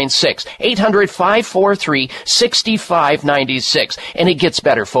 800-543-6596. 800-543-6596. And it gets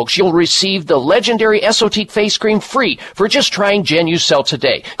better, folks. You'll receive the legendary Esotique face cream free for just trying Genucell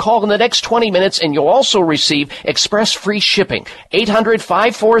today. Call in the next 20 minutes and you'll also receive express free shipping.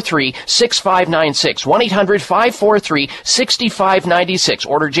 800-543-6596. 1-800-543-6596.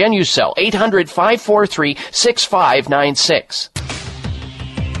 Order Genucell. 800-543-6596.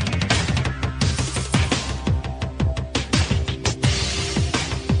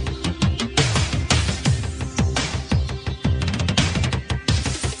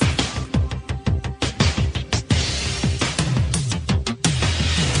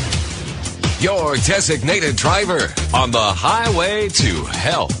 Your designated driver on the highway to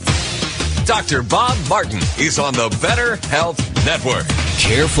health. Dr. Bob Martin is on the Better Health Network.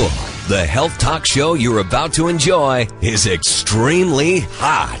 Careful. The health talk show you're about to enjoy is extremely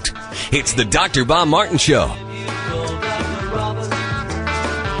hot. It's the Dr. Bob Martin Show.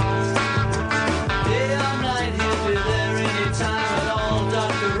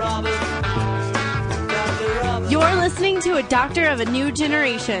 You're listening to a doctor of a new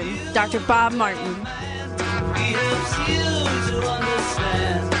generation, Dr. Bob Martin. He helps you to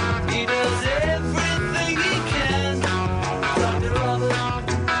understand. He does everything he can. Dr. Robert.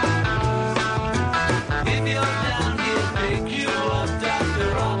 If you're down, he'll pick you up, Dr.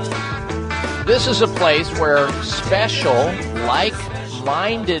 Robert. This is a place where special,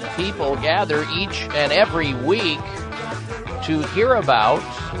 like-minded people gather each and every week to hear about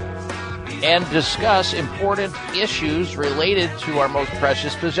and discuss important issues related to our most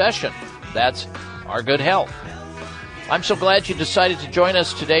precious possession. That's our good health. I'm so glad you decided to join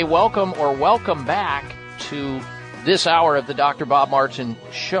us today. Welcome or welcome back to this hour of the Dr. Bob Martin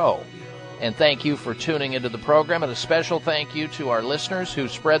Show. And thank you for tuning into the program. And a special thank you to our listeners who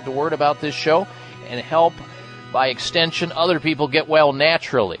spread the word about this show and help, by extension, other people get well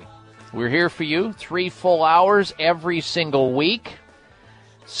naturally. We're here for you 3 full hours every single week.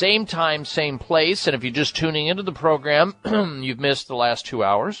 Same time, same place. And if you're just tuning into the program, you've missed the last 2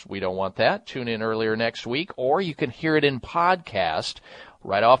 hours. We don't want that. Tune in earlier next week. Or you can hear it in podcast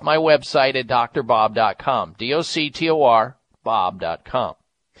right off my website at drbob.com. DOCTOR, Bob.com.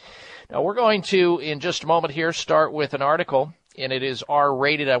 Now, we're going to, in just a moment here, start with an article, and it is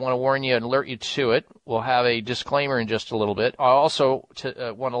R-rated. I want to warn you and alert you to it. We'll have a disclaimer in just a little bit. I also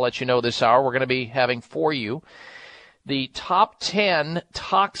want to let you know this hour we're going to be having for you the top 10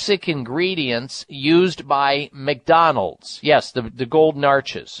 toxic ingredients used by McDonald's. Yes, the Golden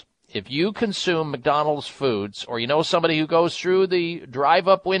Arches. If you consume McDonald's foods, or you know somebody who goes through the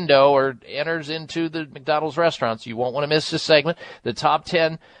drive-up window or enters into the McDonald's restaurants, you won't want to miss this segment. The top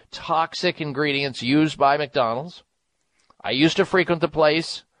 10 toxic ingredients used by McDonald's. I used to frequent the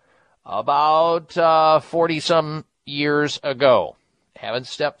place about 40-some years ago. Haven't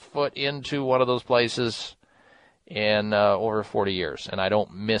stepped foot into one of those places in over 40 years, and I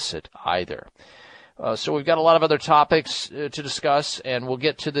don't miss it either. So we've got a lot of other topics to discuss, and we'll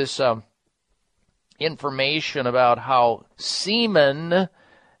get to this information about how semen,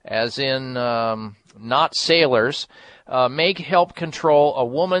 as in not sailors, may help control a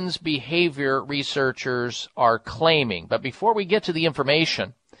woman's behavior, researchers are claiming. But before we get to the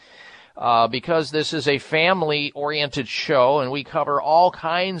information, because this is a family-oriented show and we cover all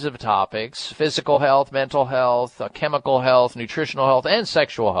kinds of topics, physical health, mental health, chemical health, nutritional health, and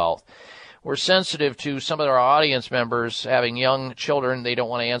sexual health, we're sensitive to some of our audience members having young children. They don't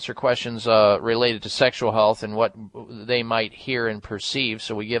want to answer questions related to sexual health and what they might hear and perceive,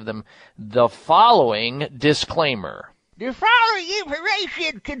 so we give them the following disclaimer. The following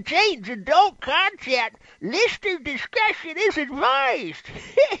information contains adult content. Listener discretion is advised.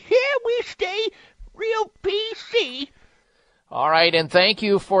 Here we stay real PC. All right, and thank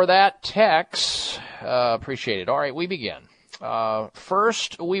you for that text. Appreciate it. All right, we begin.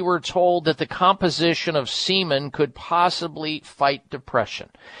 First, we were told that the composition of semen could possibly fight depression.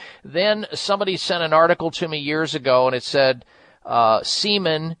 Then somebody sent an article to me years ago, and it said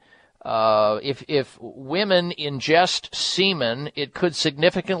semen, if women ingest semen, it could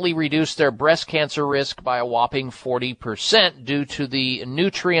significantly reduce their breast cancer risk by a whopping 40% due to the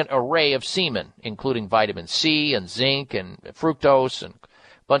nutrient array of semen, including vitamin C and zinc and fructose and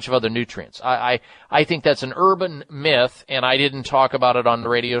bunch of other nutrients. I think that's an urban myth, and I didn't talk about it on the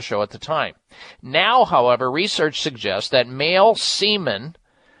radio show at the time. Now, however, research suggests that male semen,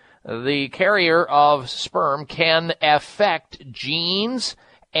 the carrier of sperm, can affect genes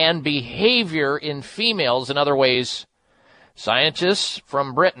and behavior in females in other ways. Scientists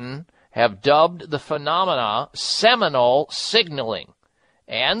from Britain have dubbed the phenomena seminal signaling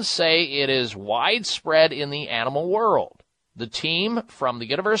and say it is widespread in the animal world. The team from the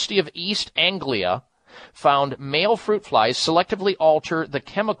University of East Anglia found male fruit flies selectively alter the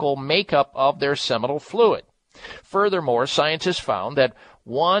chemical makeup of their seminal fluid. Furthermore, scientists found that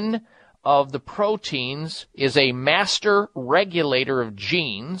one of the proteins is a master regulator of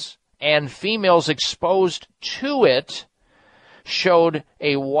genes, and females exposed to it showed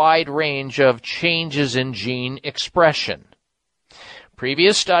a wide range of changes in gene expression.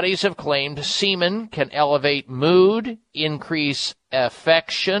 Previous studies have claimed semen can elevate mood, increase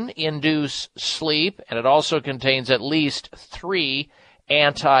affection, induce sleep, and it also contains at least 3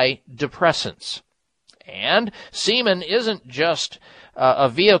 antidepressants. And semen isn't just a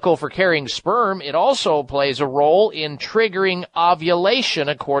vehicle for carrying sperm. It also plays a role in triggering ovulation,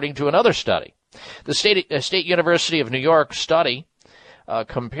 according to another study. The State University of New York study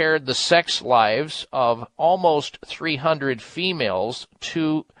compared the sex lives of almost 300 females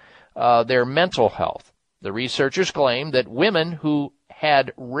to their mental health. The researchers claimed that women who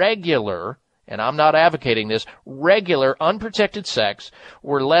had regular, and I'm not advocating this, regular unprotected sex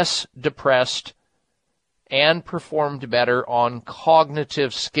were less depressed and performed better on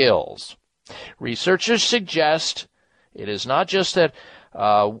cognitive skills. Researchers suggest it is not just that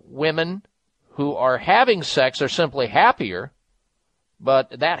women who are having sex are simply happier,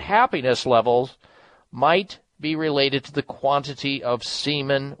 but that happiness levels might be related to the quantity of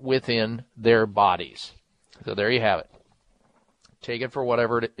semen within their bodies. So there you have it. Take it for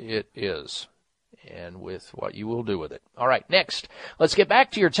whatever it is and with what you will do with it. All right, next, let's get back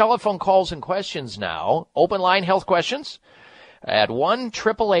to your telephone calls and questions now. Open line health questions at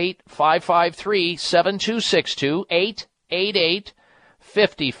 1-888-553-7262,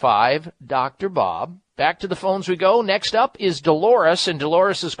 888-55 Dr. Bob. Back to the phones we go. Next up is Dolores, and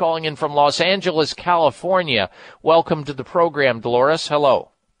Dolores is calling in from Los Angeles, California. Welcome to the program, Dolores. Hello.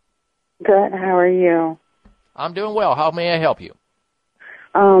 Good. How are you? I'm doing well. How may I help you?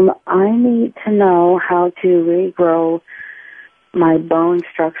 I need to know how to regrow my bone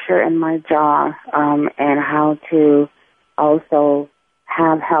structure in my jaw, and how to also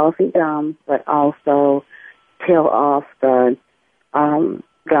have healthy gums, but also peel off the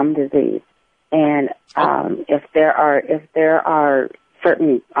gum disease. And if there are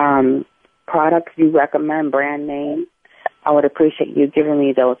certain products you recommend, brand name, I would appreciate you giving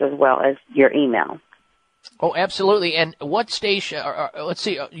me those as well as your email. Oh, absolutely. And what station? Let's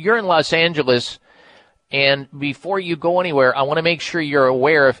see. You're in Los Angeles, and before you go anywhere, I want to make sure you're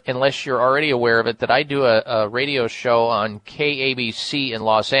aware of, unless you're already aware of it, that I do a radio show on KABC in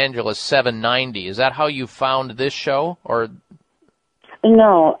Los Angeles, 790. Is that how you found this show, or?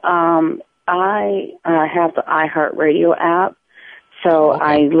 No, I have the iHeartRadio app, so okay.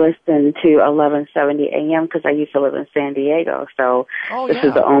 I listen to 1170 AM because I used to live in San Diego. So this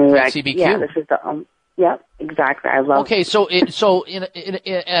is the only CBQ. Yeah, this is the Yep, exactly. I love. Okay, so at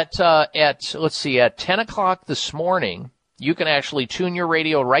let's see, at 10 o'clock this morning, you can actually tune your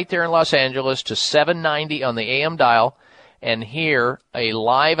radio right there in Los Angeles to 790 on the AM dial, and hear a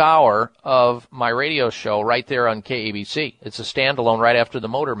live hour of my radio show right there on KABC. It's a standalone right after the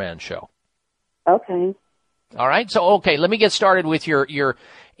Motorman show. Okay. All right. So, okay, let me get started with your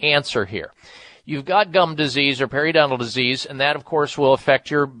answer here. You've got gum disease or periodontal disease, and that, of course, will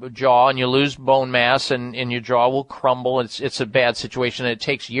affect your jaw, and you lose bone mass, and your jaw will crumble. It's a bad situation, and it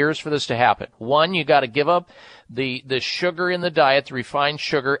takes years for this to happen. One, you got to give up the sugar in the diet, the refined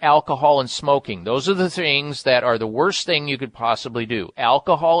sugar, alcohol, and smoking. Those are the things that are the worst thing you could possibly do.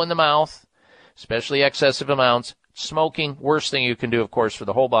 Alcohol in the mouth, especially excessive amounts. Smoking, worst thing you can do, of course, for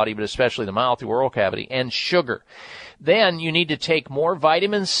the whole body, but especially the mouth, the oral cavity, and sugar. Then you need to take more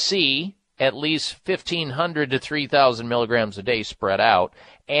vitamin C, at least 1,500 to 3,000 milligrams a day spread out,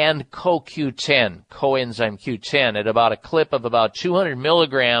 and CoQ10, coenzyme Q10, at about a clip of about 200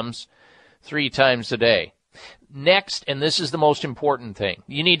 milligrams 3 times a day. Next, and this is the most important thing,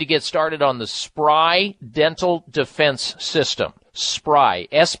 you need to get started on the Spry Dental Defense System. Spry,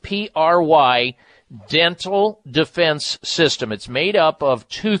 S-P-R-Y, Dental Defense System. It's made up of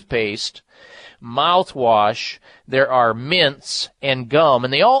toothpaste, mouthwash, there are mints and gum,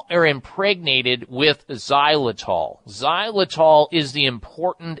 and they all are impregnated with xylitol. Xylitol is the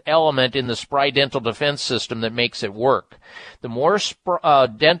important element in the Spry Dental Defense System that makes it work. The more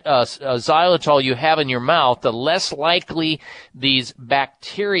xylitol you have in your mouth, the less likely these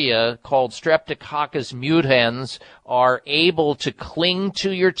bacteria called Streptococcus mutans are able to cling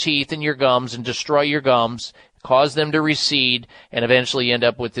to your teeth and your gums and destroy your gums, cause them to recede, and eventually end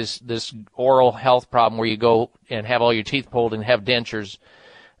up with this oral health problem where you go and have all your teeth pulled and have dentures.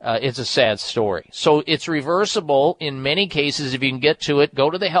 It's a sad story. So it's reversible in many cases. If you can get to it,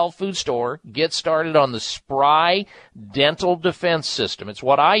 go to the health food store, get started on the Spry Dental Defense System. It's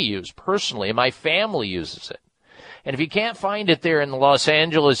what I use personally, and my family uses it. And if you can't find it there in the Los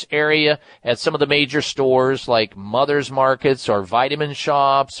Angeles area at some of the major stores like Mother's Markets or vitamin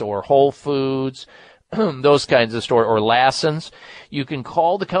shops or Whole Foods, those kinds of stores, or Lassen's, you can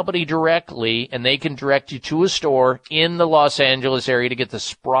call the company directly, and they can direct you to a store in the Los Angeles area to get the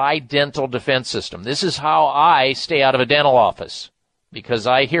Spry Dental Defense System. This is how I stay out of a dental office, because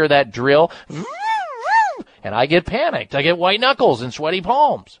I hear that drill, and I get panicked. I get white knuckles and sweaty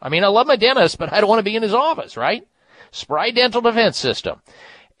palms. I mean, I love my dentist, but I don't want to be in his office, right? Spry Dental Defense System.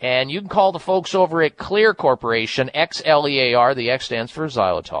 And you can call the folks over at Clear Corporation, XLEAR, the X stands for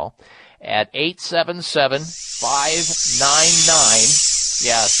xylitol, at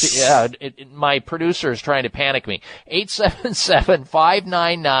 877-599. My producer is trying to panic me.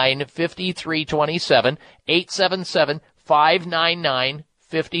 877-599-5327.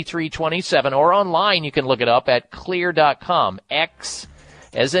 877-599-5327. Or online, you can look it up at clear.com. X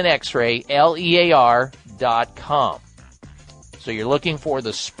as in X-ray, LEAR.com. So you're looking for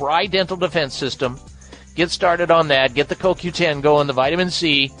the Spry Dental Defense System. Get started on that. Get the CoQ10 going, the vitamin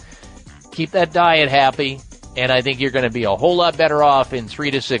C. Keep that diet happy, and I think you're going to be a whole lot better off in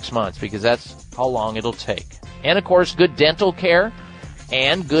 3 to 6 months, because that's how long it'll take. And, of course, good dental care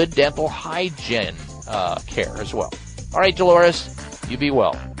and good dental hygiene. care as well. All right, Dolores, you be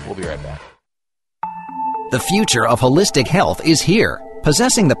well. We'll be right back. The future of holistic health is here.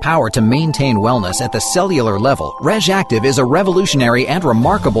 Possessing the power to maintain wellness at the cellular level, RegActive is a revolutionary and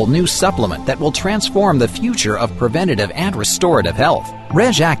remarkable new supplement that will transform the future of preventative and restorative health.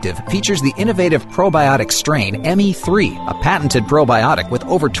 RegActive features the innovative probiotic strain ME3, a patented probiotic with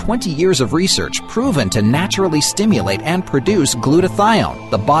over 20 years of research proven to naturally stimulate and produce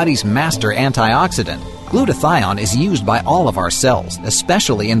glutathione, the body's master antioxidant. Glutathione is used by all of our cells,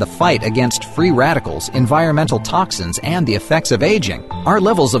 especially in the fight against free radicals, environmental toxins, and the effects of aging. Our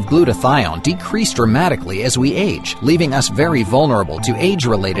levels of glutathione decrease dramatically as we age, leaving us very vulnerable to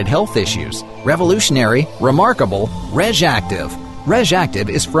age-related health issues. Revolutionary, remarkable, RegActive. RegActive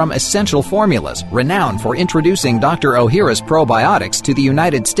is from Essential Formulas, renowned for introducing Dr. Ohhira's probiotics to the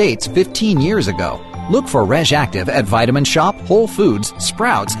United States 15 years ago. Look for RegActive at Vitamin Shop, Whole Foods,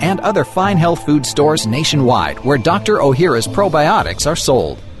 Sprouts, and other fine health food stores nationwide where Dr. Ohhira's probiotics are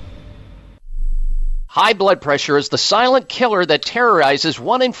sold. High blood pressure is the silent killer that terrorizes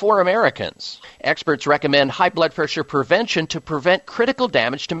 1 in 4 Americans. Experts recommend high blood pressure prevention to prevent critical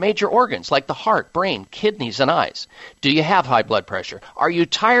damage to major organs like the heart, brain, kidneys, and eyes. Do you have high blood pressure? Are you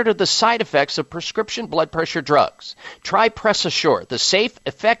tired of the side effects of prescription blood pressure drugs? Try Press Assure, the safe,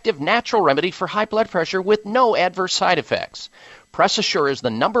 effective, natural remedy for high blood pressure with no adverse side effects. Press Assure is the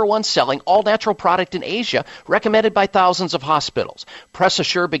 #1 selling all-natural product in Asia, recommended by thousands of hospitals. Press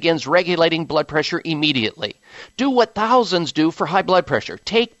Assure begins regulating blood pressure immediately. Do what thousands do for high blood pressure.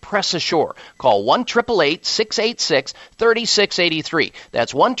 Take Press Assure. Call 1-888-686-3683.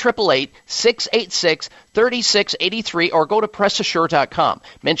 That's 1-888-686-3683, or go to PressAssure.com.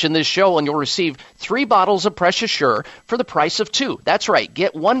 Mention this show and you'll receive 3 bottles of Press Assure for the price of 2. That's right.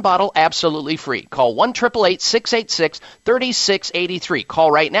 Get 1 bottle absolutely free. Call 1-888-686-3683.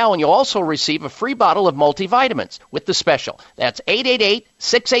 Call right now and you'll also receive a free bottle of multivitamins with the special. That's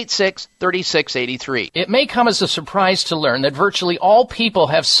 888-686-3683. It may come as a surprise to learn that virtually all people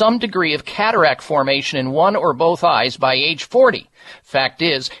have some degree of cataract formation in one or both eyes by age 40. Fact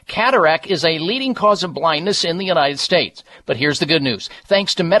is, cataract is a leading cause of blindness in the United States. But here's the good news.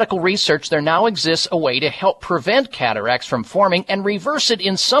 Thanks to medical research, there now exists a way to help prevent cataracts from forming and reverse it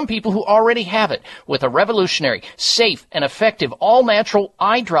in some people who already have it with a revolutionary, safe, and effective all-natural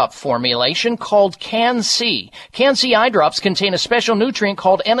eye drop formulation called Can-C. Can-C eye drops contain a special nutrient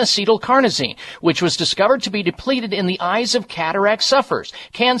called N-acetylcarnosine, which was discovered to be depleted in the eyes of cataract sufferers.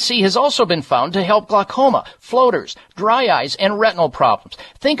 Can-C has also been found to help glaucoma, floaters, dry eyes, and retinal problems.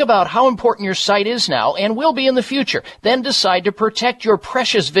 Think about how important your sight is now and will be in the future. Then decide to protect your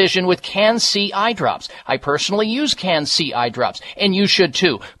precious vision with Can-C eye drops. I personally use Can-C eye drops, and you should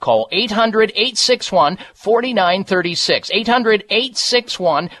too. Call 800-861-4936.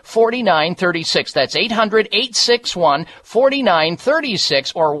 800-861-4936. That's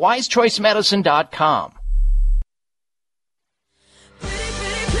 800-861-4936 or wisechoicemedicine.com.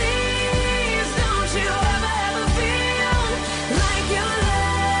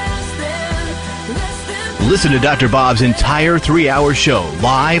 Listen to Dr. Bob's entire 3-hour show,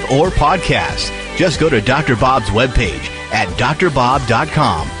 live or podcast. Just go to Dr. Bob's webpage at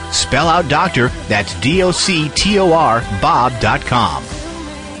drbob.com. Spell out doctor, that's D-O-C-T-O-R, Bob.com.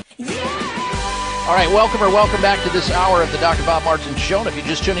 All right, welcome back to this hour of the Dr. Bob Martin Show. And if you're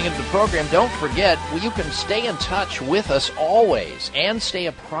just tuning into the program, don't forget, you can stay in touch with us always and stay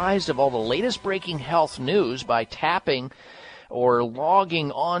apprised of all the latest breaking health news by tapping or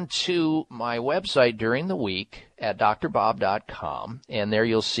logging onto my website during the week at drbob.com, and there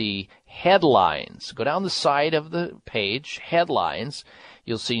you'll see headlines. Go down the side of the page, headlines.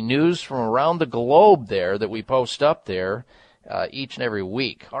 You'll see news from around the globe there that we post up there each and every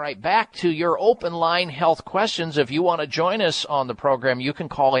week. All right, back to your open line health questions. If you want to join us on the program, you can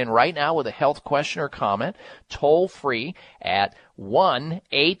call in right now with a health question or comment, toll free at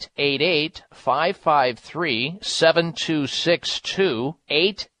 1-888-553-7262,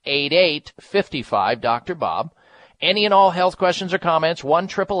 888-55-Dr. Bob. Any and all health questions or comments,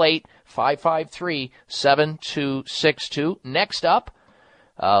 1-888-553-7262. Next up,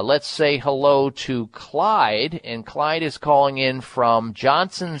 let's say hello to Clyde, and Clyde is calling in from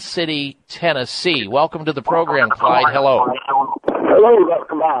Johnson City, Tennessee. Welcome to the program, Clyde. Hello. Hello,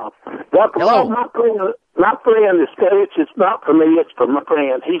 Dr. Bob. Dr. Hello. Bob, my friend is sketch. It's not for me, it's for my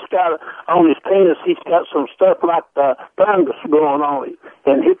friend. He's got, on his penis, he's got some stuff like fungus growing on it.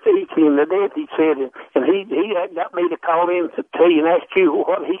 And he feeds him to death, he said, and he got me to call in to tell you and ask you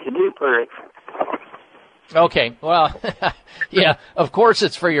what he could do for it. Okay, well, yeah, of course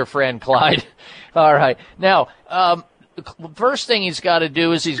it's for your friend, Clyde. All right. Now, the first thing he's got to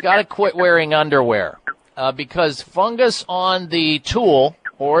do is he's got to quit wearing underwear because fungus on the tool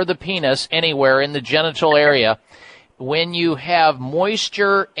or the penis, anywhere in the genital area, when you have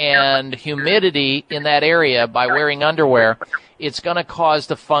moisture and humidity in that area by wearing underwear, it's going to cause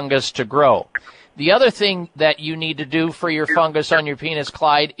the fungus to grow. The other thing that you need to do for your fungus on your penis,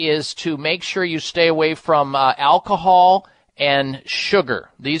 Clyde, is to make sure you stay away from alcohol and sugar.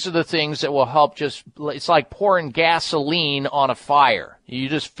 These are the things that will help it's like pouring gasoline on a fire. You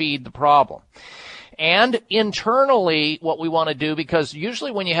just feed the problem. And internally, what we want to do, because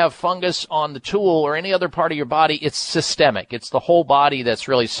usually when you have fungus on the tool or any other part of your body, it's systemic. It's the whole body that's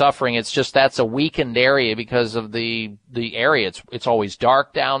really suffering. It's just that's a weakened area because of the area. It's always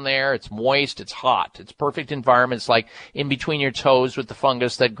dark down there. It's moist. It's hot. It's perfect environment. It's like in between your toes with the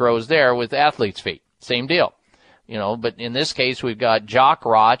fungus that grows there with athlete's feet. Same deal. But in this case, we've got jock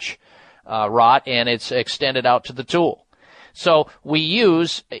rot, and it's extended out to the tool. So we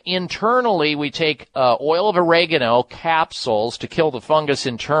internally, we take oil of oregano capsules to kill the fungus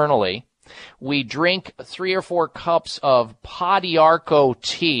internally. We drink 3 or 4 cups of Podiarco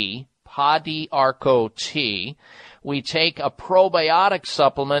tea. We take a probiotic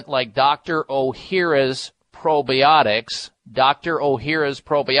supplement like Dr. Ohhira's probiotics,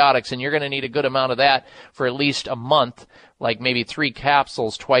 and you're going to need a good amount of that for at least a month, like maybe 3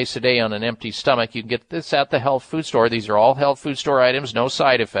 capsules twice a day on an empty stomach. You can get this at the health food store. These are all health food store items, no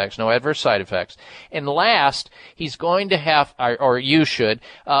side effects, no adverse side effects. And last, he's going to have, or you should,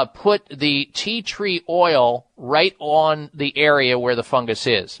 put the tea tree oil right on the area where the fungus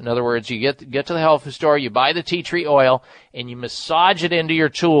is. In other words, you get to the health food store, you buy the tea tree oil, and you massage it into your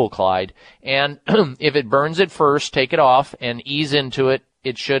tool, Clyde. And if it burns at first, take it off and ease into it.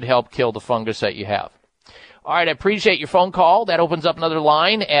 It should help kill the fungus that you have. All right, I appreciate your phone call. That opens up another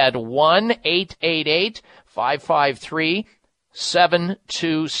line at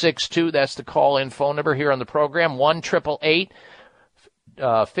 1-888-553-7262. That's the call-in phone number here on the program,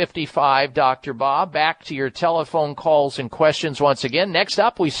 1-888-55 Dr. Bob. Back to your telephone calls and questions once again. Next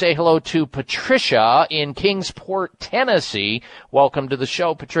up, we say hello to Patricia in Kingsport, Tennessee. Welcome to the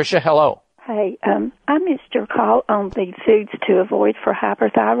show, Patricia. Hello. Hey, I missed your call on the foods to avoid for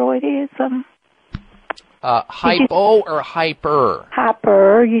hyperthyroidism. Hypo or hyper?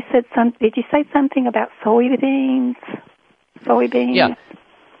 Hyper. You said did you say something about soybeans? Yeah.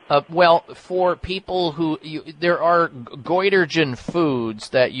 Well, for people who, there are goitrogen foods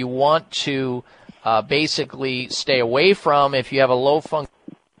that you want to basically stay away from if you have a low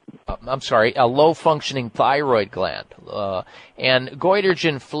functioning thyroid gland. And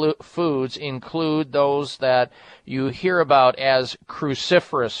goitrogen foods include those that you hear about as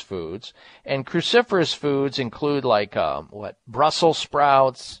cruciferous foods. And cruciferous foods include like, Brussels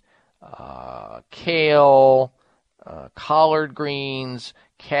sprouts, kale, collard greens,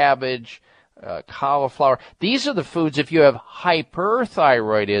 cabbage, cauliflower. These are the foods, if you have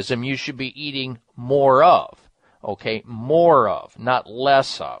hyperthyroidism, you should be eating more of. Okay? More of, not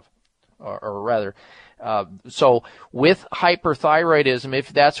less of. Or rather, so with hyperthyroidism, if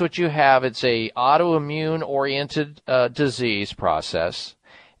that's what you have, it's a autoimmune-oriented disease process,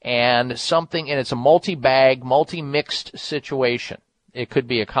 and it's a multi-bag, multi-mixed situation. It could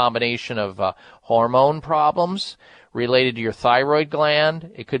be a combination of hormone problems related to your thyroid gland.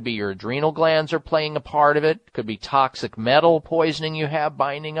 It could be your adrenal glands are playing a part of it. It could be toxic metal poisoning you have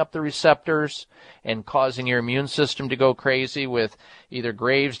binding up the receptors and causing your immune system to go crazy with either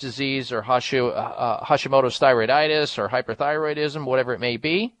Graves' disease or Hashimoto's thyroiditis or hyperthyroidism, whatever it may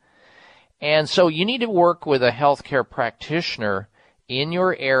be. And so you need to work with a healthcare practitioner in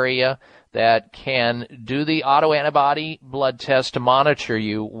your area that can do the autoantibody blood test to monitor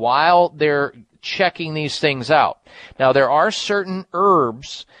you while they're checking these things out. Now, there are certain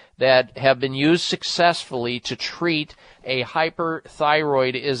herbs that have been used successfully to treat a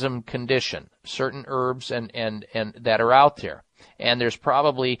hyperthyroidism condition, certain herbs and that are out there. And there's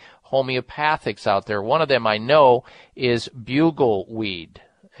probably homeopathics out there. One of them I know is bugleweed,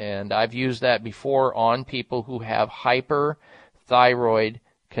 and I've used that before on people who have hyperthyroid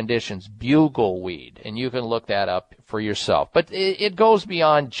conditions, bugleweed, and you can look that up for yourself. But it goes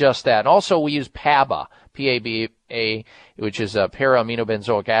beyond just that. And also we use PABA, P-A-B-A, which is a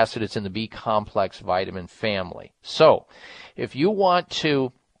para-aminobenzoic acid. It's in the B-complex vitamin family. So if you want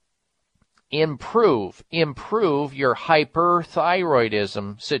to improve your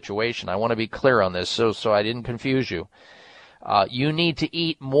hyperthyroidism situation, I want to be clear on this so I didn't confuse you. You need to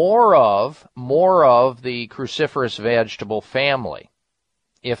eat more of the cruciferous vegetable family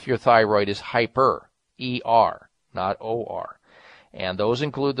if your thyroid is hyper, E-R, not O-R. And those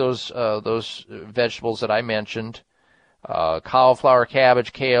include those vegetables that I mentioned, cauliflower,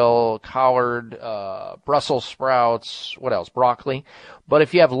 cabbage, kale, collard, Brussels sprouts, what else? Broccoli. But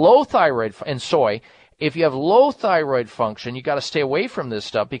if you have low thyroid and soy, if you have low thyroid function, you got to stay away from this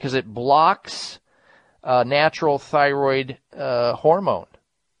stuff because it blocks natural thyroid hormone.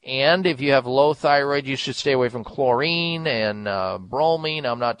 And if you have low thyroid, you should stay away from chlorine and bromine.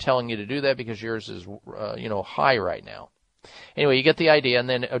 I'm not telling you to do that because yours is, high right now. Anyway, you get the idea. And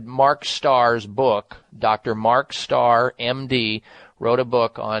then Mark Starr's book, Dr. Mark Starr, MD, wrote a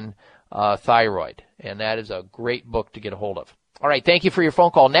book on thyroid. And that is a great book to get a hold of. All right, thank you for your phone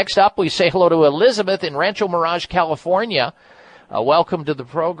call. Next up, we say hello to Elizabeth in Rancho Mirage, California. Welcome to the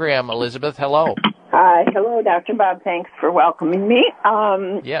program, Elizabeth. Hello. Hi. Hello, Dr. Bob. Thanks for welcoming me.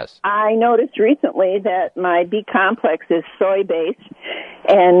 Yes. I noticed recently that my B complex is soy-based.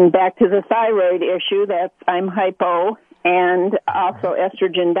 And back to the thyroid issue, I'm hypo and also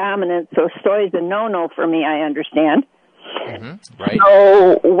estrogen dominant. So soy is a no-no for me, I understand. Mm-hmm. Right.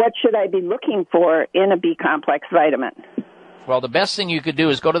 So what should I be looking for in a B complex vitamin? Well, the best thing you could do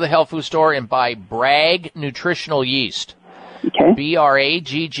is go to the health food store and buy Bragg nutritional yeast. Okay.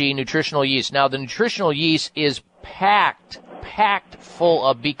 BRAGG nutritional yeast. Now, the nutritional yeast is packed full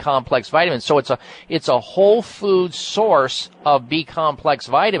of B complex vitamins. So it's a whole food source of B complex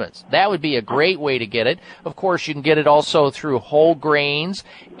vitamins. That would be a great way to get it. Of course, you can get it also through whole grains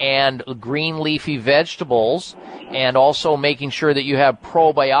and green leafy vegetables, and also making sure that you have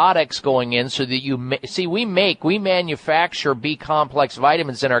probiotics going in so that we manufacture B complex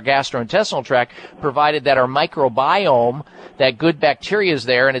vitamins in our gastrointestinal tract, provided that our microbiome, that good bacteria is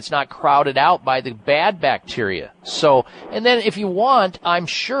there and it's not crowded out by the bad bacteria. So, and then if you want, I'm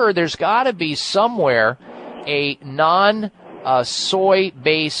sure there's got to be somewhere a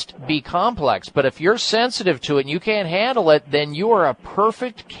soy-based B complex. But if you're sensitive to it and you can't handle it, then you are a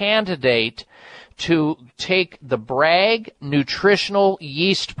perfect candidate to take the Bragg nutritional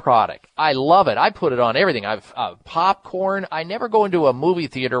yeast product. I love it. I put it on everything. I've popcorn. I never go into a movie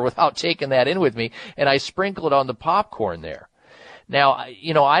theater without taking that in with me, and I sprinkle it on the popcorn there. Now,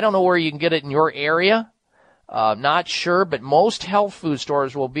 I don't know where you can get it in your area. Not sure, but most health food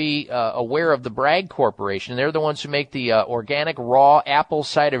stores will be aware of the Bragg Corporation. They're the ones who make the organic raw apple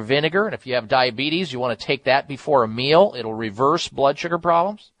cider vinegar. And if you have diabetes, you want to take that before a meal. It'll reverse blood sugar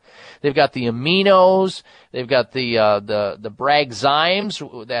problems. They've got the aminos. They've got the Bragg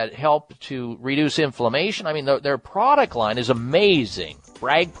Zymes that help to reduce inflammation. I mean, their product line is amazing.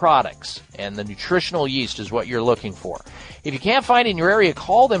 Bragg products, and the nutritional yeast is what you're looking for. If you can't find it in your area,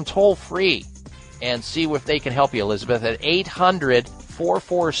 call them toll free and see if they can help you, Elizabeth, at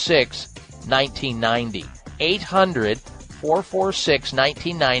 800-446-1990.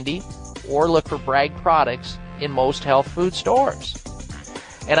 800-446-1990, or look for Bragg products in most health food stores.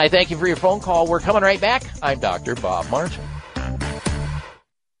 And I thank you for your phone call. We're coming right back. I'm Dr. Bob Martin.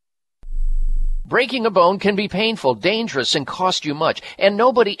 Breaking a bone can be painful, dangerous, and cost you much, and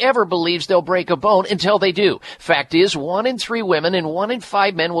nobody ever believes they'll break a bone until they do. Fact is, 1 in 3 women and 1 in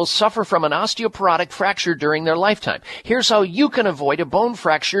 5 men will suffer from an osteoporotic fracture during their lifetime. Here's how you can avoid a bone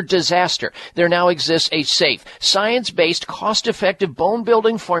fracture disaster. There now exists a safe, science-based, cost-effective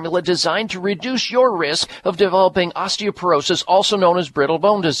bone-building formula designed to reduce your risk of developing osteoporosis, also known as brittle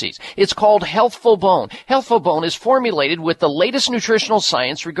bone disease. It's called Healthful Bone. Healthful Bone is formulated with the latest nutritional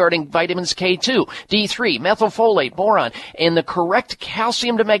science regarding vitamins K2, D3, methylfolate, boron, and the correct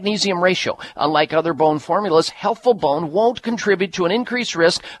calcium to magnesium ratio. Unlike other bone formulas, Healthful Bone won't contribute to an increased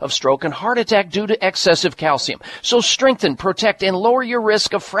risk of stroke and heart attack due to excessive calcium. So strengthen, protect, and lower your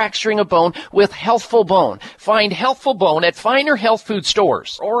risk of fracturing a bone with Healthful Bone. Find Healthful Bone at finer health food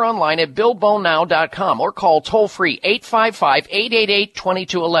stores or online at BuildBoneNow.com, or call toll-free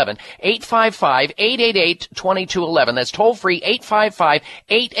 855-888-2211. 855-888-2211. That's toll-free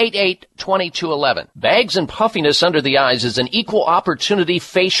 855-888-2211. Bags and puffiness under the eyes is an equal opportunity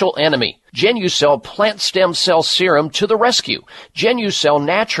facial enemy. Genucell Plant Stem Cell Serum to the rescue. Genucell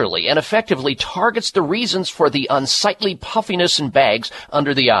naturally and effectively targets the reasons for the unsightly puffiness and bags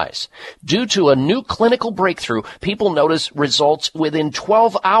under the eyes. Due to a new clinical breakthrough, people notice results within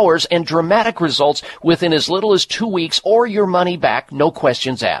 12 hours and dramatic results within as little as 2 weeks, or your money back, no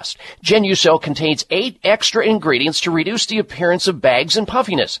questions asked. Genucell contains 8 extra ingredients to reduce the appearance of bags and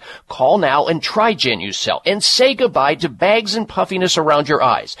puffiness. Call now and try Genucell and say goodbye to bags and puffiness around your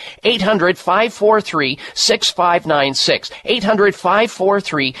eyes. 800 800-543-6596.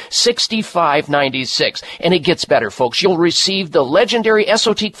 800-543-6596. And it gets better, folks. You'll receive the legendary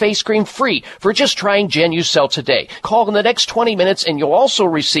Esotique face cream free for just trying Genucel today. Call in the next 20 minutes and you'll also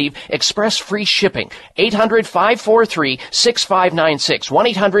receive express free shipping. 800-543-6596.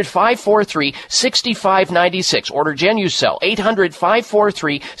 1-800-543-6596. Order Genucel.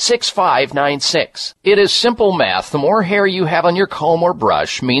 800-543-6596. It is simple math. The more hair you have on your comb or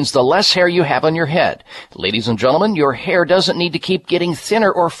brush means the less hair you have on your head. Ladies and gentlemen, your hair doesn't need to keep getting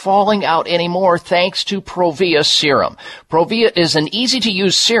thinner or falling out anymore thanks to Provia Serum. Provia is an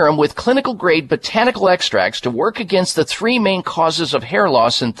easy-to-use serum with clinical-grade botanical extracts to work against the three main causes of hair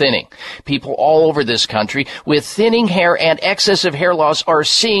loss and thinning. People all over this country with thinning hair and excessive hair loss are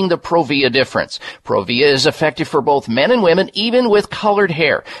seeing the Provia difference. Provia is effective for both men and women, even with colored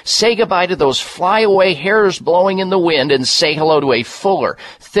hair. Say goodbye to those flyaway hairs blowing in the wind and say hello to a fuller,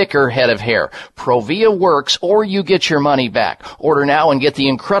 thicker head of hair. Provia works or you get your money back. Order now and get the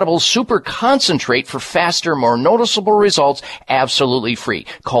incredible super concentrate for faster, more noticeable results absolutely free.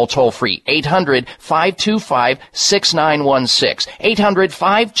 Call toll-free 800-525-6916.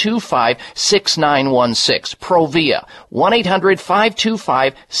 800-525-6916. Provia.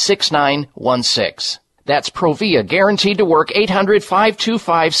 1-800-525-6916. That's Provia, guaranteed to work.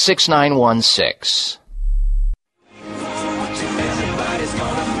 800-525-6916. Everybody's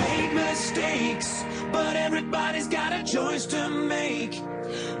gonna make mistakes, but everybody's got a choice to make.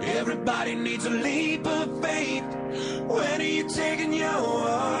 Everybody needs a leap of faith. When are you taking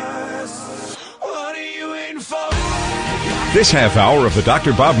yours? What are you waiting for? This half hour of the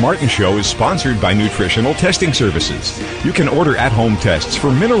Dr. Bob Martin Show is sponsored by Nutritional Testing Services. You can order at-home tests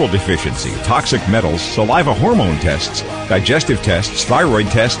for mineral deficiency, toxic metals, saliva hormone tests, digestive tests, thyroid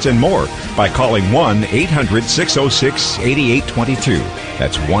tests, and more by calling 1-800-606-8822.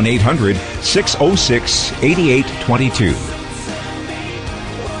 That's 1-800-606-8822.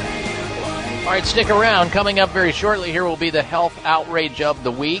 All right, stick around. Coming up very shortly here will be the health outrage of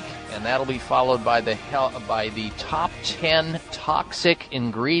the week, and that'll be followed by the top 10 toxic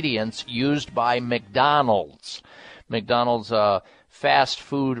ingredients used by McDonald's. McDonald's fast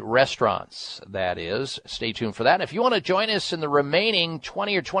food restaurants, that is. Stay tuned for that. If you want to join us in the remaining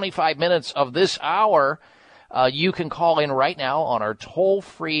 20 or 25 minutes of this hour, you can call in right now on our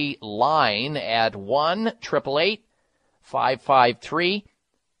toll-free line at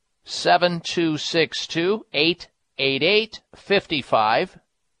 1-888-553-7262, 888-55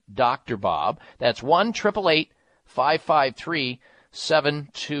 Dr. Bob. That's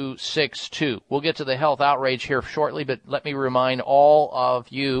 1-888-553-7262. We'll get to the health outrage here shortly, but let me remind all of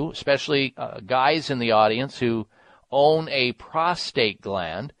you, especially guys in the audience who own a prostate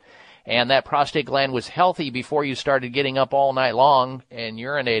gland, and that prostate gland was healthy before you started getting up all night long and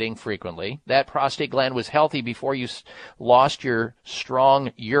urinating frequently. That prostate gland was healthy before you lost your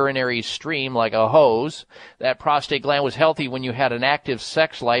strong urinary stream like a hose. That prostate gland was healthy when you had an active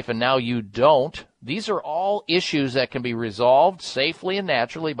sex life and now you don't. These are all issues that can be resolved safely and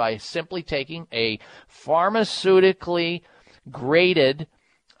naturally by simply taking a pharmaceutically graded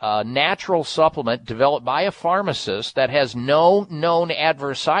natural supplement developed by a pharmacist that has no known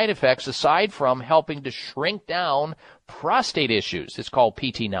adverse side effects aside from helping to shrink down prostate issues. It's called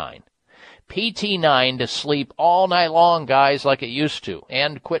PT9. PT9 to sleep all night long, guys, like it used to,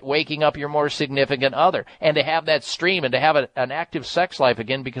 and quit waking up your more significant other, and to have that stream and to have an active sex life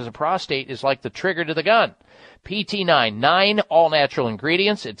again, because a prostate is like the trigger to the gun. PT9, 9 all-natural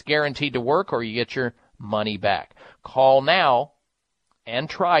ingredients. It's guaranteed to work or you get your money back. Call now and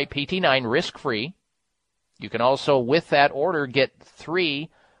try PT9 risk-free. You can also, with that order, get 3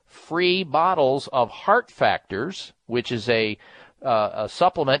 free bottles of Heart Factors, which is a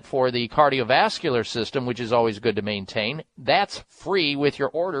supplement for the cardiovascular system, which is always good to maintain. That's free with your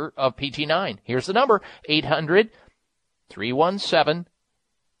order of PT9. Here's the number,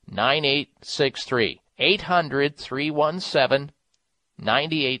 800-317-9863.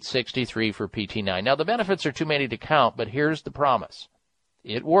 800-317-9863 for PT9. Now, the benefits are too many to count, but here's the promise.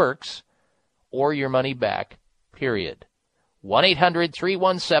 It works, or your money back, period.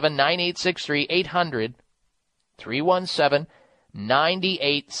 1-800-317-9863,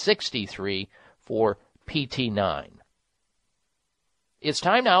 800-317-9863 for PT9. It's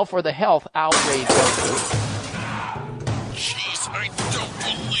time now for the health outrage. Jeez, I don't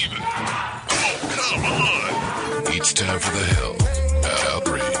believe it. Oh, come on. It's time for the health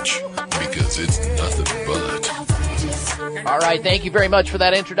outrage, because it's nothing but. All right, thank you very much for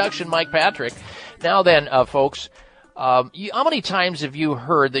that introduction, Mike Patrick. Now then, folks, how many times have you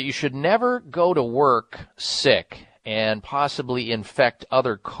heard that you should never go to work sick and possibly infect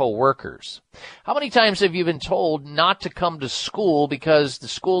other coworkers. How many times have you been told not to come to school because the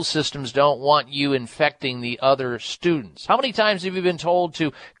school systems don't want you infecting the other students? How many times have you been told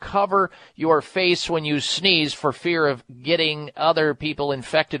to cover your face when you sneeze for fear of getting other people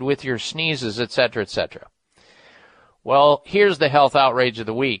infected with your sneezes, etc., etc.? Well, here's the health outrage of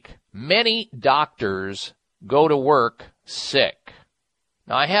the week. Many doctors go to work sick.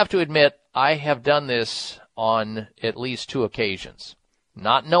 Now, I have to admit, I have done this on at least 2 occasions,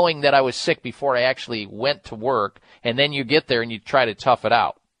 not knowing that I was sick before I actually went to work, and then you get there and you try to tough it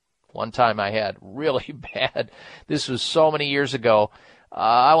out. One time I had really bad, this was so many years ago,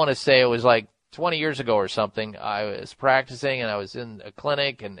 I want to say it was like 20 years ago or something. I was practicing and I was in a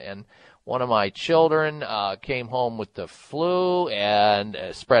clinic, and one of my children came home with the flu and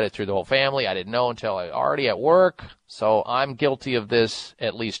spread it through the whole family. I didn't know until I was already at work, so I'm guilty of this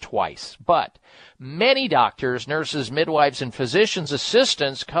at least twice. But many doctors, nurses, midwives, and physicians'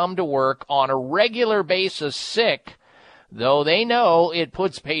 assistants come to work on a regular basis sick, though they know it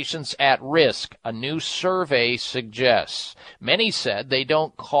puts patients at risk, a new survey suggests. Many said they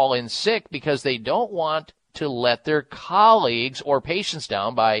don't call in sick because they don't want to let their colleagues or patients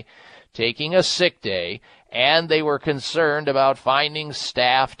down by taking a sick day, and they were concerned about finding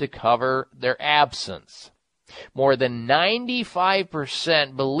staff to cover their absence. More than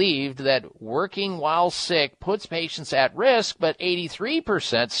 95% believed that working while sick puts patients at risk, but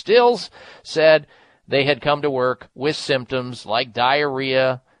 83% still said they had come to work with symptoms like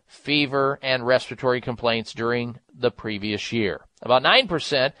diarrhea, fever, and respiratory complaints during the previous year. About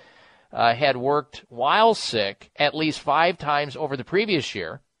 9% had worked while sick at least 5 times over the previous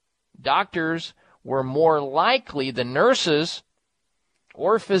year. Doctors were more likely than nurses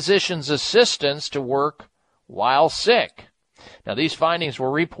or physicians' assistants to work while sick. Now, these findings were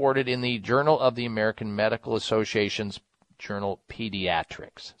reported in the Journal of the American Medical Association's journal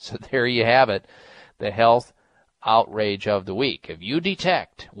Pediatrics. So there you have it, the health outrage of the week. If you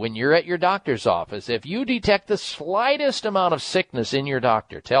detect, when you're at your doctor's office, if you detect the slightest amount of sickness in your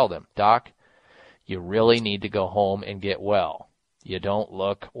doctor, tell them, Doc, you really need to go home and get well. You don't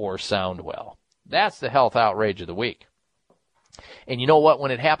look or sound well. That's the health outrage of the week. And you know what? When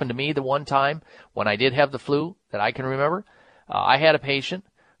it happened to me the one time when I did have the flu that I can remember, I had a patient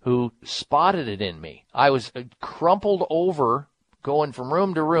who spotted it in me. I was crumpled over going from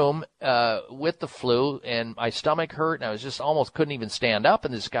room to room with the flu, and my stomach hurt, and I was just almost couldn't even stand up.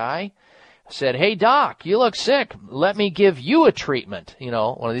 And this guy said, "Hey, Doc, you look sick. Let me give you a treatment." You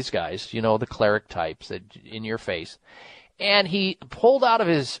know, one of these guys, you know, the cleric types that in your face. And he pulled out of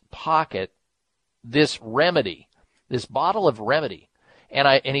his pocket this remedy, this bottle of remedy.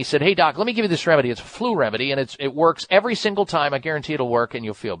 And he said, "Hey, Doc, let me give you this remedy. It's a flu remedy, and it works every single time. I guarantee it'll work, and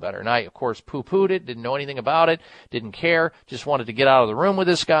you'll feel better." And I, of course, poo-pooed it, didn't know anything about it, didn't care, just wanted to get out of the room with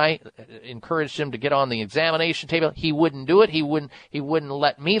this guy, encouraged him to get on the examination table. He wouldn't do it. He wouldn't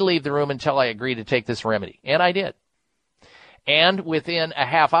let me leave the room until I agreed to take this remedy. And I did. And within a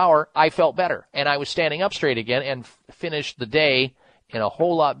half hour, I felt better, and I was standing up straight again and finished the day in a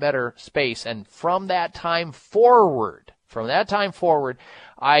whole lot better space. And from that time forward,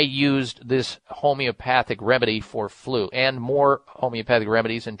 I used this homeopathic remedy for flu and more homeopathic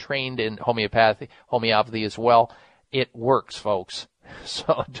remedies, and trained in homeopathy as well. It works, folks.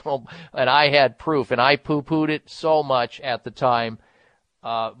 So and I had proof, and I poo-pooed it so much at the time.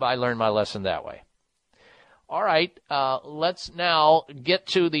 I learned my lesson that way. All right, let's now get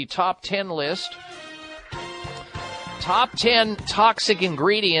to the top 10 list. Top 10 toxic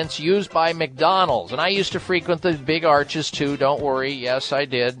ingredients used by McDonald's. And I used to frequent the Big Arches, too. Don't worry. Yes, I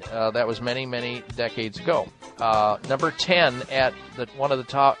did. That was many, many decades ago. Number 10 at one of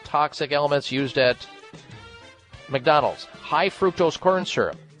the toxic elements used at McDonald's, high fructose corn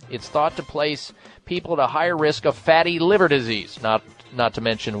syrup. It's thought to place people at a higher risk of fatty liver disease, not to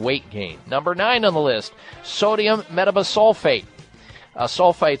mention weight gain. Number 9 on the list, sodium metabosulfate.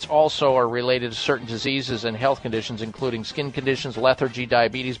 Sulfates also are related to certain diseases and health conditions, including skin conditions, lethargy,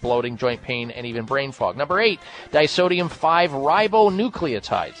 diabetes, bloating, joint pain, and even brain fog. Number 8, disodium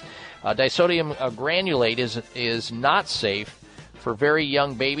 5-ribonucleotides. Disodium granulate is not safe for very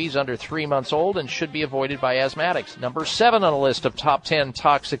young babies under 3 months old and should be avoided by asthmatics. Number 7 on the list of top 10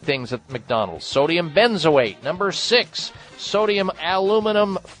 toxic things at McDonald's, sodium benzoate. Number 6, sodium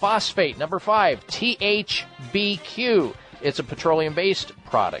aluminum phosphate. Number 5, THBQ. It's a petroleum-based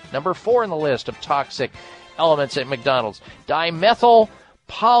product. Number 4 on the list of toxic elements at McDonald's, dimethyl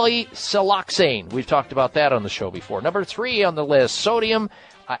polysiloxane. We've talked about that on the show before. Number 3 on the list, sodium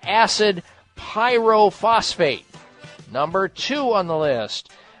acid pyrophosphate. Number 2 on the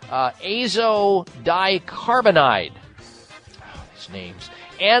list, azodicarbonide. These names.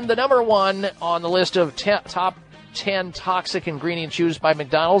 And the number one on the list of top 10 toxic ingredients used by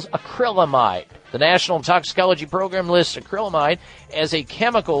McDonald's, acrylamide. The National Toxicology Program lists acrylamide as a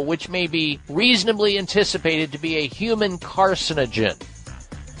chemical which may be reasonably anticipated to be a human carcinogen.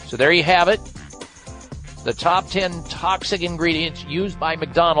 So there you have it. The top 10 toxic ingredients used by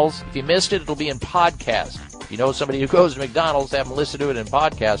McDonald's. If you missed it, it'll be in podcast. If you know somebody who goes to McDonald's, have them listen to it in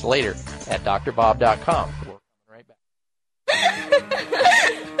podcast later at drbob.com. We're coming right back.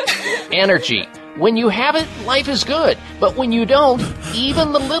 Energy. When you have it, life is good. But when you don't,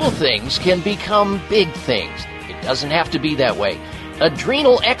 even the little things can become big things. It doesn't have to be that way.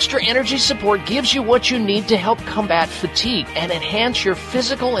 Adrenal Extra Energy Support gives you what you need to help combat fatigue and enhance your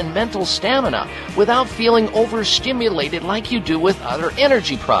physical and mental stamina without feeling overstimulated like you do with other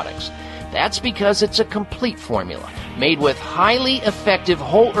energy products. That's because it's a complete formula made with highly effective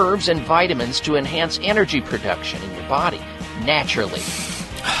whole herbs and vitamins to enhance energy production in your body naturally.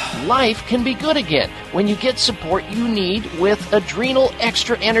 Life can be good again when you get support you need with Adrenal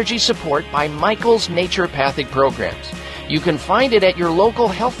Extra Energy Support by Michael's Naturopathic Programs. You can find it at your local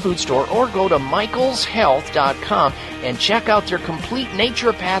health food store or go to michaelshealth.com and check out their complete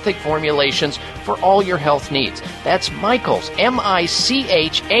naturopathic formulations for all your health needs. That's Michaels, Michaels,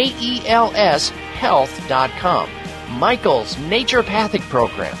 health.com. Michael's Naturopathic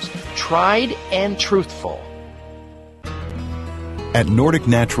Programs, tried and truthful. At Nordic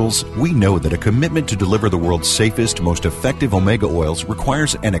Naturals, we know that a commitment to deliver the world's safest, most effective omega oils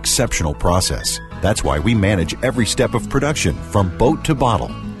requires an exceptional process. That's why we manage every step of production, from boat to bottle.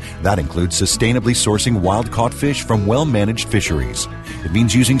 That includes sustainably sourcing wild-caught fish from well-managed fisheries. It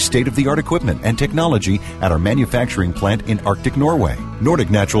means using state-of-the-art equipment and technology at our manufacturing plant in Arctic Norway. Nordic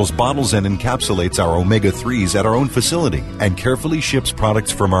Naturals bottles and encapsulates our omega-3s at our own facility and carefully ships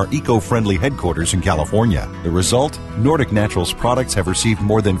products from our eco-friendly headquarters in California. The result? Nordic Naturals products have received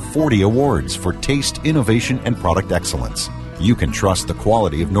more than 40 awards for taste, innovation, and product excellence. You can trust the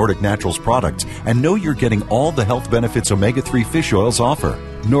quality of Nordic Naturals products and know you're getting all the health benefits omega-3 fish oils offer.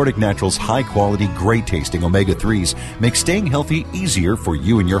 Nordic Naturals' high-quality, great-tasting omega-3s make staying healthy easier for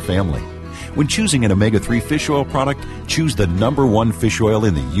you and your family. When choosing an omega-3 fish oil product, choose the #1 fish oil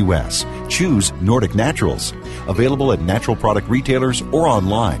in the U.S. Choose Nordic Naturals. Available at natural product retailers or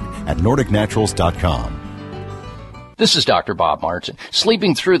online at nordicnaturals.com. This is Dr. Bob Martin.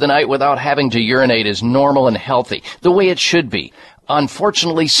 Sleeping through the night without having to urinate is normal and healthy, the way it should be.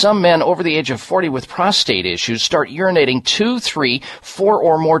 Unfortunately, some men over the age of 40 with prostate issues start urinating 2, 3, 4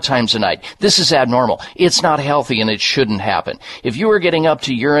 or more times a night. This is abnormal. It's not healthy and it shouldn't happen. If you are getting up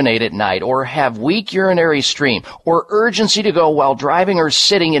to urinate at night or have weak urinary stream or urgency to go while driving or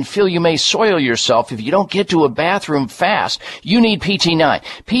sitting and feel you may soil yourself if you don't get to a bathroom fast, you need PT9.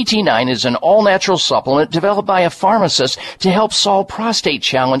 PT9 is an all-natural supplement developed by a pharmacist to help solve prostate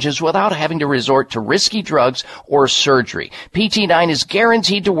challenges without having to resort to risky drugs or surgery. PT9 is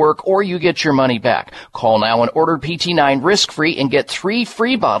guaranteed to work or you get your money back. Call now and order PT9 risk-free and get 3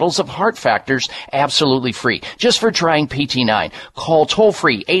 free bottles of Heart Factors absolutely free just for trying PT9. Call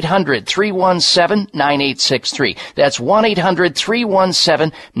toll-free 800-317-9863. That's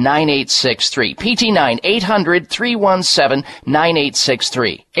 1-800-317-9863. PT9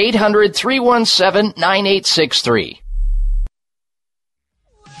 800-317-9863. 800-317-9863.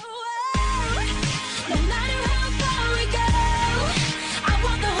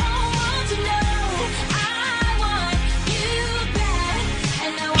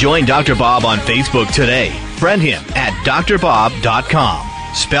 Join Dr. Bob on Facebook today. Friend him at drbob.com.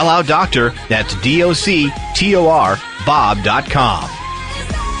 Spell out doctor, that's D-O-C-T-O-R, bob.com.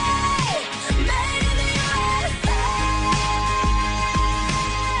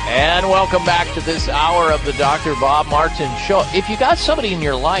 And welcome back to this hour of the Dr. Bob Martin Show. If you got somebody in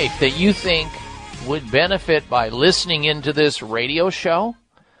your life that you think would benefit by listening into this radio show,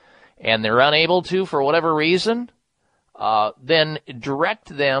 and they're unable to for whatever reason, then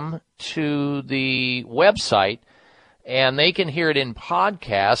direct them to the website, and they can hear it in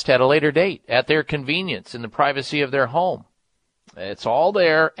podcast at a later date, at their convenience, in the privacy of their home. It's all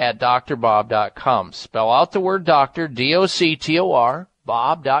there at drbob.com. Spell out the word doctor, D-O-C-T-O-R,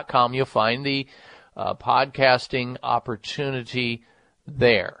 bob.com. You'll find the podcasting opportunity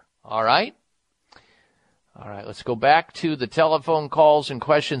there. All right? All right, let's go back to the telephone calls and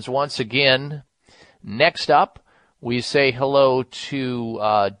questions once again. Next up, we say hello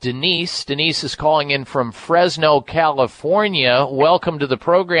to Denise. Denise is calling in from Fresno, California. Welcome to the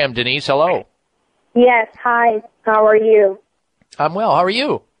program, Denise. Hello. Yes, hi. How are you? I'm well. How are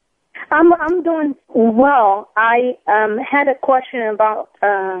you? I'm doing well. I had a question about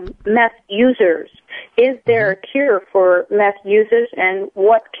meth users. Is there a cure for meth users, and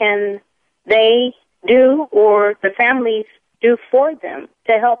what can they do or the families do for them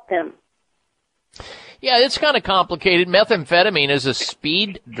to help them? Yeah, it's kind of complicated. Methamphetamine is a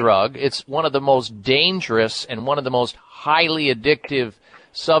speed drug. It's one of the most dangerous and one of the most highly addictive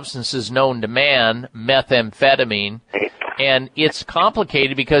substances known to man, methamphetamine. And it's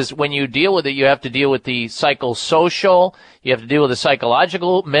complicated because when you deal with it, you have to deal with the psychosocial, you have to deal with the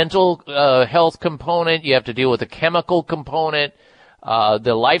psychological, mental health component, you have to deal with the chemical component,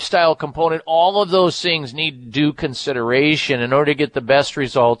 the lifestyle component. All of those things need due consideration in order to get the best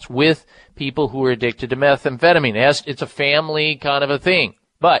results with people who are addicted to methamphetamine. It's a family kind of a thing.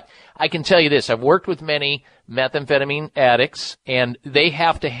 But I can tell you this, I've worked with many methamphetamine addicts, and they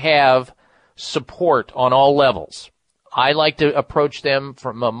have to have support on all levels. I like to approach them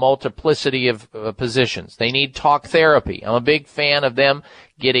from a multiplicity of positions. They need talk therapy. I'm a big fan of them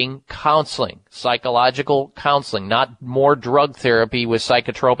getting counseling, psychological counseling, not more drug therapy with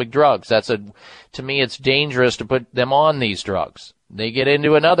psychotropic drugs. To me, it's dangerous to put them on these drugs. They get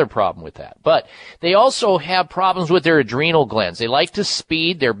into another problem with that. But they also have problems with their adrenal glands. They like to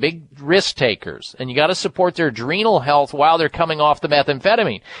speed. They're big risk takers. And you got to support their adrenal health while they're coming off the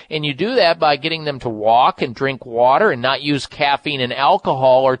methamphetamine. And you do that by getting them to walk and drink water and not use caffeine and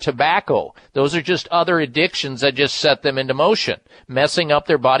alcohol or tobacco. Those are just other addictions that just set them into motion, messing up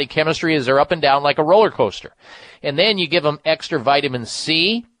their body chemistry as they're up and down like a roller coaster. And then you give them extra vitamin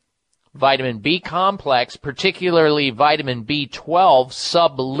C, vitamin B complex, particularly vitamin B12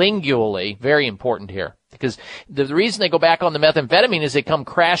 sublingually, very important here. Because the reason they go back on the methamphetamine is they come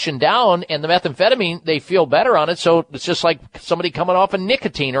crashing down, and the methamphetamine, they feel better on it, so it's just like somebody coming off of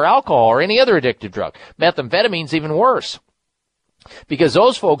nicotine or alcohol or any other addictive drug. Methamphetamine's even worse. Because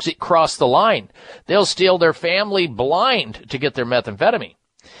those folks cross the line. They'll steal their family blind to get their methamphetamine.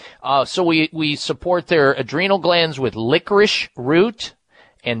 So we support their adrenal glands with licorice root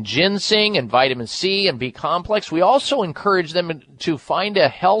and ginseng and vitamin C and B complex. We also encourage them to find a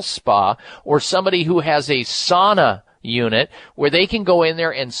health spa or somebody who has a sauna unit where they can go in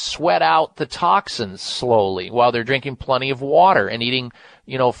there and sweat out the toxins slowly while they're drinking plenty of water and eating,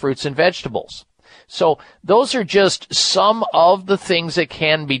 fruits and vegetables. So those are just some of the things that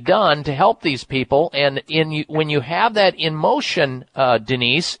can be done to help these people. And when you have that in motion,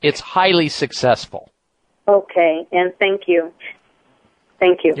 Denise, it's highly successful. Okay, and thank you.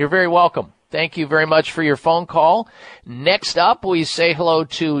 Thank you. You're very welcome. Thank you very much for your phone call. Next up, we say hello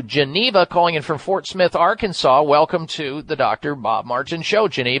to Geneva calling in from Fort Smith, Arkansas. Welcome to the Dr. Bob Martin Show.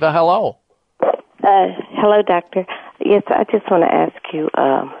 Geneva, hello. Hello, doctor. Yes, I just want to ask you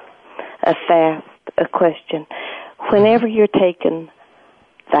a question. Whenever you're taking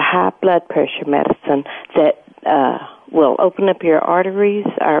the high blood pressure medicine that will open up your arteries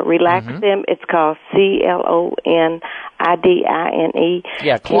or relax them, it's called Clonidine.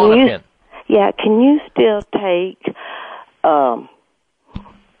 Yeah, Klonopin. Can you still take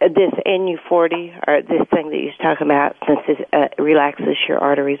this NU40 or this thing that you're talking about since it relaxes your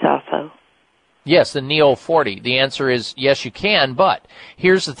arteries also? Yes, the Neo 40. The answer is yes, you can, but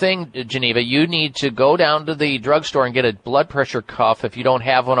here's the thing, Geneva. You need to go down to the drugstore and get a blood pressure cuff if you don't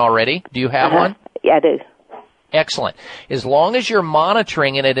have one already. Do you have one? Yeah, I do. Excellent. As long as you're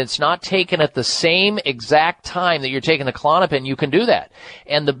monitoring it and it's not taken at the same exact time that you're taking the Klonopin, you can do that.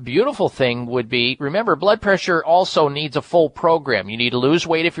 And the beautiful thing would be, remember, blood pressure also needs a full program. You need to lose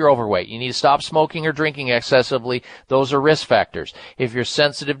weight if you're overweight. You need to stop smoking or drinking excessively. Those are risk factors. If you're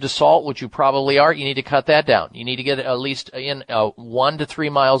sensitive to salt, which you probably are, you need to cut that down. You need to get at least in 1 to 3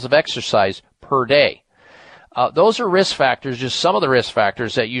 miles of exercise per day. Those are risk factors, just some of the risk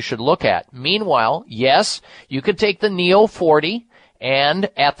factors that you should look at. Meanwhile, yes, you could take the Neo 40, and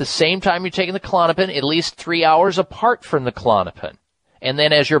at the same time you're taking the Klonopin, at least 3 hours apart from the Klonopin. And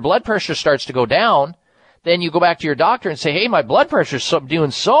then as your blood pressure starts to go down, then you go back to your doctor and say, hey, my blood pressure's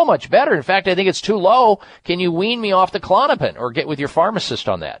doing so much better. In fact, I think it's too low. Can you wean me off the Klonopin, or get with your pharmacist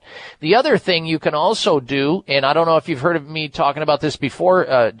on that? The other thing you can also do, and I don't know if you've heard of me talking about this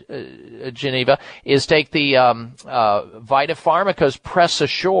before, Geneva, is take the Vita Pharmaca's Press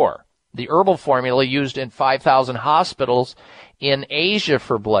Assure, the herbal formula used in 5,000 hospitals in Asia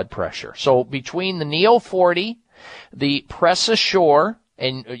for blood pressure. So between the Neo 40, the Press Assure,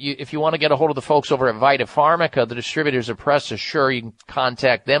 and if you want to get a hold of the folks over at Vita Pharmaca, the distributors of Press Assure, you can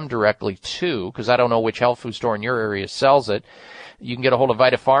contact them directly too, because I don't know which health food store in your area sells it. You can get a hold of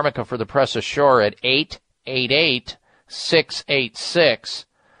Vita Pharmaca for the Press Assure at 888-686-3686.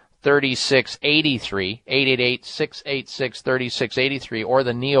 3683, 888-686-3683, or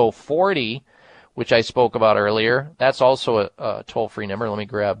the Neo 40, which I spoke about earlier. That's also a toll-free number. Let me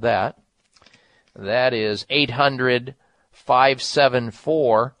grab that. That is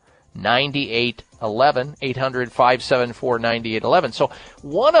 800-574-9811, 800-574-9811. So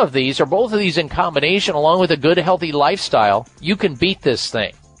one of these, or both of these in combination, along with a good, healthy lifestyle, you can beat this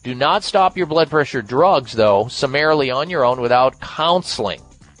thing. Do not stop your blood pressure drugs, though, summarily on your own without counseling.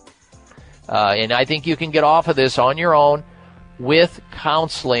 And I think you can get off of this on your own with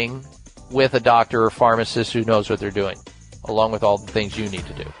counseling with a doctor or pharmacist who knows what they're doing, along with all the things you need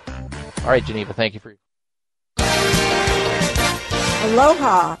to do. All right, Geneva, thank you for your...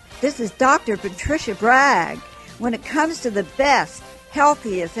 Aloha, this is Dr. Patricia Bragg. When it comes to the best,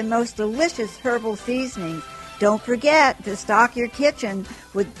 healthiest, and most delicious herbal seasonings, don't forget to stock your kitchen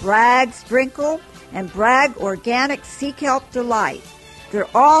with Bragg Sprinkle and Bragg Organic Sea Kelp Delight. They're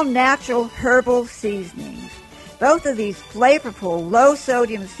all natural herbal seasonings. Both of these flavorful,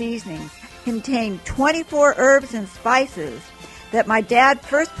 low-sodium seasonings contain 24 herbs and spices that my dad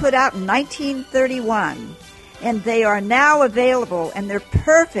first put out in 1931. And they are now available, and they're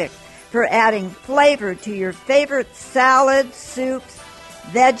perfect for adding flavor to your favorite salads, soups,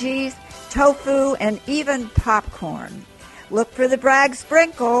 veggies, tofu, and even popcorn. Look for the Bragg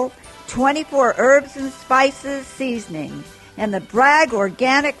Sprinkle, 24 herbs and spices seasoning, and the Bragg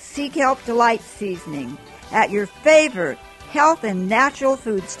Organic Sea Kelp Delight seasoning at your favorite health and natural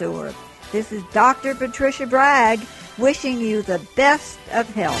food store. This is Dr. Patricia Bragg wishing you the best of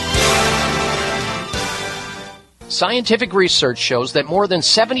health. Scientific research shows that more than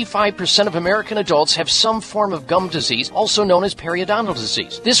 75% of American adults have some form of gum disease, also known as periodontal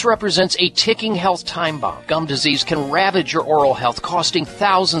disease. This represents a ticking health time bomb. Gum disease can ravage your oral health, costing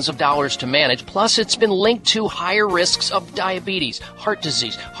thousands of dollars to manage. Plus, it's been linked to higher risks of diabetes, heart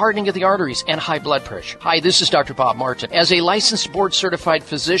disease, hardening of the arteries, and high blood pressure. Hi, this is Dr. Bob Martin. As a licensed board-certified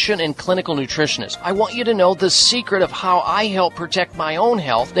physician and clinical nutritionist, I want you to know the secret of how I help protect my own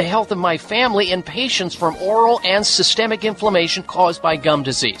health, the health of my family, and patients from oral and systemic inflammation caused by gum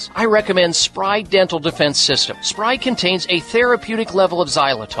disease. I recommend Spry Dental Defense System. Spry contains a therapeutic level of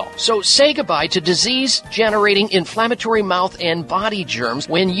xylitol. So say goodbye to disease-generating inflammatory mouth and body germs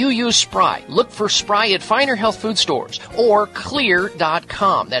when you use Spry. Look for Spry at finer health food stores or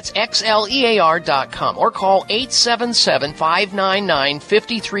Xlear.com. That's Xlear.com. Or call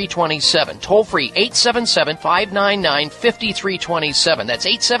 877-599-5327. Toll free 877-599-5327. That's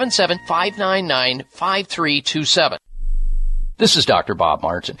 877-599-5327. This is Dr. Bob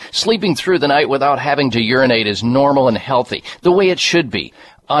Martin. Sleeping through the night without having to urinate is normal and healthy, the way it should be.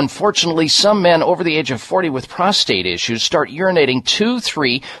 Unfortunately, some men over the age of 40 with prostate issues start urinating 2,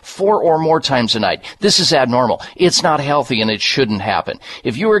 3, 4 or more times a night. This is abnormal. It's not healthy and it shouldn't happen.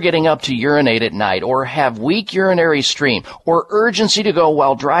 If you are getting up to urinate at night or have weak urinary stream or urgency to go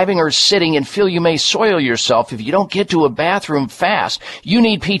while driving or sitting and feel you may soil yourself if you don't get to a bathroom fast, you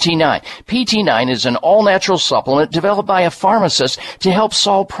need PT9. PT9 is an all-natural supplement developed by a pharmacist to help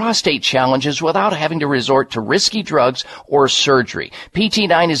solve prostate challenges without having to resort to risky drugs or surgery.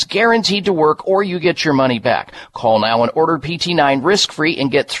 PT9 is guaranteed to work or you get your money back. Call now and order PT9 risk-free and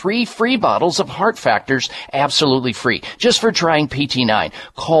get 3 free bottles of Heart Factors absolutely free just for trying PT9.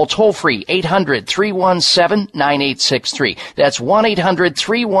 Call toll-free 800-317-9863. That's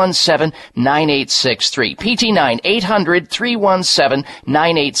 1-800-317-9863. PT9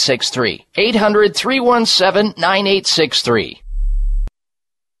 800-317-9863. 800-317-9863.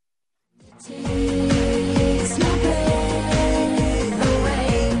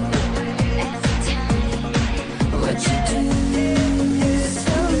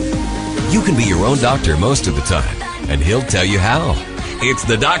 You can be your own doctor most of the time, and he'll tell you how. It's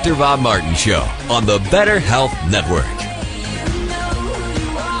the Dr. Bob Martin Show on the Better Health Network.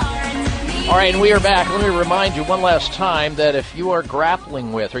 All right, and we are back. Let me remind you one last time that if you are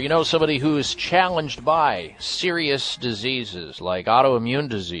grappling with or you know somebody who is challenged by serious diseases like autoimmune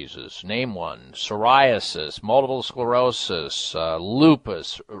diseases, name one, psoriasis, multiple sclerosis,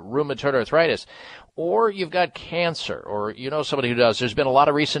 lupus, rheumatoid arthritis, or you've got cancer, or you know somebody who does, there's been a lot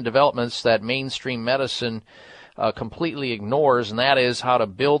of recent developments that mainstream medicine completely ignores, and that is how to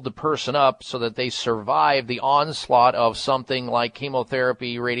build the person up so that they survive the onslaught of something like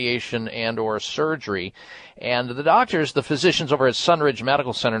chemotherapy, radiation, and or surgery. And the doctors, the physicians over at Sunridge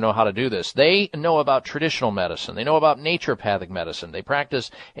Medical Center know how to do this. They know about traditional medicine. They know about naturopathic medicine. They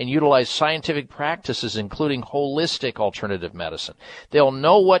practice and utilize scientific practices, including holistic alternative medicine. They'll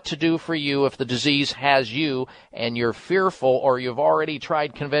know what to do for you if the disease has you and you're fearful or you've already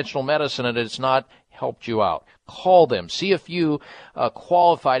tried conventional medicine and it's not helped you out. Call them. See if you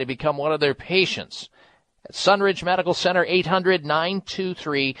qualify to become one of their patients. At Sunridge Medical Center,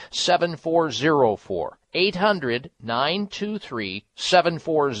 800-923-7404.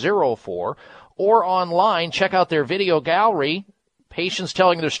 800-923-7404. Or online, check out their video gallery, patients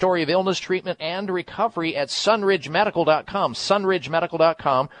telling their story of illness, treatment, and recovery at sunridgemedical.com,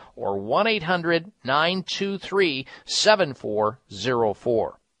 sunridgemedical.com, or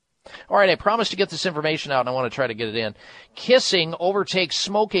 1-800-923-7404. All right, I promised to get this information out, and I want to try to get it in. Kissing overtakes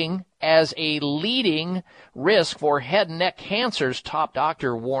smoking as a leading risk for head and neck cancers. Top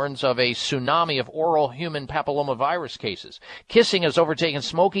doctor warns of a tsunami of oral human papillomavirus cases. Kissing has overtaken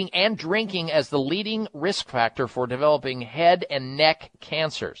smoking and drinking as the leading risk factor for developing head and neck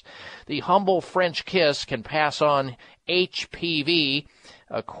cancers. The humble French kiss can pass on HPV.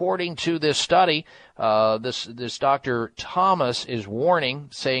 According to this study, this Dr. Thomas is warning,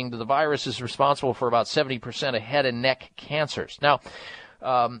 saying that the virus is responsible for about 70% of head and neck cancers. Now,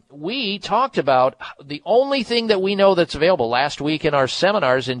 we talked about the only thing that we know that's available last week in our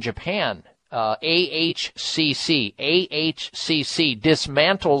seminars in Japan. AHCC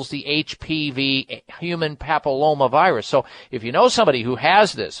dismantles the HPV human papillomavirus. So if you know somebody who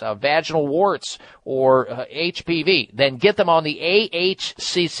has this, vaginal warts or HPV, then get them on the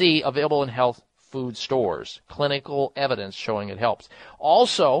AHCC, available in health food stores. Clinical evidence showing it helps.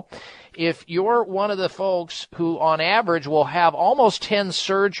 Also, if you're one of the folks who on average will have almost 10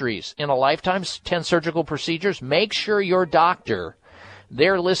 surgeries in a lifetime, 10 surgical procedures, make sure your doctor,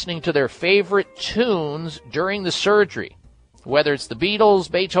 they're listening to their favorite tunes during the surgery. Whether it's the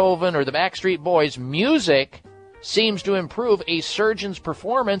Beatles, Beethoven, or the Backstreet Boys, music seems to improve a surgeon's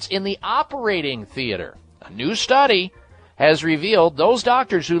performance in the operating theater. A new study has revealed those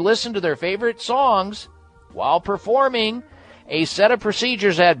doctors who listen to their favorite songs while performing a set of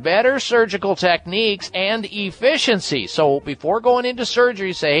procedures had better surgical techniques and efficiency. So before going into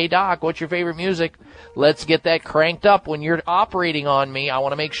surgery, say, hey, doc, what's your favorite music? Let's get that cranked up when you're operating on me. I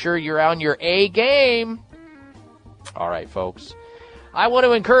want to make sure you're on your A game. All right, folks. I want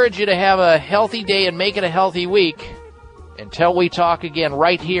to encourage you to have a healthy day and make it a healthy week. Until we talk again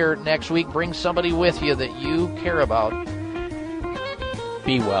right here next week, bring somebody with you that you care about.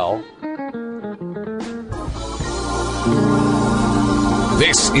 Be well.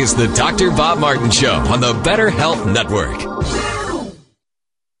 This is the Dr. Bob Martin Show on the Better Health Network.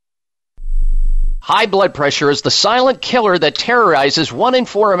 High blood pressure is the silent killer that terrorizes 1 in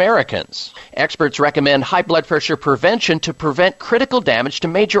 4 Americans. Experts recommend high blood pressure prevention to prevent critical damage to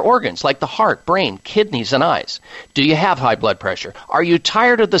major organs like the heart, brain, kidneys, and eyes. Do you have high blood pressure? Are you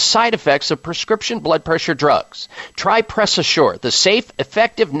tired of the side effects of prescription blood pressure drugs? Try Press Assure, the safe,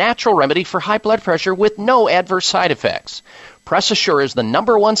 effective, natural remedy for high blood pressure with no adverse side effects. Press Assure is the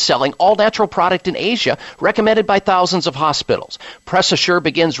 #1 selling all-natural product in Asia, recommended by thousands of hospitals. Press Assure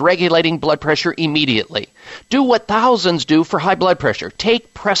begins regulating blood pressure immediately. Do what thousands do for high blood pressure.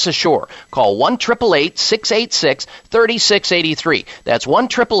 Take Press Assure. Call 1-888-686-3683. That's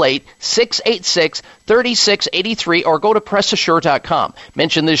 1-888-686-3683, or go to PressAssure.com.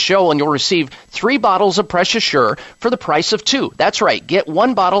 Mention this show and you'll receive 3 bottles of Press Assure for the price of 2. That's right. Get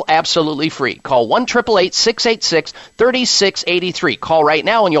 1 bottle absolutely free. Call 1-888-686-3683. Call right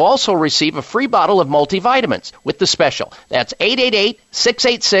now and you'll also receive a free bottle of multivitamins with the special. That's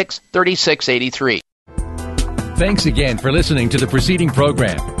 888-686-3683. Thanks again for listening to the preceding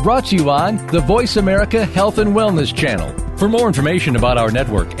program, brought to you on the Voice America Health and Wellness Channel. For more information about our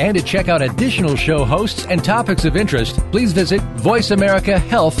network and to check out additional show hosts and topics of interest, please visit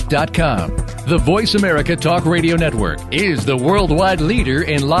voiceamericahealth.com. The Voice America Talk Radio Network is the worldwide leader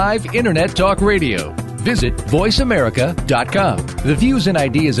in live Internet talk radio. Visit voiceamerica.com. The views and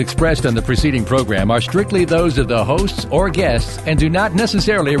ideas expressed on the preceding program are strictly those of the hosts or guests and do not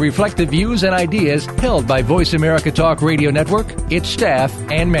necessarily reflect the views and ideas held by Voice America Talk Radio Network, its staff,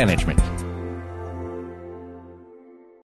 and management.